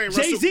are you saying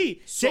Jay-Z?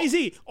 Russell-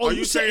 Jay-Z. so Oh, are you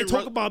you shouldn't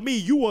saying talk about me.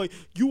 You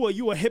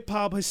a hip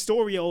hop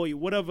historian or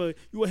whatever.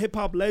 You a hip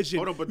hop legend.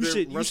 Hold on, but you then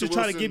should Russell try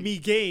to Wilson- give me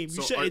game. You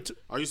So should.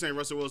 are you saying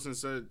Russell Wilson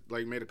said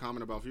like made a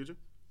comment about Future?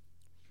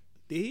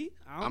 Did he?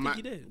 I don't think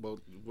he did. Well,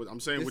 I'm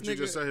saying This what you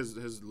just nigga-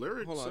 said. His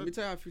lyrics. Hold on, said let me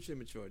tell you how Future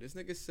immature. This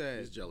nigga said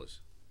he's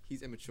jealous.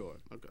 he's immature.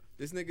 Okay.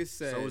 This nigga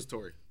said So is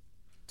Tory.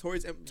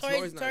 Tory's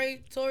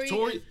Tory.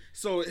 Tory.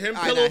 So him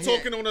I- pillow I-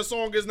 talking on a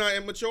song is not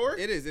immature.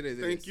 It is.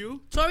 Thank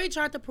you. Tory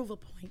tried to prove a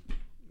point.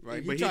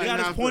 Right, But he tried- He got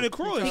his have point to-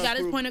 across. He got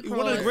his point He's across.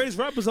 one of the greatest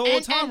rappers of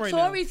all time right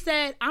now. Tory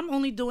said, I'm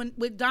only doing,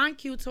 with Don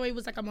Q, Tory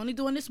was like, I'm only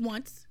doing this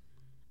once.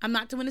 I'm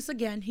not doing this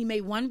again. He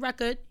made one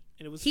record.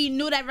 And it was He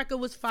knew that record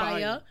was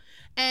fire.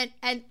 And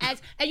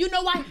you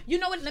know why? You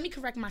know what? Let me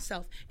correct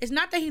myself. It's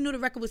not that he knew the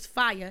record was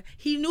fire.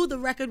 He knew the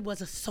record was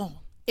a song.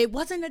 It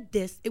wasn't a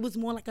diss. It was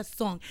more like a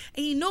song.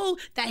 And he knew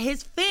that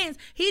his fans,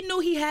 he knew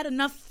he had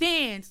enough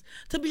fans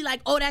to be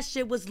like, oh, that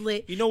shit was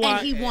lit. You know why?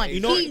 And he won.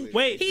 You know- he,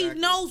 wait. he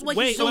knows what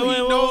Wait, he's wait, doing. wait,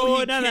 He wait, know wait, he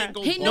wait, no, can't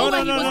no. go He No, know no, what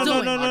he no, was no,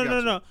 doing. no, I no, got no,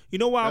 you. no. You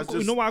know why? That's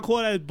You know why I call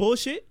that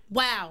bullshit?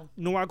 Wow.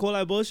 You know why I call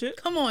that bullshit?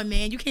 Come on,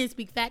 man. You can't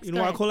speak facts. You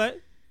know why I call that?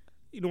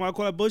 You know why I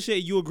call that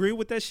bullshit? You agree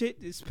with that shit?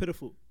 It's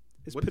pitiful.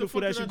 It's What the pitiful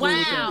fuck that you did I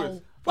agree do? with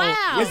that. Wow.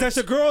 Wow. Is that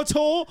your girl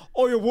tour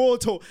or your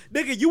world tour?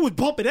 Nigga, you was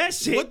bumping that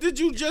shit. What did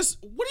you just?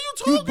 What are you You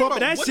talking was bumping about?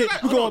 that What shit. did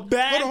I- You hold going on,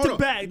 back hold on, to hold on.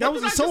 back. That What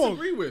was did a I song.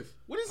 disagree with?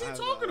 What is he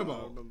talking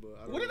about?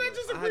 What did I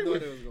disagree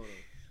with?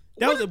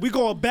 That was we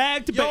going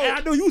back to Yo. back.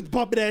 I know you was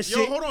bumping that shit.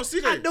 Yo, hold on,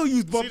 CJ. I know you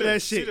was bumping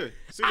that shit.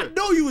 I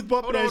know you was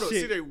bumping that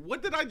shit. CJ,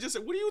 what did I just say?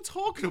 What are you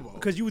talking about?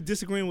 Because you was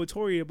disagreeing with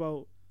Tory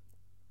about.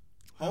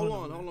 Hold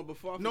on.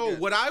 Before I No, forget.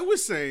 what I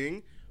was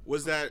saying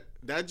was that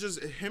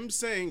just him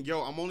saying,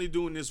 yo, I'm only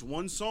doing this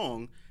one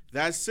song,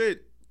 that's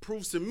it,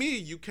 proves to me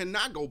you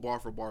cannot go bar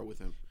for bar with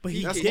him. But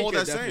he that's can- all he can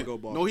that's saying. definitely go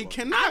bar No, for he bar.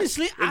 cannot.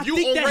 Honestly, If I you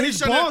think that already his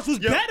said bars was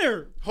yo,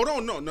 better. Hold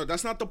on, no,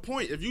 that's not the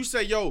point. If you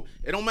say, yo,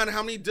 it don't matter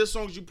how many diss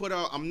songs you put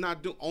out, I'm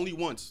not doing only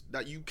once.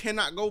 That you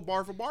cannot go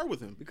bar for bar with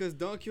him. Because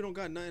Don Q don't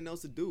got nothing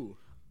else to do.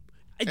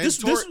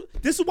 This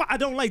is why I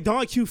don't like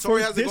Don Q first. So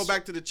he has to diss- go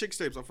back to the chick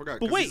tapes. I forgot.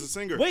 But Because wait, he's a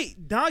singer.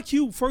 wait, Don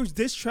Q first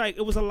diss track.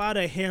 It was a lot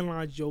of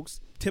hairline jokes,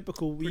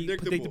 typical,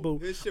 predictable.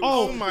 His shit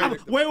was Oh, my-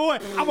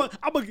 wait! I'm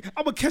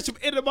gonna catch him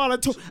in the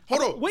amount of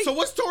Hold on. Wait, So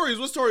what's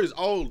Tory's?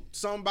 Oh,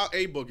 something about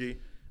A Boogie.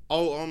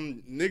 Oh,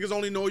 niggas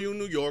only know you in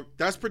New York.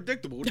 That's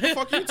predictable. What the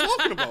fuck are you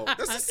talking about?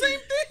 That's the same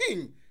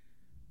thing.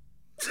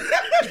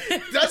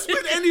 That's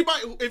with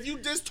anybody. If you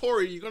diss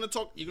Tory, you're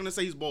gonna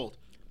say he's bald.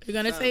 You're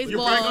gonna say he's You're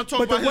probably gonna bald. talk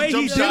But the about way his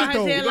he jump did it, shot.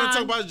 though- You're gonna Hairline.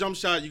 talk about his jump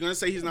shot. You're gonna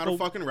say he's not a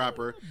fucking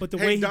rapper. But the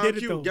hey, way he Don did it,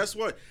 Q, though. guess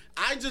what?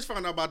 I just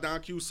found out about Don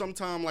Q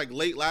sometime like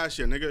late last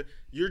year, nigga.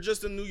 You're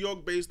just a New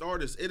York-based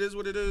artist. It is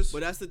what it is.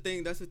 But that's the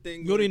thing. That's the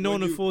thing. You already when know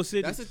in the full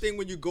city. That's the thing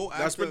when you go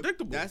after. That's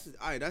predictable. That's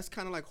That's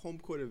kind of like home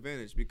court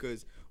advantage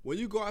because when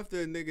you go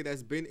after a nigga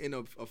that's been in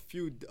a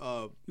few,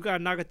 You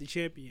gotta knock out the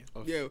champion.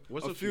 yeah,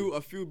 What's a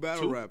few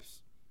battle Two?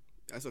 raps.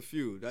 That's a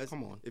few. That's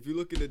Come on. If you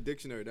look in the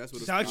dictionary, that's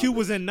what. Don Q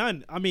was in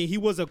none. I mean, he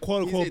was a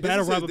quote unquote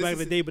battle rapper back in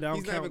the day, but I don't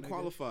he's not count. even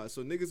qualified.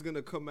 So niggas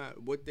gonna come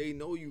at what they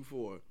know you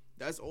for.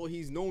 That's all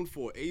he's known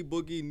for. A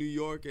Boogie, New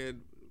York,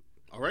 and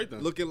All right then.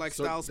 looking like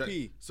Styles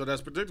P. So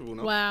that's predictable,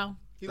 no? Wow.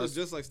 He looks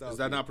just like Styles. Is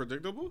that P. not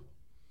predictable?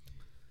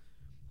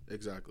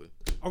 Exactly.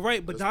 All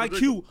right, but That's Don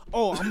Q.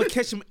 Oh, I'm gonna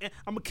catch him.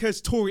 I'm gonna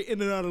catch Tory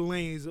in and out of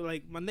lanes.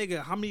 Like my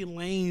nigga, how many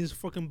lanes,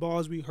 fucking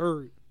bars we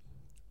heard?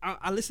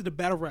 I listened to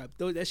battle rap.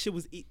 Though that shit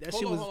was. That shit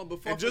Hold on, was. hold on.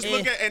 Before And just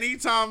look at any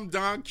time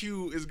Don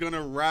Q is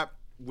gonna rap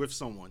with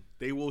someone,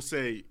 they will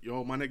say,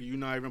 "Yo, my nigga, you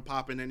not even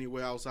popping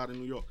anywhere outside of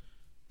New York."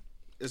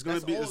 It's gonna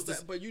That's be. all It's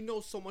that, but you know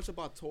so much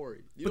about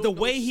Tory. You But the don't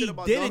know way shit he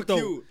about did Don it though,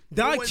 Q.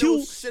 Don No one Q,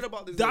 knows shit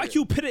about this Don nigga.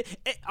 Q put it.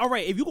 All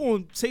right, if you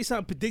gonna say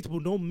something predictable,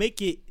 don't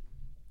make it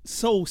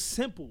so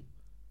simple.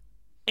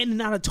 In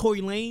and out of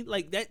Tory Lane,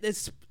 like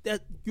that's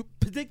you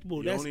predictable.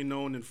 You're That's only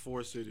known in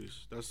 4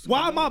 cities. That's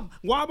why am I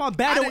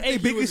battling I a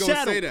didn't think he Biggie was gonna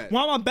say Shadow? that.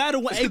 Why am I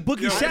battling a Boogie I didn't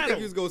think Shadow?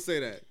 he was gonna say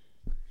that.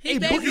 Hey,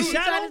 basically Boogie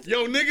Shadow. tried to-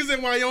 Yo, niggas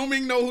in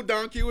Wyoming know who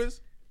Don Q is.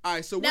 All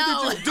right, so what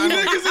No. did you Do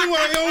niggas in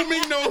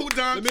Wyoming know who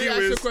Don Let me Q ask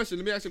you a is? question.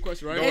 Let me ask you a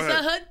question, right? Go It's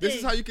ahead. a hood This thing.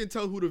 is how you can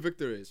tell who the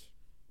victor is.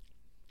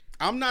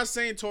 I'm not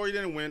saying Tory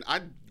didn't win. I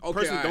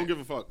personally alright. don't give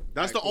a fuck.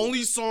 That's Alright, the cool.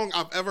 only song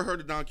I've ever heard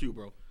of Don Q,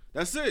 bro.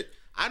 That's it.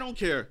 I don't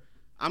care.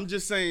 I'm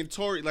just saying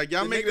Tory. Like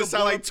y'all The make nigga it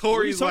sound blew like up- What you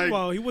Tory's talking like.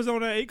 about? He was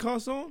on that Akon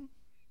song.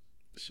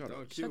 Shut up.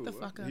 Don Q, Shut the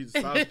what? fuck up. He's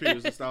Styles P.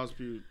 It's a Styles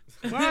P.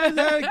 Why is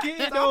that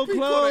kid no He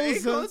called an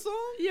Akon closer?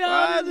 song?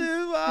 Yeah.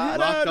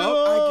 Locked up.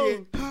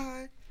 I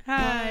get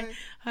high.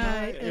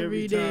 Hi,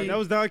 every day. That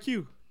was Don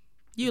Q.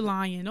 You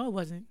lying? No, it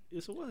wasn't.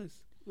 Yes, it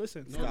was.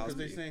 Listen, No, because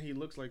they saying he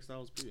looks like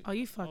Styles P. Oh,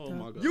 you fucked Oh up.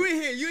 my god. You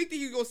ain't here. You ain't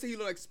think you gonna say he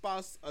look like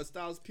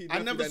Styles P? I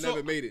never saw.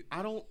 never made it.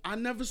 I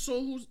never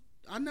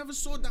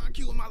saw Don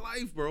Q in my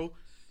life, bro.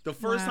 The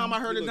first Wow. time I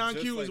heard He of look Don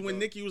just Q is like when Don.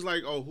 Nicki was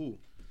like, "Oh, who?"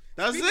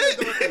 That's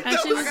Speaking of it. Don- And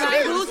she was I gotta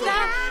like, hear "Who's this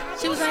that?"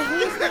 She was like,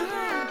 "Who's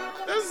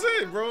that?" That's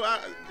it, bro.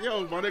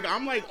 Yo, my nigga,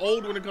 I'm like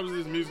old when it comes to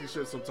this music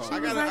shit sometimes. I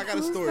got Like, a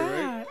 "Who's story,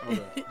 that?" right?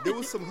 Okay. There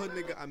was some hood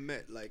nigga I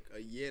met like a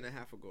year and a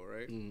half ago,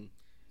 right? Mhm.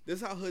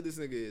 This is how hood this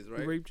nigga is, He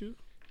right? raped you?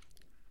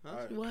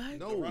 What?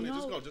 No, Run it.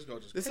 No. Just go.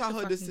 This Take how the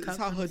hood this fucking is cup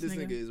how from hood this this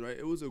nigga nigga. is, right?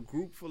 It was a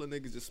group full of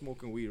niggas just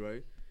smoking weed,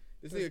 right?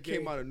 This That's nigga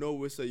came gay. out of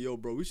nowhere and said, "Yo,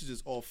 bro, we should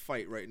just all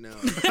fight right now."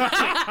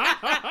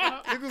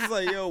 Nigga was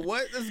like, "Yo,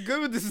 what? That's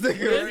good with this nigga."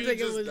 This Right?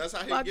 nigga was That's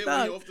how he fucked get when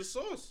up. you off the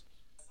sauce.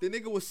 The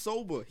nigga was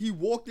sober. He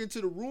walked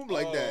into the room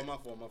like that. My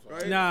fault.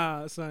 Right?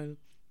 Nah, son.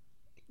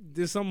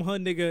 There's some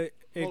hood nigga.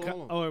 Hold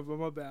on. Oh, but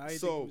my bad.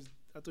 So-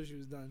 I thought she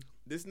was done.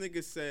 This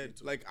nigga said,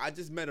 like, I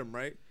just met him,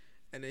 right?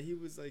 And then he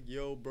was like,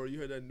 "Yo, bro, you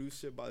heard that new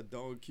shit about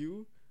Don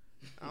Q?"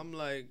 I'm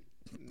like,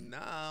 "Nah,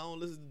 I don't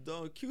listen to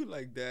Don Q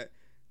like that."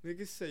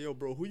 Nigga said, "Yo,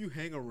 bro, who you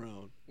hang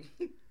around?"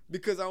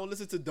 Because I don't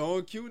listen to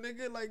Don Q,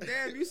 nigga. Like,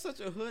 damn, you such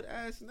a hood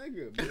ass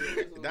nigga.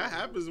 Bro. That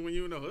happens when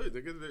you in the hood.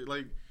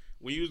 Like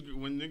when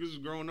niggas was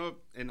growing up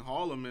in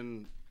Harlem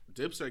and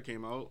Dipset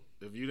came out.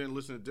 If you didn't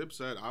listen to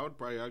Dipset, I would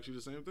probably ask you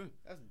the same thing.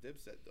 That's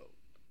Dipset though.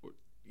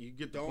 You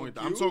get the Don't point.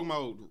 you? I'm talking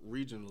about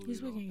regionally.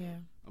 He's though. speaking,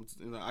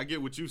 yeah. I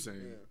get what you're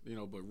saying,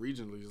 Yeah. but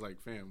regionally, it's like,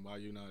 fam, why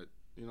you not?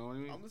 You know what I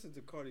mean? I'm listening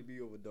to Cardi B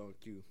over Don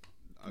Q.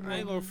 I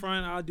ain't gonna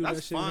front. I'll do that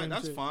That's shit. fine. with him,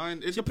 That's too. fine.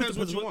 It She put depends the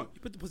what you pussy- want.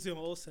 You put the pussy on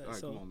all set. All right,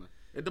 So come on, man.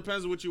 It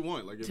depends what you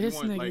want. Like if This you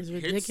want nigga's like hits,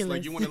 like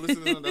ridiculous. you want to listen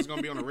to something that's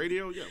gonna be on the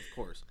radio, yeah, of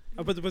course.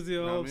 I put the pussy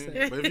on You know all what I mean?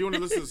 set. But if you want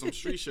to listen to some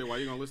street shit, why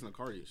you gonna listen to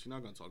Cardi? She's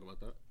not gonna talk about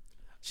that.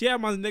 She had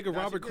my nigga Nah,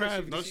 Robert she did.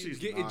 Kraft. No, she's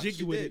getting not. jiggy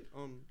She with did. it.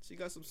 She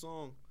got some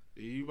song.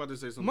 You about to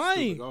say something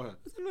Money. stupid? Go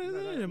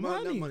ahead. Not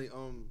Money. money.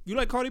 You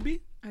like Cardi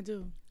B? I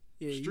do.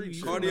 Yeah, Street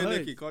you Cardi from and the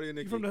Nicki. hood. Cardi and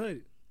You Nicki. from the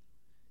hood.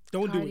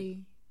 Don't do it.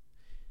 Cardi.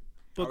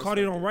 But I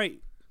Cardi respect don't it. write.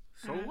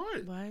 So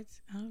what? What?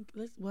 I don't,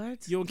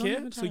 what? You don't care?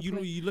 even So try to you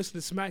play. you listen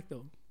to Smack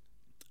though.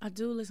 I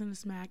do listen to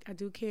Smack. I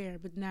do care.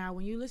 But now,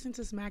 when you listen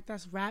to Smack,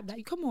 that's rap.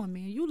 That come on,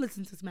 man. You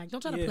listen to Smack.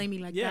 Don't try to Yeah. play me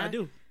like Yeah, that. I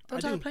do. Don't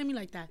I try do. to play me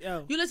like that.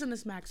 Yo. You listen to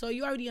Smack, so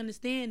you already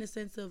understand the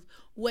sense of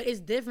what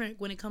is different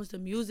when it comes to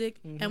music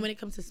Mm-hmm. and when it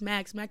comes to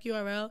Smack. Smack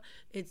URL,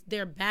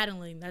 they're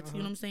battling. That's you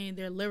know what I'm saying.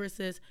 They're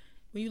lyricists.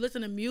 When you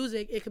listen to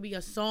music, it could be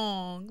a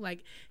song.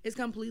 Like it's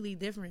completely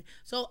different.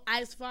 So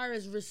as far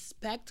as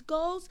respect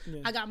goes, Yeah.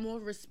 I got more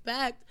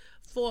respect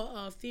for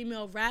a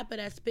female rapper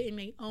that's spitting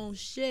their own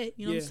shit.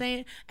 You know what Yeah. I'm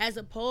saying? As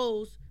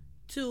opposed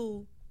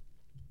to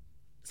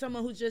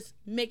someone who's just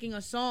making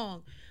a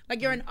song.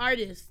 Like you're an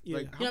artist. Yeah.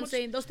 Like, You know what I'm much-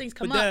 saying? Those things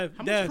come But up.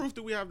 How Dev, much proof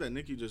do we have that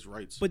Nicki just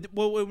writes? but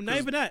well, not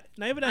even that.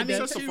 Not even that. I mean,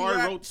 Dev. Safari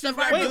wrote.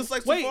 Safari- Wait, just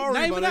like wait, Safari,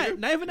 not even my that. nigga.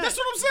 Not even that. That's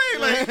what I'm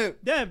saying.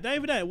 Like, Dev, not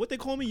even that. What they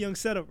call me, Young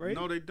Setup, right?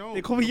 no, they don't.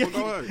 They call me Young.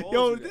 Go ahead.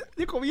 Yo,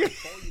 they call me.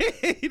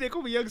 They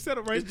call me Young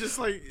Setup, right? It's just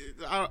like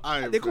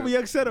They call me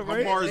Young Setup,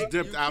 right? Mars You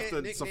dipped can't after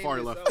nickname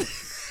Safari yourself.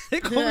 left. They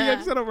call me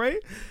Young Setup, right?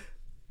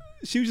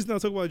 She was just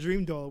not talking about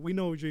Dream Doll. We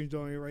know what Dream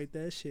Doll ain't right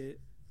that shit.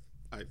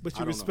 But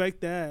you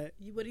respect that.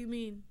 What do you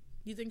mean?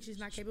 You think she's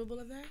not capable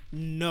of that?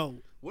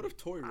 No. What if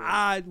Tory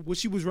wrote? What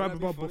she was rapping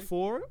be about funny?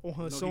 before on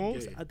her he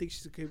songs, gay. I think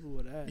she's capable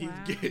of that. He's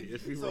Wow. gay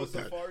if he So wrote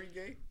that. Safari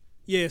gay?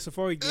 Yeah,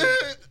 Safari gay.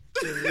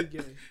 Yeah, he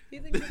gay.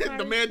 You think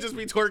The man just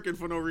be twerking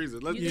for no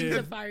reason. Let's You think Yeah.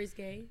 Safari's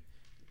gay?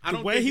 I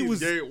don't way think he he's was-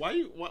 gay. Why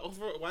you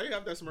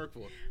have that smirk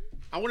for?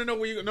 I want to know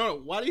where you. No,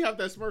 why do you have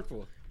that smirk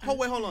for? Oh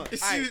wait, hold on.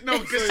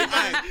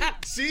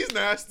 She's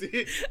nasty.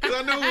 Because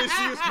I know where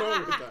she was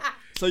going with that.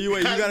 So you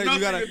wait, It has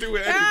nothing to do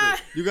with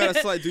anything. you got a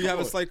slight. Do you have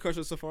a slight crush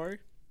on Safari?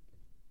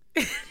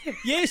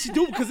 Yeah, she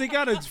do because they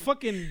got a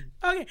fucking.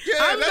 Okay. Yeah,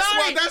 I'm that's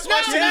sorry. why she's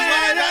No,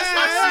 lying. That's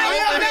why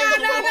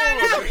she's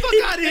over him. Fuck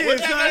out of here, What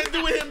that son. got to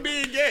do with him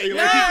being gay? No,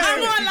 Like,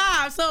 I'm on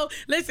live. So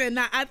listen,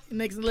 now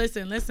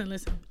listen.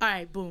 All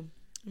right, boom.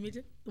 Let me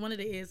just one of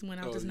the ears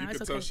went out oh, just you now. can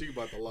It's tell okay. she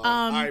about to lie.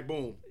 All right,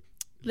 boom.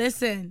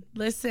 Listen.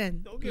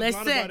 Don't get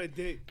blind about a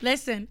dick.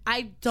 Listen.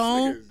 I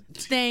don't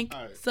This nigga's- think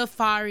All right.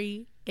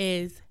 Safari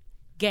is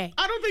gay.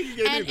 I don't think he's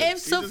gay And either. if He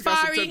just got some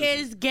Safari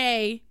tendencies. is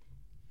gay,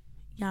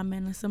 y'all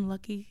men are some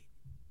lucky.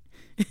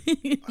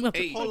 Hold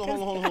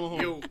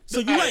on. Yo, So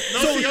you like? no,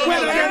 So see, wait,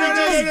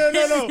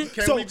 hold on. no.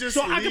 Can So we just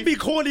so I can leave? be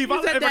corny if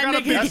I Said got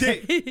a big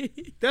dick.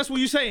 nigga. That's what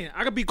you're saying.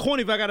 I can be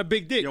corny if I got a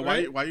big dick, Yo,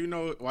 right? why you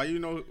know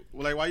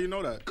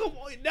that? Come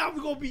on, now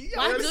we gonna be.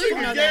 Why do This you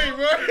nigga know gay, that?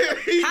 bro.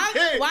 He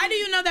gay. Why do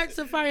you know that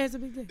Safari has a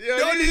big dick? Yo,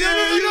 No,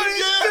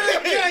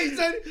 nigga, gay,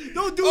 son.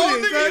 Don't do Oh,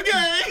 this, nigga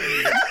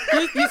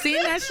son. gay. You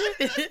seen that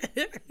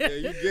shit? Yeah,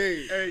 you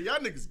gay. Hey, y'all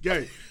niggas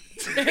gay.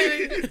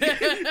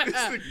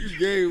 You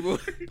gay, boy.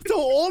 So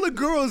all the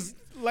girls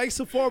like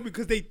Safari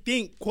because they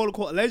think, quote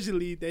unquote,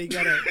 allegedly they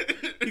got a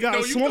No,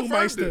 a you confirmed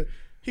swungmeister. it.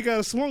 He got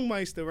a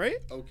swungmeister, right?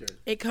 Okay.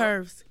 It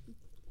curves.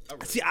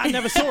 See, I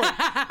never saw it.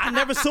 I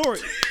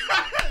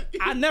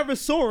never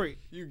saw it.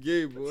 You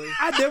gay, boy.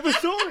 I never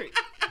saw it.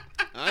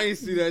 I ain't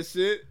see that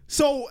shit.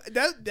 So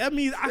that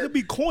means I could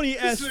be corny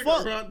as This nigga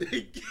fuck. around there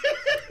gay.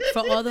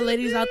 For all the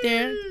ladies out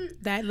there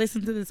that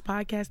listen to this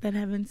podcast that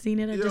haven't seen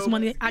it,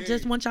 I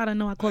just want y'all to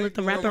know I call it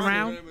the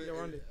wraparound.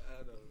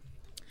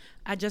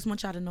 I just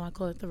want y'all to know I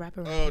call it the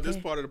wraparound. Oh, this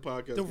okay? part of the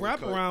podcast. The was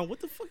cut. wraparound.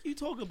 What the fuck you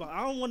talking about? I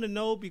don't want to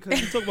know because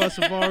you talk about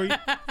Safari.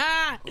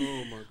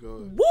 Oh my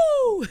god.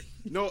 Woo!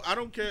 No, I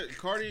don't care.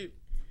 Cardi.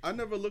 I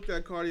never looked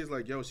at Cardi as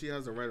like, yo, she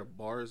has the right of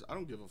bars. I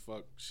don't give a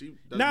fuck. She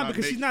does Nah, not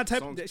because make she's not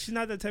songs. she's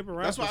not that type of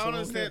rapper. That's why I so don't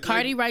understand.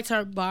 Cardi writes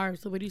her bars.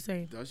 So what are you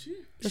saying? Does she?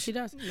 Yes, she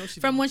does. No, she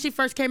From don't. when she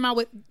first came out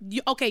with,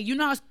 you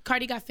know how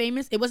Cardi got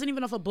famous? It wasn't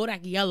even off of Bodak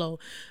Yellow.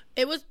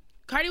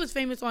 Cardi was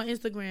famous on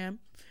Instagram.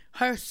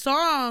 Her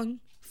song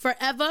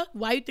Forever.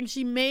 Why you think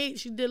she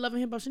did Love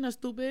and Hip Hop? She not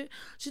stupid.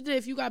 She did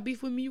If You Got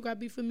Beef With Me, You Got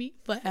Beef With Me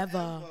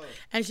Forever.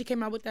 And she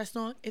came out with that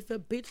song, If a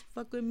Bitch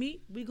Fuck With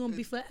Me, We Gonna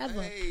Be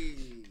Forever. Hey.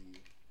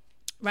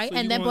 Right? So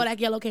and you then want- Bodak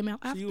Yellow came out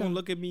So after. you gonna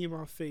look at me in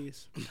my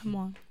face Come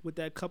on. with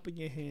that cup in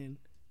your hand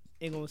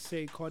and gonna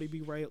say Cardi B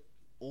write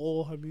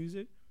all her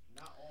music?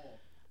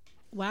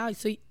 Wow.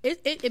 So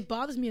it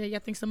bothers me that y'all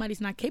think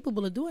somebody's not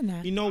capable of doing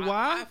that. You know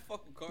why? I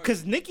fuck with Cardi.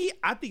 Because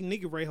I think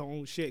Nicki write her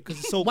own shit because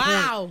it's so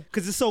Wow. corny.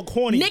 Because it's so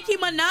corny. Nicki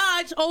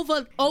Minaj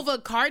over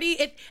Cardi.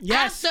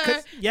 Yes,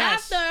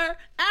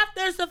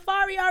 After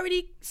Safari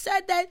already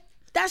said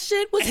that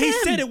shit was And he him.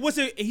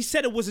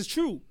 said it wasn't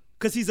true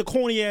because he's a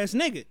corny ass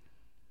nigga.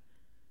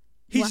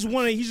 He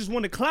just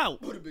wanted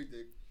clout. What a big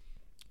dick.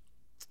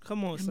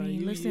 Come on, son.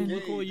 mean, You listen.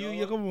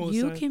 come on,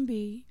 You son. can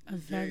be a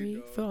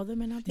very for all the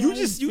men out there. You I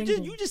just ain't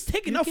single. you just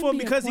taking You up can for him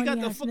be a because he got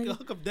the corny-ass fucking nigga.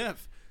 hook of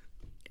death.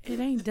 It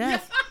ain't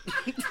death.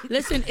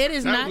 Listen, it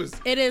is That not. was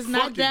It is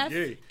not fucking death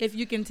gay. if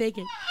you can take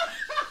it.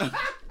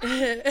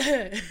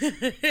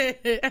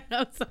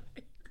 I'm sorry.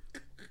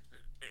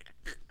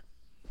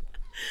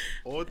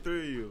 All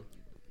three of you,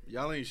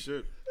 y'all ain't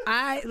shit.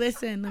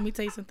 Listen. Let me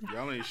tell you something.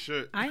 Y'all ain't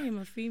shit. I am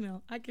a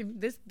female. I can.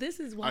 This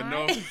is why. I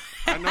know.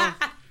 I know.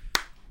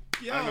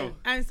 Yo, I know.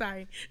 I'm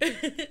sorry.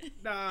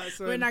 nah,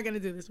 son. We're not gonna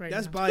do this right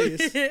That's now.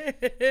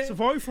 biased.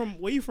 Safari from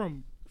where you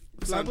from?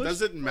 Son, Flatbush?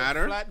 does it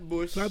matter?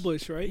 Flatbush.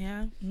 Flatbush, right?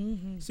 Yeah.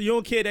 Mm-hmm. So you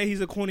don't care that he's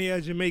a corny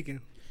ass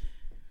Jamaican?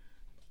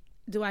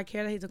 Do I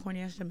care that he's a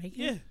corny ass Jamaican?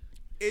 Yeah.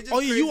 It's just Oh,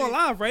 yeah, you crazy. on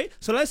live, right?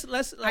 So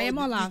let's. I am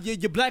on live.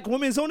 Your black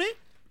women's on it.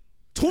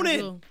 Tune I in.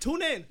 do.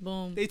 Tune in.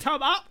 Boom. They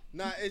top up.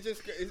 Nah, it's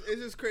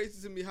just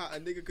crazy to me how a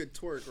nigga could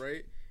twerk,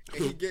 right?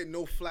 And he get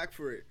no flack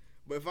for it.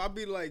 But if I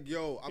be like,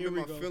 yo, I'm Here in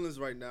we my go. feelings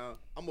right now,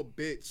 I'm a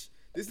bitch.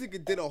 This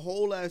nigga did a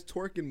whole ass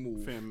twerking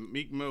move. Fam,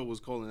 Meek Mill was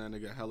calling that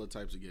nigga hella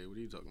types of gay. What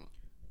are you talking about?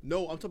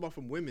 No, I'm talking about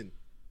from women.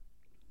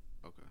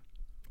 Okay.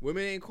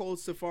 Women ain't called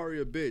Safari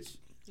a bitch.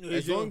 Yeah,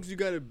 As yo. long as you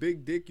got a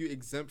big dick, you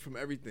exempt from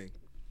everything.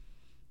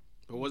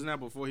 But wasn't that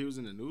before he was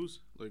in the news?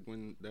 Like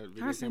when that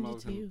video I came sent out it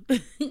with to him?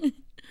 you.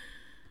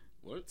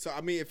 What? So I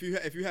mean, if you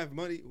have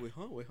money,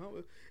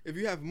 if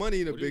you have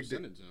money in a What did you big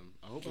send dick, it to him?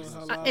 I hope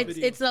it's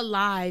It's a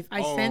live.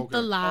 I sent the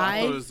Oh, I thought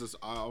it live. was just,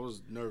 I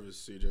was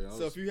nervous, CJ.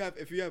 so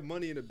if you have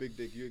money in a big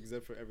dick, you're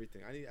exempt for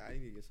everything. I need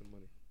to get some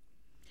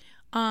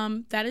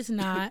money. That is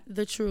not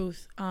the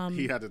truth.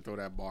 he had to throw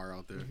that bar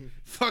out there.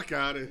 Fuck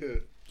out of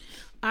here.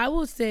 I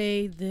will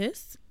say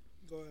this.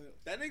 Go ahead.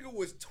 That nigga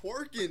was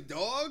twerking,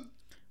 dog.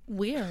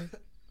 Where?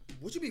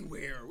 What you be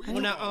wearing?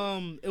 When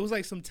it was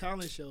like some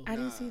talent show. I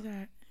didn't see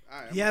that.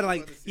 Right,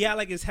 He had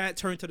like his hat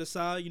turned to the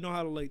side. You know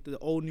how like the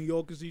old New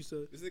Yorkers used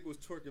to. This nigga was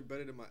twerking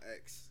better than my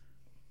ex.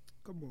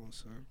 Come on,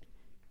 son.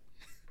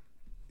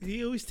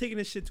 He always taking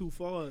this shit too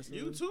far. Son.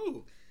 You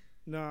too.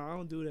 Nah, I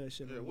don't do that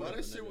shit. Yeah, no Why more.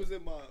 that shit was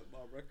in my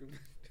recommend.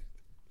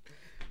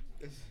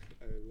 Hey,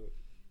 look.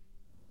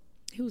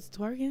 He was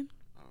twerking.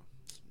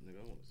 Nigga,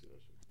 I want to see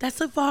that shit. That's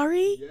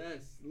Safari. Yes,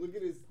 look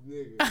at this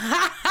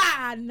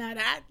nigga. Nah,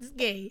 that's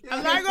gay.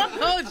 I'm not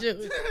gonna hold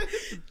you.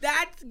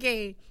 That's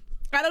gay.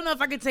 I don't know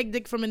if I could take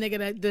dick from a nigga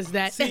that does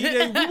that. See, we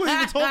wasn't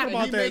even talking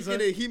about that. Son.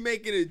 He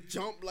making it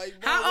jump like.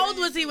 Bro, How old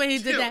was he when he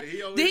did that?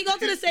 he always- Did he go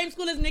to the same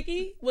school as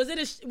Nikki? Was it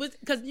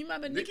because you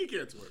remember Nikki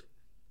can't twerk.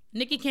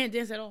 Nikki can't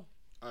dance at all.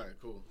 All right,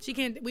 cool. She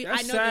can't. That's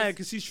I know sad this.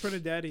 because she's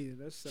Trinidadian.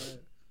 That's sad.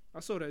 I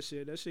saw that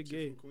shit. That shit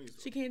gay.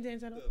 She can't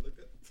dance at all.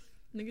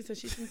 Nigga said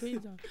she's from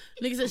Queens.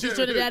 Nigga said she's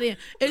Trinidadian.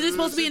 Is it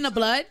supposed to be in the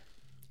blood?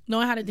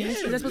 Knowing how to dance?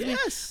 Is that supposed to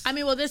be? I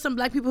mean, well, there's some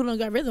black people who don't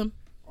got rhythm.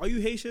 Are you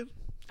Haitian?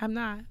 I'm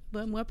not,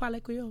 but moi parle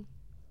Creole.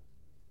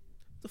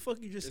 The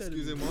fuck you just said?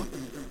 Excusez-moi.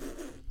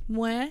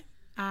 Moi,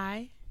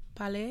 I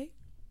parle,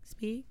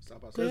 speak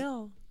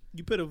Creole.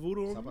 You put a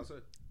voodoo on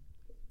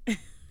me?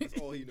 That's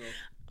all he know.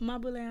 Ma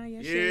boule an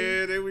Yeah,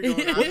 yeshe. there we go.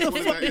 What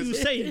the fuck are you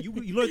saying?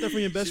 You learned that from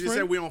your best She friend?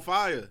 said we on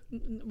fire.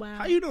 Wow.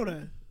 How you know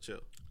that? Chill.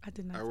 I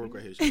did not. I work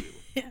say with that. Haitian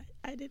people.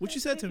 I did. What not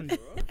you said say to me? that.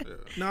 Yeah.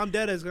 Nah, I'm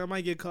dead ass. I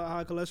might get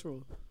high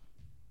cholesterol.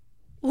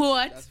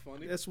 What? That's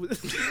funny. That's what.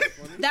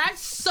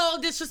 That's so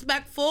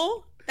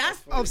disrespectful. That's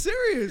I'm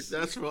serious.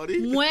 That's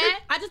funny. when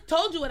I just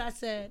told you what I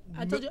said.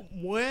 I told you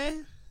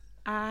When?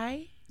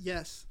 I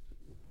Yes.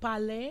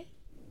 parle,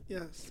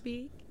 Yes.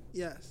 speak,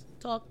 Yes.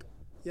 talk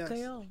Yes.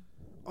 Creole.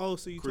 Oh,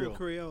 so you Creole. talk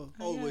Creole.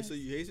 Oh wait, Yes. so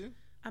you Haitian?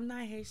 I'm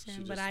not Haitian,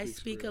 just but I speaks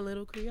speak Creole. a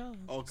little Creole.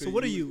 Oh, So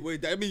what are you?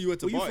 Wait, that mean you went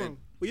to Where you Barton? from?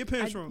 Where your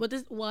parents from? What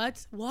this?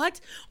 What?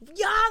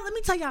 Y'all, let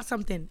me tell y'all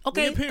something.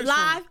 Okay, your parents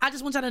live. from? I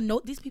just want y'all to know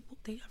these people.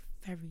 They are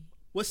very.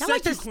 What Y'all set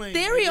like to you claim?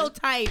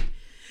 stereotype.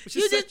 What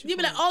You set just you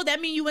be like, claim? oh, that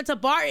mean you went to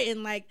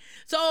Barton, like.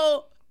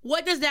 So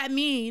what does that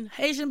mean?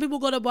 Haitian people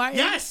go to Barton?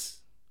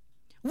 Yes.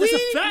 we That's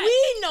a fact.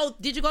 we know.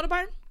 Did you go to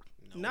Barton?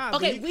 Nah.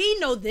 Okay, but we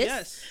know this.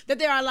 Yes. That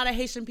there are a lot of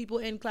Haitian people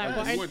in Clara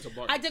Barton. you went to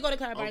Barton. I did go to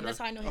Clara Barton. Okay. That's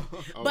how I know him.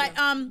 Okay.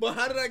 But But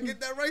how did I get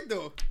that right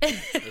though?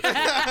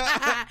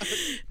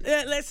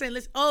 listen.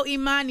 Oh,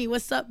 Imani,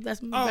 what's up?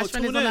 That's my best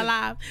friend is tune on the in.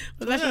 live.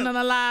 My best friend in.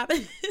 on the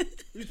live.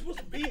 You supposed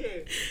to be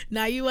here.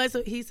 Nah, you was.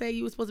 He said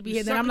you was supposed to be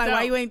here. Then I'm sucked like, why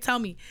out. you ain't tell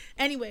me?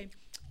 Anyway,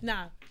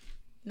 nah.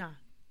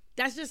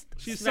 That's just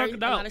She very,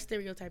 sucked a out. lot of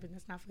stereotyping.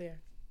 That's not fair.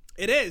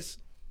 It is.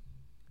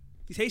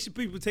 These Haitian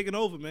people taking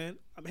over, man.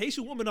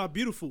 Haitian women are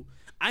beautiful.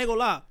 I ain't gonna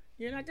lie.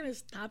 You're not gonna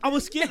stop. I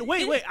was him? scared.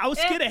 Wait. I was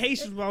scared of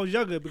Haitians when I was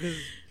younger because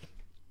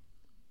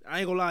I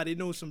ain't gonna lie. They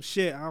know some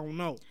shit. I don't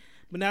know.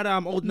 But now that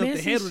I'm old enough to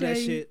Messy handle that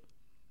shade. shit,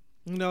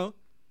 you know,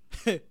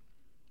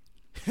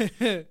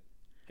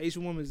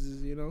 Haitian women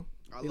is, you know,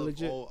 I they love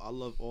legit.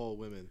 all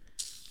women.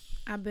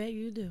 I bet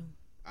you do.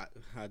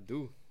 I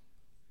do.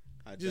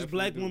 I Just definitely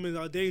black do. women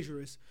are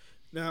dangerous.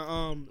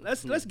 Now,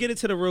 let's get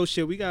into the real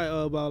shit. We got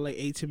about like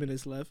 18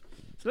 minutes left,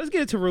 so let's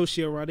get into real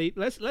shit, Ronnie.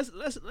 Let's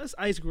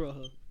ice grill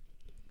her.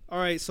 All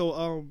right, so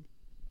hold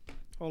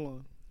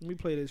on. Let me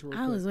play this real I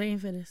quick. was waiting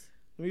for this.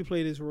 Let me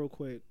play this real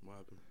quick.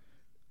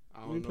 I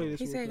Let me don't play know. this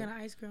He real said quick. you're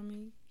gonna ice cream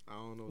me. I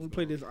don't know. Let me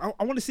play this.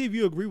 I want to see if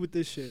you agree with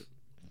this shit.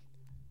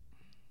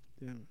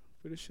 Damn,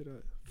 put this shit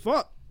up.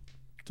 Fuck.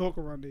 Talk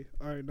around there.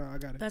 All right, nah, I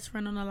got it. Best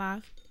friend on the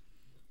live.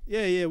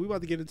 Yeah, we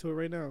about to get into it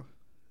right now.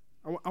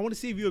 I want to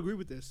see if you agree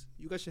with this.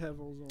 You got your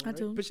headphones on, I right?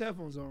 do. Put your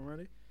headphones on,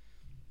 Ronnie.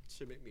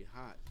 Shit make me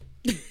hot.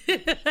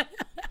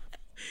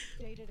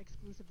 Dated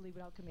exclusively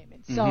without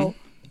commitment. So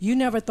you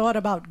never thought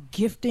about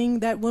gifting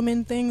that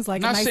woman things like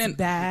a nice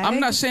bag? I'm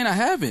not saying I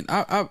haven't.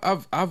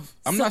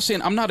 I'm not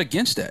saying I'm not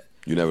against that.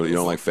 You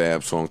don't like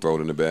Fab song, throw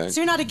it in the bag?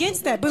 So you're not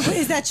against that, but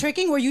is that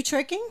tricking? Were you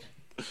tricking?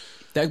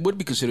 That would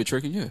be considered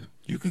tricking, yeah.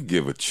 You could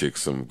give a chick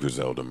some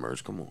Griselda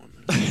merch. Come on,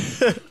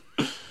 man.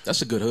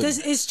 That's a good hood.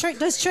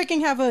 Does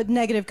tricking have a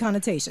negative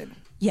connotation?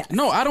 Yes.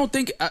 No, I don't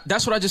think.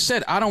 That's what I just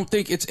said. I don't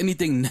think it's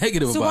anything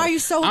negative about it. So why are you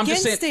so I'm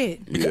against just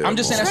saying, it? Yeah, I'm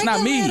just saying that's Trick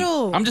not a me.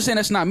 little. I'm just saying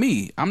that's not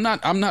me. I'm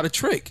not a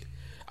trick.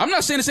 I'm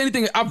not saying it's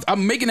anything.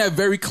 I'm making that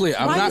very clear.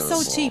 I'm Why not. are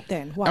you so cheap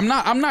then? Why? I'm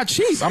not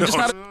cheap. I'm just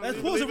not.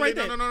 Let's pause it right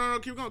there. No.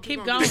 Keep going.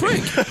 Keep going.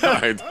 going. All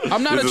right.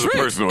 I'm not this a is trick. a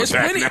personal It's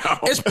attack plenty. now.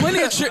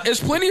 It's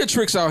plenty of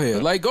tricks out here.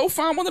 Like, go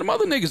find one of them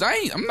other niggas.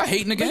 I'm not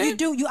hating the But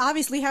game. you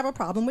obviously have a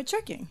problem with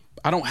tricking.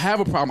 I don't have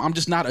a problem. I'm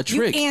just not a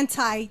trick. You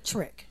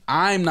anti-trick.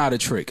 I'm not a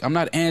trick. I'm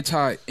not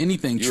anti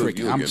anything trick.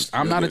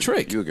 I'm not a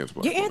trick. You're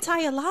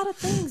anti a lot of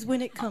things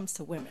when it comes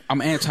to women.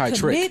 I'm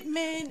anti-trick.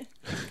 Commitment.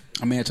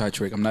 I'm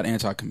anti-trick. I'm not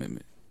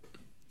anti-commitment.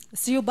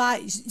 So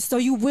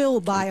you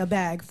will buy a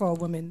bag for a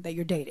woman that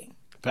you're dating.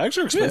 Bags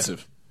are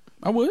expensive.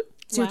 Yeah, I would.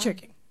 So you're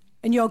tricking.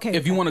 And you're okay.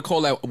 If you want to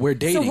call that we're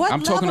dating, so what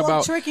I'm talking level about.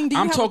 Of tricking do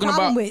you I'm have talking a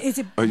problem about. With? Is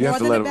it more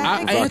than a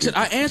bag?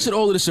 I answered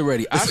all of this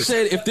already. I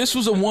said if this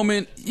was a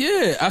woman,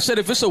 I said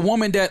if it's a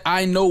woman that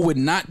I know would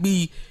not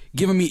be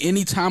giving me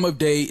any time of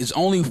day, is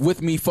only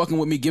with me, fucking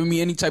with me, giving me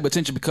any type of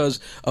attention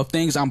because of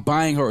things I'm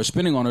buying her or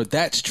spending on her,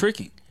 that's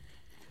tricking.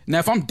 Now,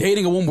 if I'm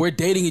dating a woman, we're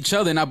dating each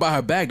other, and I buy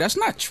her bag, that's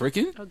not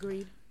tricking.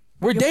 Agreed.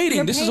 We're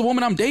dating. This is a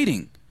woman I'm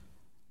dating.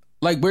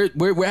 Like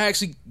we're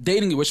actually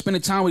dating. We're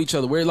spending time with each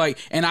other. We're like,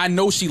 and I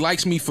know she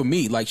likes me for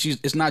me. Like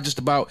it's not just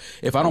about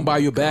if I don't buy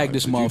you a bag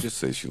this month. You just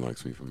say she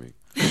likes me for me.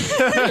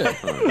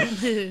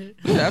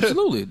 Yeah,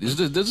 absolutely.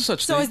 There's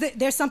such thing. So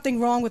there's something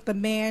wrong with the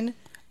man?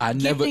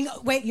 I'm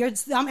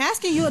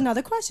asking you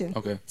another question.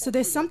 Okay. So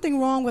there's something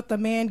wrong with the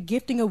man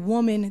gifting a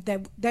woman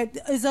that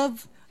is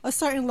of a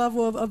certain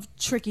level of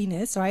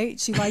trickiness, right?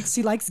 She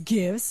likes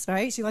gifts,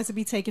 right? She likes to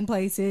be taken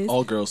places.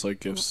 All girls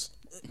like gifts.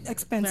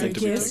 Expensive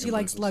gifts. She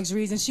likes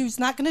luxuries, and she's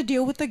not going to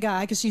deal with the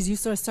guy because she's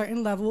used to a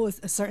certain level,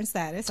 a certain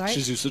status, right?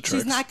 She's used to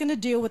tricks. She's not going to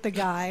deal with the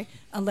guy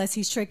unless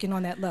he's tricking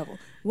on that level.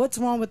 What's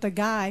wrong with the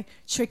guy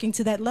tricking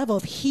to that level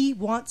if he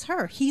wants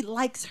her? He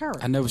likes her.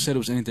 I never said there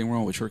was anything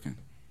wrong with tricking.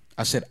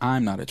 I said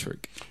I'm not a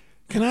trick.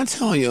 Can I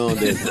tell y'all that?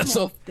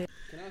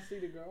 Can I see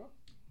the girl?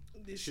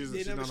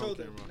 They never showed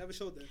that. Never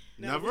showed that.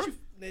 Never?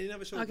 They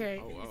never showed that.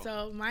 Okay,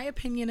 so my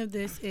opinion of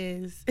this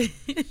is...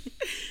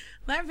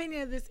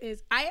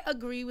 I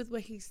agree with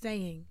what he's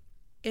saying.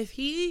 If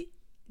he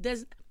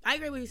does, I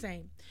agree with what he's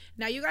saying.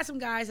 Now, you got some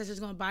guys that's just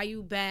going to buy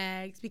you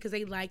bags because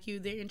they like you,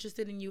 they're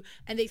interested in you,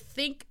 and they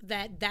think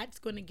that that's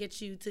going to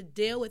get you to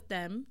deal with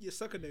them. Yeah,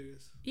 sucker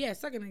niggas. Yeah,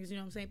 sucker niggas, you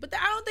know what I'm saying? But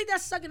I don't think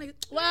that's sucker niggas.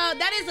 Well,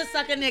 that is a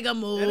sucker nigga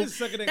move. That is a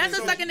sucker nigga That's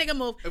move. a sucker nigga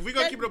move. If we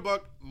gonna keep it a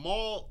buck,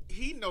 Maul,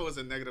 he knows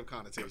a negative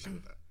connotation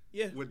with that.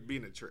 Yeah. With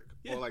being a trick.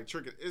 Yeah. Or like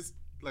tricking. It's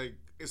like,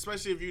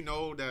 especially if you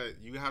know that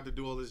you have to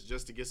do all this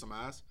just to get some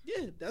ass.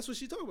 Yeah, that's what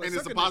she talking about. And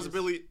it's a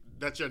possibility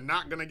that you're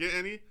not gonna get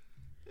any.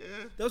 Yeah.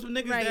 Those were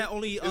niggas that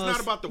only. It's not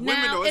about the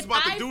women though. It's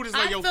about the dude is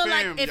like your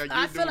fam.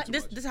 I feel like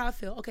this is how I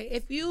feel.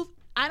 Okay,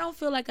 I don't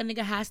feel like a nigga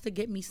has to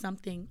get me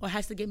something or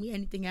has to get me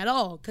anything at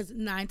all. Because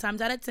 9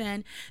 times out of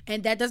 10,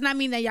 and that does not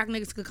mean that y'all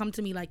niggas could come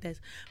to me like this.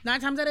 9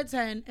 times out of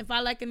 10, if I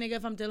like a nigga,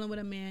 if I'm dealing with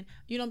a man,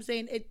 you know what I'm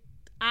saying?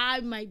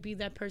 I might be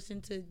that person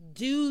to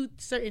do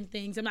certain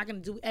things. I'm not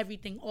going to do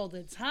everything all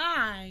the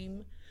time. You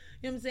know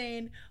what I'm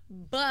saying?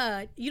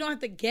 But you don't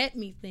have to get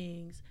me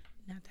things.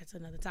 Now, that's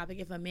another topic.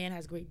 If a man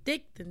has great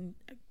dick, then,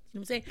 you know what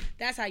I'm saying?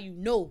 That's how you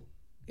know.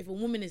 If a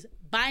woman is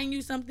buying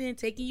you something,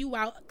 taking you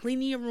out,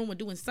 cleaning your room, or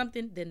doing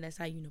something, then that's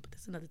how you know. But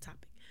that's another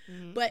topic.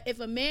 Mm-hmm. But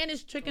if a man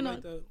is tricking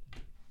on...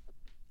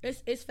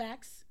 It's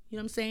facts. You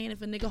know what I'm saying?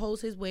 If a nigga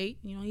holds his weight,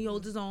 you know, he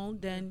holds his own,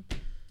 then...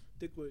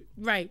 Dick weight.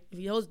 Right. If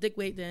he holds dick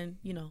weight, then,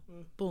 you know,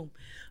 boom.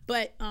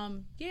 But,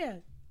 yeah,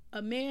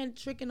 a man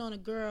tricking on a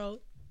girl,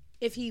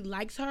 if he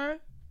likes her,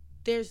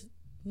 there's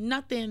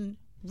nothing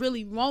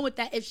really wrong with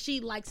that if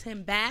she likes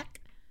him back.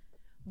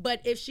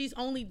 But if she's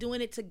only doing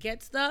it to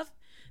get stuff,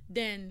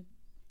 then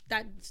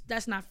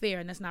that's not fair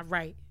and that's not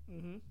right.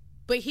 Mm-hmm.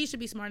 But he should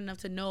be smart enough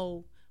to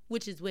know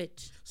which is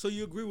which. So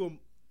you agree with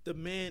the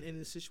man in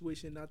the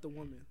situation, not the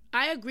woman?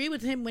 I agree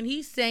with him when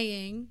he's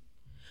saying...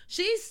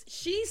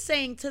 She's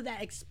saying to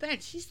that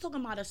expense. She's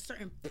talking about a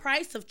certain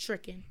price of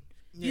tricking.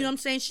 You know what I'm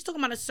saying? She's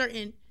talking about a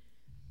certain,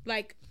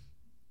 like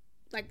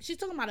she's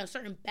talking about a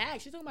certain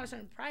bag. She's talking about a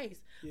certain price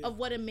of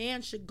what a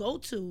man should go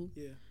to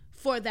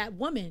for that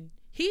woman.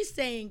 He's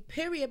saying,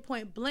 period,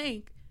 point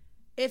blank,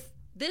 if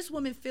this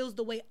woman feels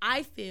the way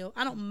I feel,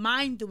 I don't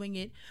mind doing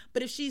it.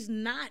 But if she does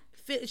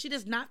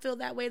not feel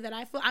that way that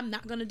I feel, I'm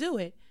not gonna do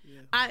it.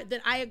 Yeah.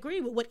 Then I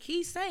agree with what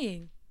he's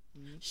saying.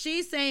 Mm-hmm.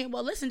 She's saying,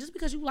 well, listen, just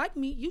because you like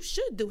me, you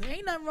should do it.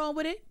 Ain't nothing wrong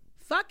with it.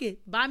 Fuck it.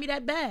 Buy me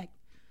that bag.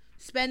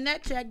 Spend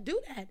that check. Do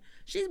that.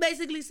 She's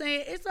basically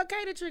saying, it's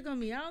okay to trick on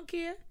me. I don't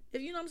care.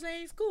 If you know what I'm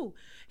saying, it's cool.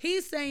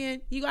 He's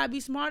saying, you got to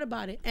be smart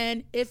about it.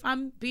 And if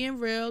I'm being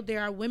real,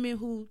 there are women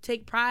who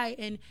take pride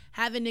in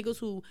having niggas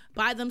who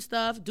buy them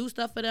stuff, do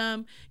stuff for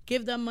them,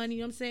 give them money,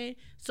 you know what I'm saying?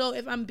 So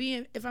if I'm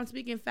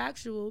speaking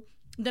factual,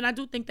 then I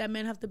do think that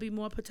men have to be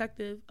more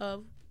protective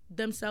of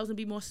themselves and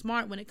be more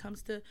smart when it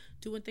comes to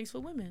doing things for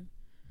women.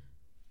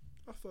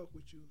 I fuck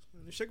with you.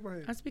 Shake my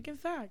hand. I'm speaking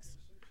facts.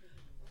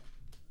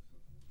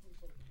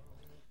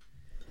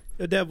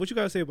 Yo, Dev, what you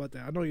gotta say about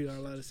that? I know you're not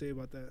allowed to say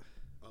about that.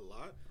 A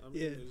lot? I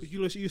mean,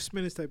 you're a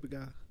spinach type of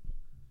guy.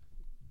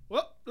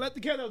 Well, let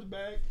the cat out the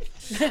bag.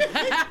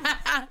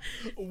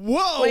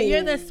 Whoa! Wait,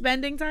 you're the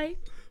spending type?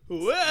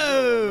 Whoa!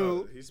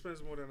 No, he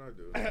spends more than I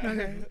do.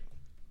 Okay.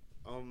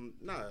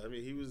 I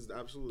mean, he was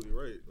absolutely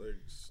right. Like,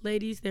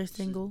 ladies, they're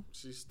single.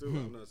 She's still.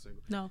 I'm not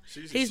single. No,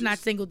 he's not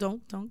single.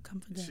 Don't come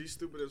for that. She's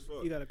stupid as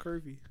fuck. You got a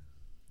curvy.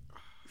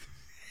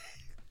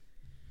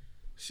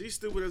 She's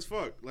stupid as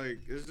fuck. Like,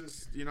 it's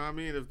just, you know what I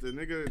mean? If the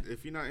nigga,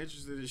 if he not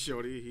interested in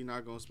shorty, he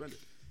not gonna spend it.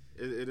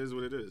 It is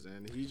what it is.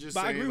 And he just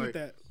But saying, I agree like, with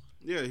that.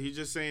 Yeah, he's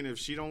just saying if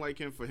she don't like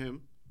him for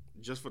him,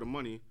 just for the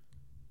money,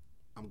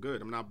 I'm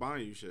good. I'm not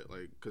buying you shit.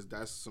 Like, because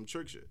that's some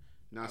trick shit.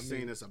 Not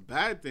saying it's a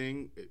bad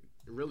thing. It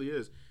really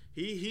is.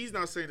 He's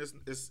not saying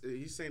this.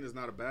 He's saying it's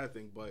not a bad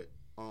thing, but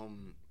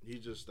he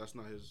just that's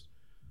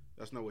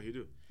not what he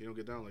do. He don't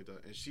get down like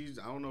that. And she's,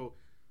 I don't know.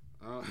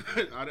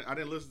 I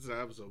didn't listen to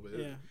that episode, but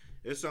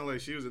it sounded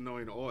like she was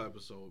annoying the whole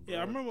episode. Bro.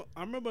 Yeah,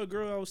 I remember a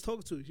girl I was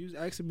talking to. She was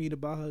asking me to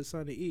buy her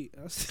son to eat.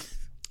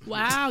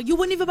 Wow, you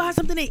wouldn't even buy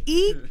something to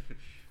eat?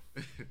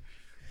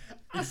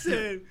 I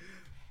said,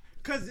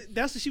 because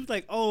that's what she was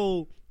like,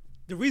 oh,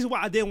 the reason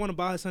why I didn't want to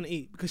buy her son to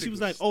eat, because she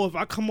was like, oh, if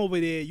I come over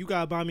there, you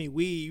got to buy me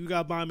weed, you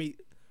got to buy me.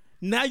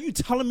 Now you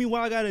telling me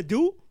what I got to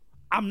do?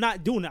 I'm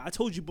not doing that. I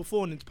told you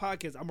before in this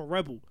podcast, I'm a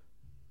rebel.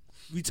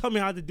 You tell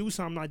me how to do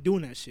something, I'm not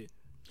doing that shit.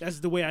 That's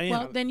the way I am.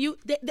 Well, then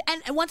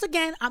and once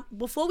again,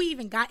 before we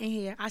even got in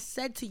here, I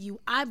said to you,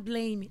 I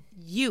blame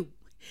you.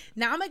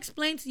 Now I'm going to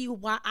explain to you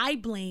why I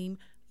blame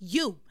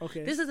you.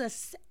 Okay. This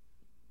is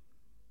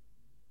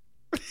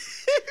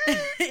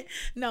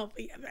no,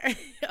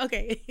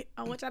 okay.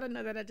 I want y'all to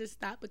know that I just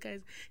stopped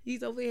because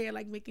he's over here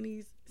like making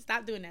these.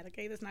 Stop doing that,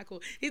 okay? That's not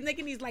cool. He's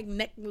making these like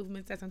neck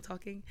movements as I'm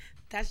talking.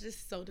 That's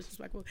just so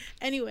disrespectful.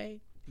 Anyway.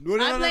 No.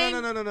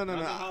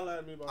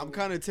 I'm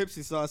kind of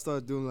tipsy, so I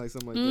started doing like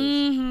something like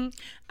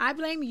this. I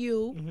blame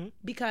you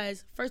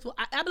because first of all,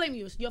 I blame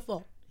you. It's your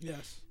fault.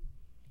 Yes.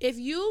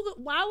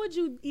 Why would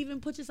you even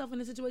put yourself in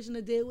a situation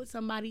to deal with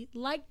somebody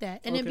like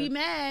that and then be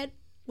mad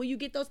when you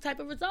get those type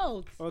of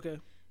results? Okay.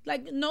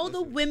 Like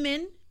the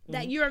women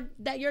that you're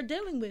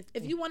dealing with.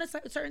 If you want a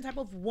certain type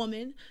of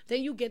woman,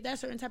 then you get that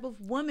certain type of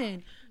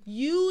woman.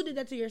 You did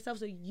that to yourself,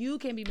 so you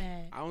can be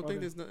mad. I don't think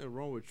there's nothing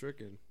wrong with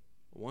tricking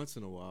once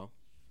in a while.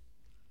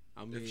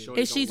 I mean,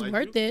 if she's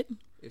worth it.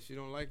 If she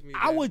don't like me,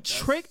 I would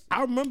trick.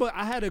 I remember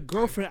I had a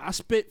girlfriend. I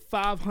spit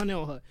 500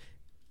 on her.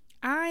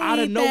 Out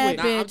of nowhere.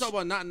 Nah, I'm talking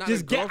about not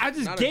just a girlfriend. I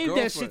just gave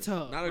that shit to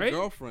her. Not a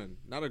girlfriend.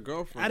 Not a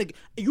girlfriend.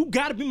 You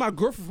gotta be my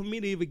girlfriend for me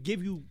to even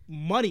give you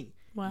money.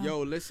 Wow.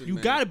 Yo, listen, you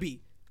man. gotta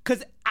be,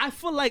 cause I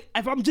feel like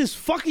if I'm just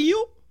fucking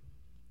you,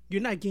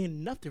 you're not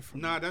getting nothing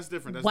from me. Nah, that's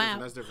different. That's Wow.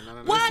 different. That's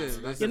different. No.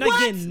 What? You're not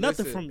getting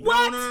nothing from me.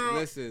 What? No.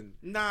 Listen.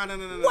 Nah.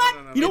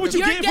 What? You know what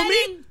you're getting from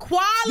me?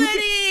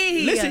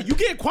 Quality. Listen, you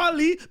get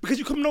quality because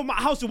you coming over my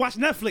house to watch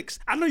Netflix.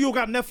 I know you don't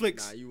got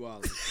Netflix. Nah, you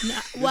wild.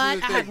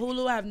 What? I have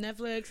Hulu. I have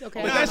Netflix.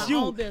 Okay, But I got that's my you.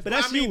 own business. But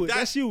that's I mean, you. that-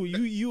 That's you.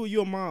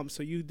 You're a mom,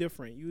 so you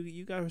different.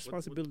 You got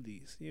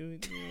responsibilities. You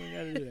ain't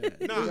gotta do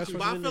that. Nah, You got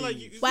but I feel like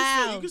you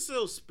Wow. can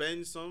still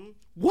spend some.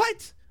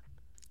 What?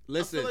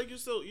 Listen. I feel like you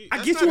still. I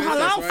that's get not you incest,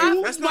 halal right?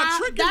 food. That's not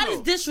tricking. That though.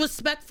 is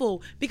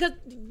disrespectful. Because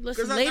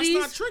listen, that's ladies,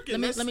 not tricking.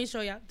 let me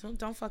show y'all.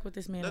 Don't fuck with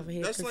this man over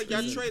here. That's 'cause like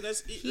y'all he- trade.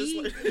 That's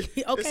he- like,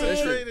 okay.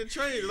 It's a trade and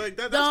trade. Like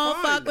that. That's Don't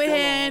fine. fuck with Hold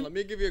on, him. let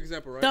me give you an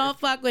example, right? Don't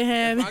fuck with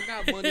him. If I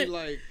got money,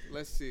 like,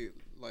 let's see,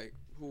 like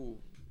who,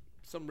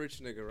 some rich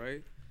nigga,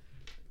 right?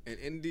 And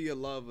India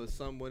Love or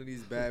one of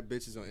these bad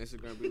bitches on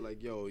Instagram be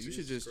like, yo, you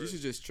should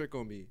just trick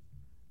on me.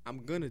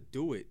 I'm gonna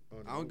do it. Oh,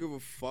 no. I don't give a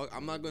fuck.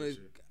 I'm not gonna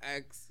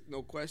ask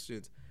no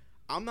questions.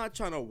 I'm not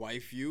trying to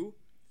wife you.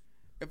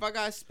 If I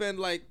gotta spend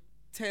like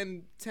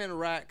 10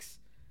 racks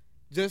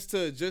just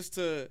to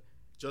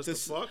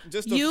fuck.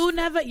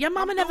 Your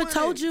mama never doing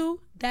told it.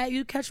 you that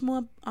you catch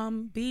more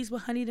bees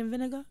with honey than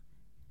vinegar?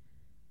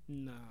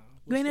 Nah.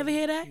 You ain't never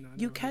hear that? No, I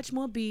You never catch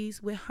more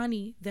bees with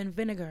honey than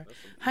vinegar.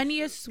 Honey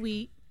is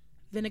sweet,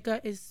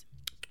 vinegar is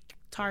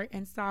tart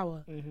and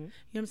sour. You know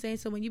what I'm saying?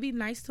 So when you be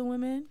nice to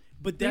women,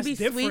 But you that's be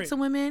different. sweet to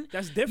women,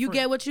 That's different. you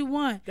get what you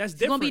want. That's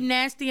You're gonna be different.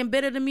 nasty and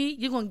bitter to me,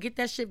 you're gonna get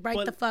that shit right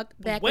But- the fuck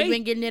but back. wait. You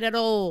ain't getting it at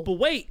all. But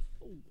wait,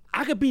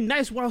 I could be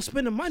nice while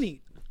spending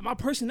money. My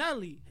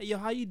personality. Hey, yo,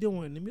 how you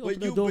doing? Let me open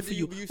the door but for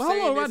you- you. you Well, hold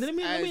saying on, Rodney. this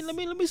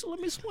Let me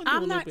swindle I'm a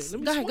little not- bit. Let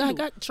me go ahead, swindle.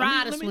 go ahead.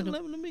 Try to let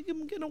swindle. me get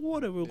in the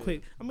water real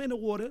quick. I'm in the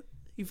water.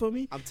 You feel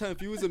me? I'm telling you,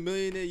 if you was a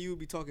millionaire, you would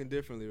be talking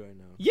differently right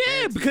now.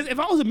 Yeah, because if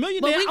I was a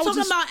millionaire, But we I was talking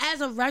just, about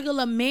as a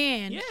regular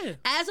man. Yeah.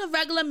 As a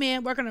regular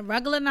man working a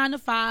regular 9 to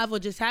 5 or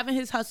just having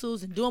his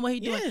hustles and doing what he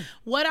doing. Yeah.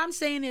 What I'm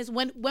saying is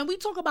when we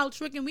talk about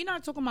tricking, we're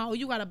not talking about, oh,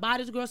 you gotta buy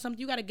this girl something,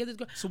 you gotta give this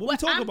girl. So what we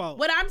talking about?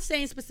 What I'm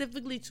saying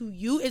specifically to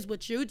you is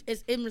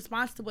is in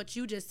response to what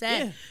you just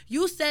said. Yeah.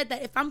 You said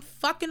that if I'm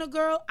fucking a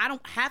girl, I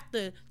don't have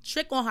to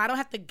trick on her. I don't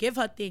have to give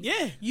her things.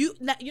 Yeah. You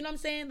know what I'm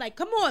saying? Like,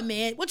 come on,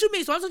 man. What you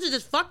mean? So I'm supposed to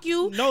just fuck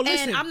you? No,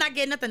 listen. And I'm not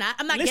getting nothing.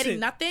 I'm not getting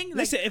nothing. Like,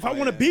 Listen, if I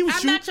want to be with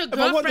I'm you, not your if I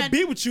want to girlfriend.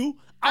 be with you,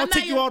 I'll I'm not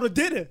take you your- out to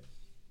dinner.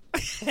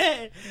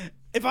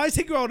 If I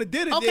take you out to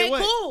dinner, okay, then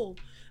what? cool.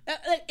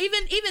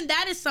 Even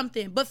that is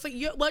something. But for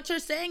what you're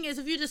saying is,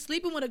 if you're just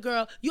sleeping with a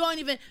girl, you don't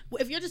even.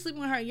 If you're just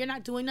sleeping with her, you're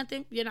not doing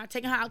nothing. You're not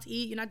taking her out to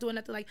eat. You're not doing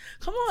nothing. Like,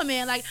 come on,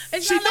 man. Like,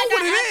 it's She not know like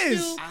what I it asked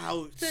is. you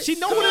Ouch. to- She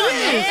know what it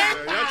is.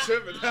 Yeah, y'all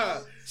tripping. Nah.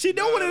 She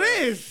know what it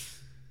is.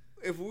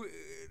 If we,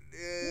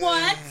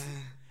 What?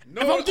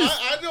 No,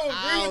 I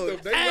don't agree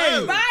with them. They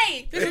wild.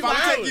 Right. This If is I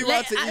why take you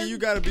out to eat, you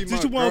gotta be my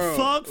Did you want to girl.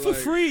 fuck for Like,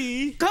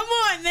 free? Come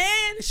on,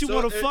 man. She So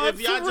want to fuck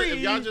if y'all for free. if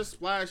y'all just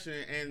splashing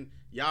and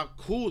y'all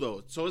cool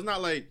though, so it's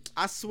not like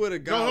I swear to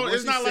God, No, once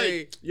it's you not say,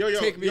 like, yo,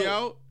 take me yo.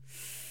 out.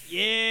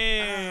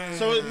 Yeah.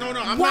 so. No,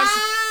 I'm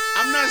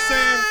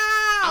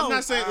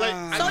not saying like.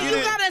 I So get you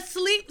it. gotta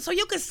sleep. So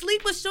you can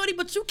sleep with shorty,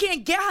 but you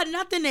can't get her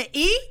nothing to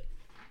eat.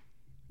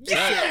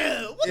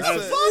 Yeah. What It's the a-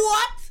 fuck?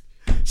 What?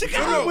 She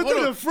got Hold on, within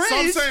hold the on. So I'm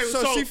fridge. saying,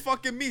 So so she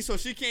fucking me, so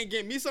she can't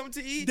get me something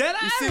to eat. Dead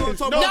You ass. see what I'm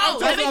talking No, about?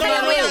 No, let me tell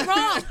you where you're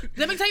wrong. no.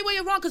 Let me tell you where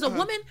you're wrong. Because a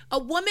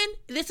woman.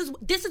 This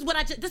is what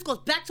I just. This goes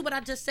back to what I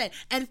just said.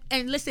 And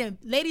listen,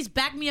 ladies,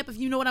 back me up if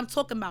you know what I'm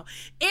talking about.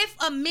 If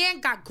a man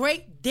got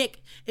great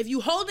dick, if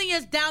you holding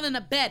us down in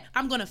the bed,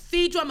 I'm gonna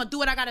feed you. I'm gonna do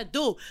what I gotta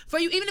do for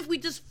you. Even if we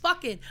just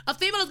fucking, a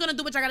female is gonna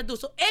do what I gotta do.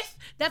 So if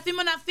that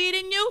female not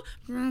feeding you,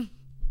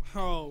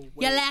 Oh,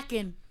 wait. you're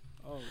lacking.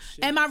 Oh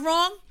shit. Am I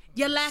wrong?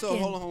 You're lacking. So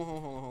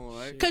hold on,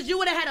 right? Cause you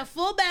would have had a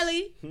full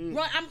belly.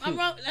 Wrong, I'm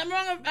wrong.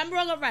 I'm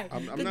wrong or right.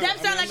 I'm The not- Dev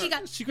I sound mean, like I'm she not-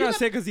 got. She gonna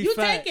say 'cause he you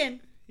fat. taking.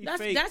 He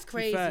That's fake. that's He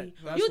crazy. fat.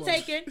 That's You why.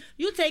 taking.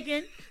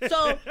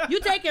 So you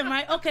taking,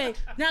 right? Okay.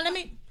 Now let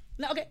me.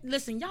 Okay,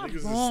 listen, y'all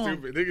Niggas wrong. is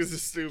stupid. Niggas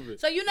is stupid.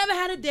 So you never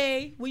had a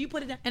day where you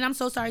put it down, and I'm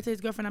so sorry to his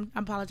girlfriend. I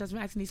apologize for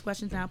asking these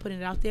questions now, putting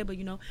it out there, but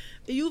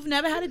you've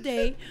never had a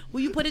day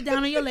where you put it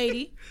down on your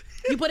lady.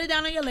 You put it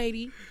down on your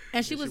lady,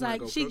 and she was wanna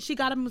like, go she cook?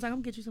 got up and was like, I'm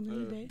gonna get you something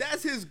to eat, babe.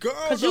 That's his girl,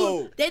 Cause though.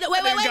 you, wait,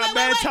 got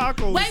mad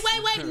tacos.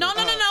 wait. No.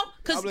 I'm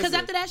Cause listening.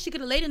 after that, she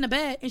could have laid in the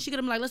bed and she could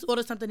have been like, let's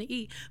order something to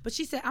eat. But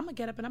she said, I'm gonna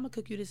get up and I'm gonna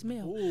cook you this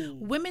meal. Ooh.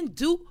 Women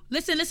do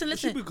listen.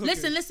 she be cooking?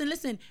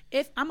 Listen.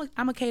 If I'm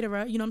a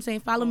caterer, you know what I'm saying?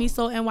 Follow me,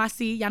 so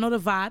NYC. Y'all know the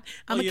vibe.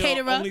 I'm a yeah,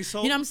 caterer. only You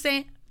Soul? know what I'm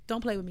saying?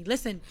 Don't play with me.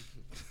 Listen.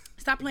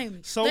 Stop playing with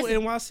me. So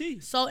Listen.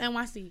 NYC. So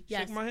NYC.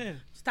 Yes. Shake my hand.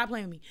 Stop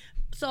playing with me.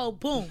 So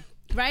boom,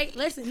 right?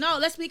 Listen, no,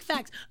 let's speak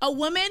facts. A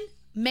woman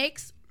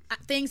makes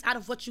things out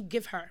of what you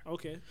give her.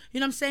 Okay. You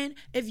know what I'm saying?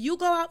 If you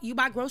go out, you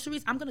buy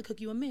groceries, I'm gonna cook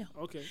you a meal.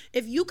 Okay.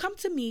 If you come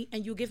to me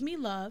and you give me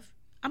love,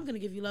 I'm gonna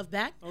give you love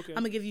back. Okay. I'm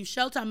gonna give you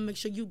shelter. I'm gonna make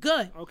sure you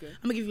good. Okay.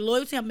 I'm gonna give you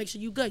loyalty. I'm gonna make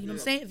sure you good. You know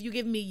what I'm saying? If you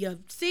give me your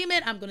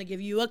semen, I'm gonna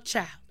give you a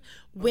child.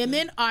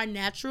 Women are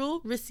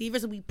natural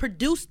receivers, and we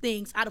produce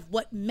things out of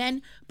what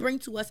men bring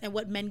to us and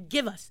what men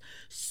give us.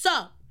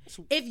 So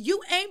if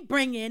you ain't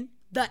bringing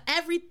the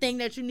everything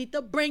that you need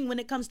to bring when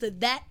it comes to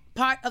that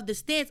part of the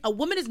stance, a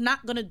woman is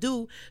not gonna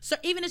do so.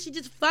 Even if she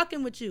just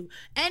fucking with you,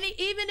 and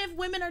even if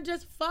women are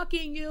just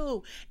fucking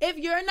you, if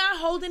you're not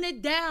holding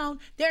it down,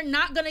 they're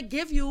not gonna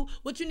give you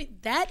what you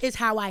need. That is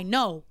how I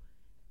know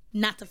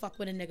not to fuck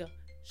with a nigga.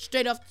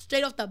 Straight off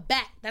the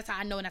bat, that's how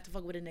I know not to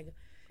fuck with a nigga.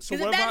 So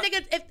Because what that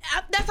about- nigga,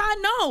 that's how I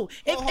know.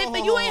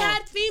 If you ain't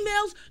had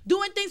females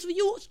doing things for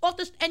you off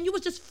the, and you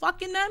was just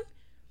fucking them,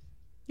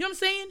 you know what I'm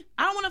saying?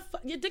 I don't want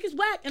to. Your dick is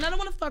whack, and I don't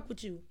want to fuck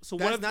with you. So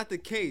That's what? not the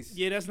case.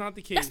 Yeah, that's not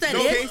the case. Yes, that The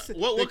is. case,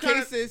 What the kind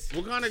case is.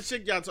 what kind of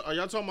chick are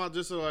y'all talking about?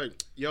 Just like,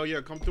 yo,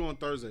 yeah, come through on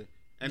Thursday.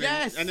 And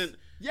Yes. then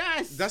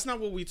Yes. that's not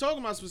what we talking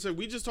about specific.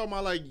 We just talking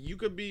about like you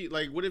could be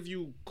like, what if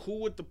you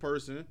cool with the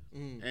person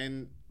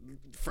and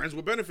friends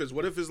with benefits?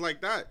 What if it's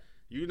like that?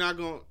 You not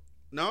gonna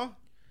no?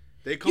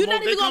 They come. You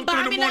not they even come gonna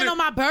buy through me in the nothing on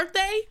morning. my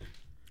birthday?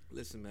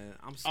 Listen, man.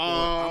 I'm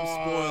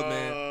spoiled,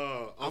 man.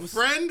 A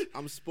friend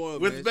I'm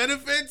spoiled, with man.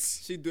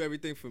 benefits. She do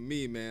everything for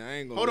me, man. I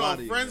ain't gonna Hold lie on,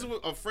 to you, friends man.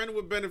 with a friend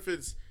with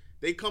benefits.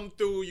 They come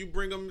through. You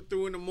bring them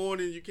through in the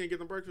morning. You can't get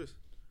them breakfast.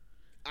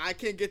 I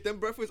can't get them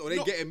breakfast, or they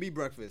No. getting me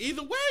breakfast.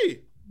 Either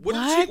way. What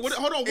if What? she?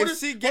 Hold on. If What if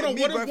she hold get on?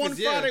 me What if one breakfast,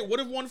 yeah. Friday? What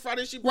if one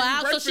Friday she brings Wow, you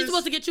so breakfast? she's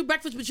supposed to get you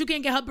breakfast, but you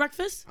can't get her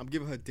breakfast? I'm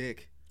giving her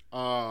dick.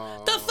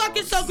 The fuck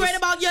is so great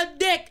about your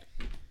dick?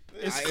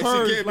 It's If she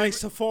curved gave me- like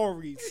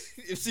Safaris.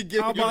 If she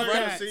give How me about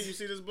breakfast, that? You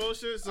see this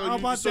bullshit? So How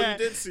about that?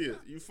 you did see it.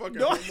 You fucking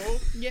No. homo.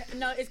 Yeah,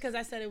 no, it's because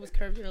I said it was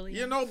curved earlier.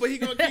 You know, but he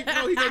gonna keep.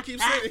 No, he gonna keep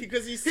saying it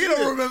because he's. he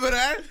don't remember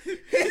that.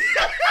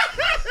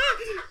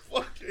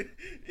 Fucking.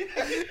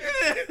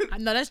 I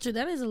know that's true.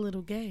 That is a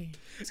little gay.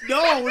 No.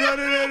 I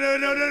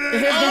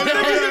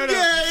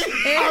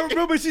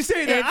remember she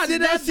saying that. I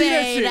did not see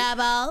that shit.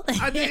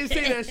 I didn't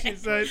say that shit,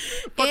 son.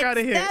 Fuck out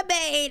of here.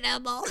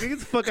 debatable. Get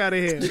the fuck out of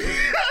here.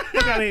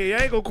 Fuck out of here.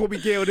 Y'all ain't gonna call me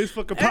gay on this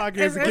fucking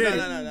podcast No, again.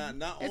 no.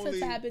 Not It's a only,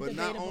 tad bit but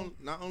debatable.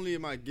 not only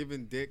am I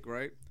giving dick,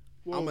 right?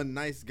 Whoa. I'm a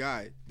nice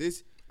guy.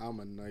 This, I'm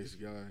a nice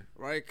guy.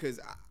 right? Because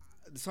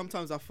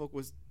sometimes I fuck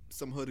with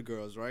some hood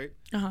girls, right?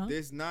 Uh-huh.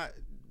 There's not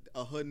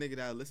a hood nigga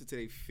that listen to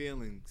their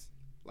feelings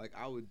like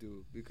I would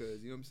do,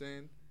 because you know what I'm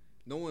saying.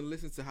 No one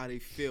listens to how they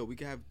feel. We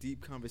can have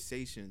deep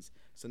conversations.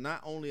 So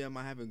not only am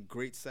I having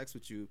great sex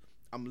with you,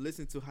 I'm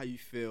listening to how you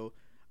feel.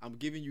 I'm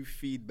giving you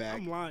feedback.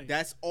 I'm lying.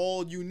 That's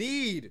all you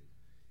need.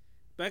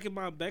 Back in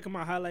my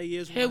highlight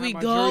years. when Here I we had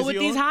my go jersey with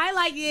on, these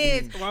highlight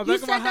years. Well, You back said in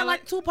my that highlight-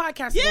 like 2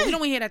 podcasts Yeah. ago. We don't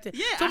want to hear that.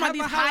 Yeah, Talking about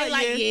these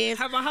highlight years.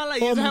 Have my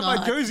highlight Oh years. I have my my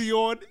God. jersey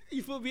on.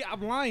 You feel me?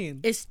 I'm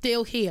lying. It's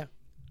still here.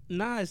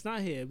 Nah, it's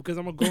not here because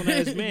I'm a grown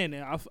ass man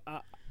and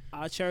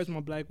I cherish my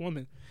black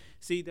woman.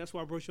 See, that's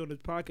why I brought you on this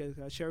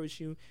podcast. I cherish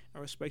you. I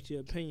respect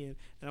your opinion,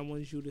 and I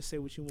wanted you to say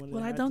what you wanted.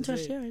 Well, I have don't to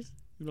trust say. yours.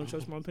 You don't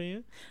trust my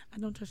opinion? I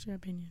don't trust your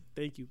opinion.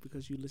 Thank you,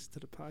 because you listen to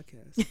the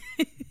podcast.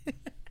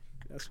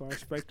 That's why I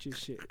respect your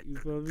shit. You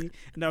feel me?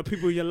 And now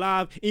people in your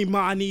live,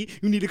 Imani,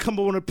 you need to come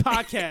on the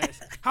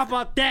podcast. How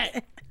about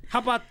that? How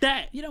about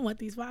that? You don't want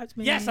these vibes,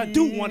 man. Yes, I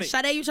do want it.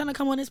 Sade, you trying to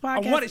come on this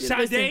podcast? I want it,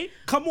 Sade.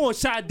 Come on,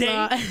 Sade.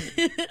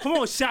 Come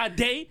on,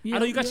 Sade. I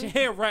know you got your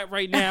hair wrapped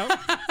right now.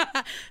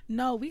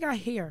 No, we got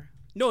hair.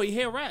 No, your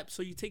hair wrapped,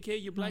 so you take care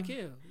of your black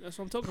hair. That's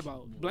what I'm talking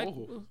about. Black.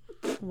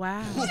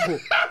 Wow.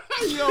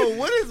 Yo,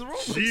 what is wrong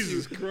with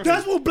Jesus you? Christ.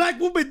 That's what black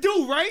women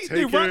do, right?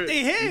 They wrap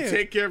their hair. You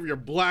take care of your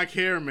black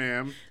hair,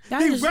 ma'am.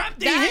 They wrap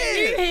their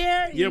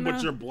hair. Yeah,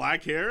 but your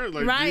black hair?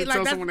 Like, Right, you like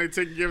tell that's- someone they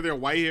take care of their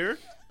white hair?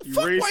 You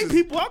Fuck racist, white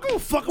people. I don't give a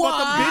fuck about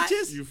the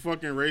bitches. You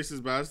fucking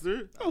racist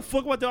bastard. I don't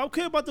fuck about that. I don't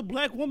care about the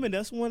black woman.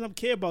 That's the one I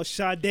care about,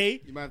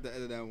 Sade. You might have to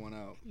edit that one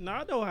out. No,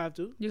 I don't have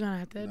to. You're gonna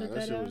have to edit That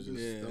that shit out. was just,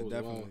 Yeah, that was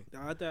definitely. wild.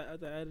 I have to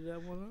edit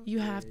that one out. You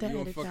have to You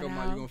gonna edit fuck that up my?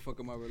 out. You gonna fuck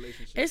up my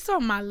relationship? It's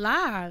on my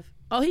live.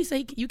 Oh, he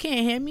said you can't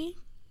hear me.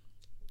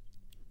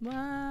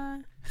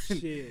 What?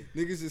 Shit.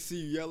 Niggas just see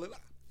you yelling.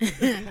 I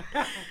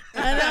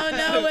don't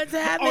know what's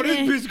happening. Oh,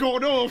 this bitch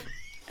going off.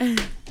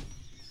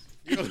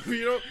 You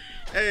know,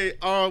 hey,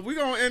 we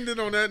gonna end it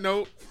on that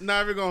note.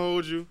 Not even gonna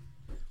hold you.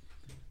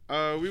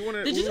 We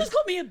wanna. Did you just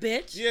call me a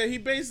bitch? Yeah, he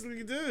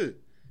basically did.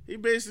 He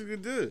basically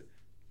did.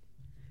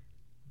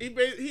 He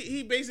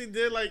basically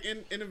did, like,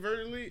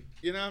 inadvertently.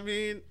 You know what I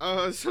mean?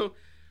 So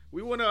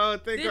we wanna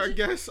thank our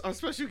guest, our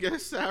special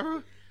guest,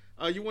 Sarah.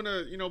 You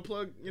wanna,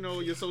 plug,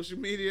 your social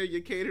media,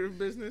 your catering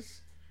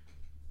business.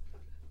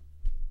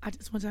 I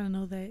just want y'all to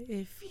know that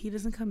if he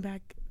doesn't come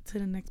back to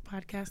the next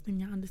podcast, then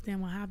y'all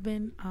understand what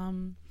happened.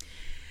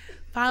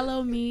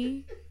 Follow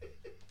me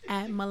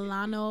at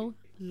milano.love.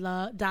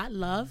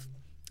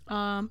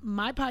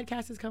 My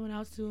podcast is coming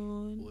out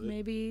soon,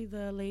 maybe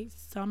the late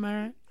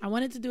summer. I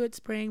wanted to do it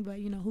spring, but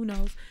who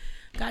knows?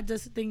 God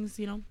does things,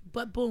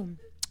 but boom.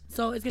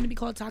 So it's gonna be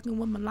called Talking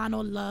with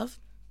Milano Love.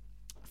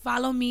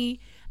 Follow me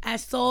at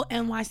Soul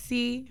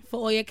NYC for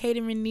all your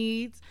catering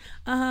needs.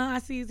 I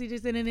see you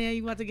just sitting there.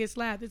 You about to get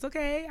slapped. It's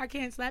okay. I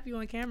can't slap you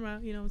on camera.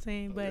 You know what I'm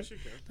saying? But yes, you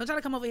can. don't try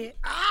to come over here.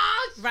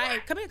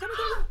 Right. Come here.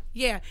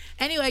 Yeah.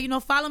 Anyway,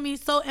 follow me,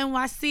 Soul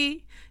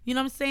NYC. You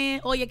know what I'm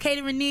saying? All your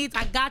catering needs.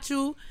 I got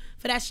you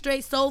for that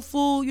straight soul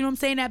food. You know what I'm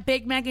saying? That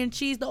Big Mac and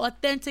cheese, the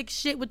authentic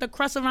shit with the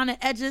crust around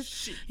the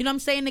edges. You know what I'm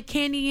saying? The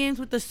candy yams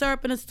with the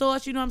syrup and the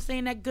sauce. You know what I'm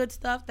saying? That good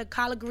stuff. The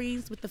collard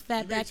greens with the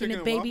fat back in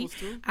it, baby.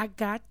 I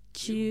got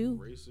you.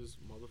 Racist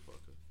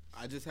motherfucker.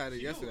 I just had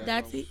it yesterday.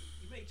 That's it.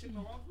 You make chicken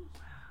and waffles?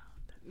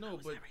 No,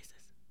 but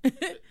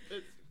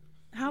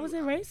How was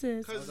it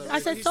racist? 'cause I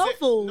said he soul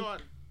food. No,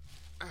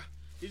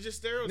 you just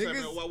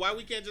stereotyping. Niggas- Why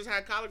we can't just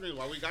have collard greens?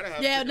 Why we gotta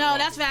have? Yeah, chicken no, and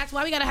that's waffles? facts.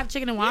 Why we gotta have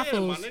chicken and Yeah,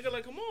 waffles? my nigga,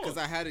 like, come on. Because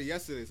I had it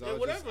yesterday. So Yeah, I was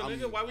whatever, just,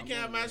 nigga. Why we can't have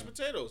rolling mashed with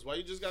potatoes? Why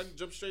you just got to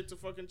jump straight to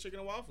fucking chicken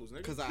and waffles, nigga?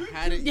 Because I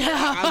had it. Yeah.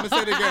 I'm gonna say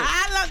it again.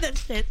 I love that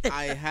shit.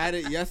 I had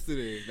it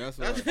yesterday. That's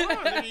why. That's fine,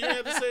 nigga. You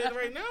have to say it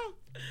right now.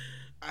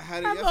 I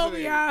had it I'm over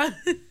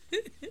yesterday.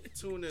 y'all.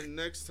 Tune in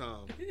next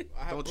time.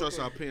 I have Don't trust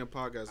our Brooklyn.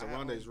 opinion podcast.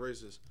 Aronde's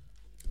racist.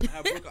 I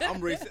have Brooklyn. I'm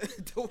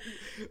racist.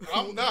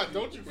 I'm not.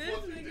 Don't you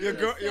fucking.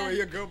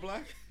 Your girl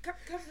black?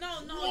 No.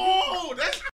 Whoa, that's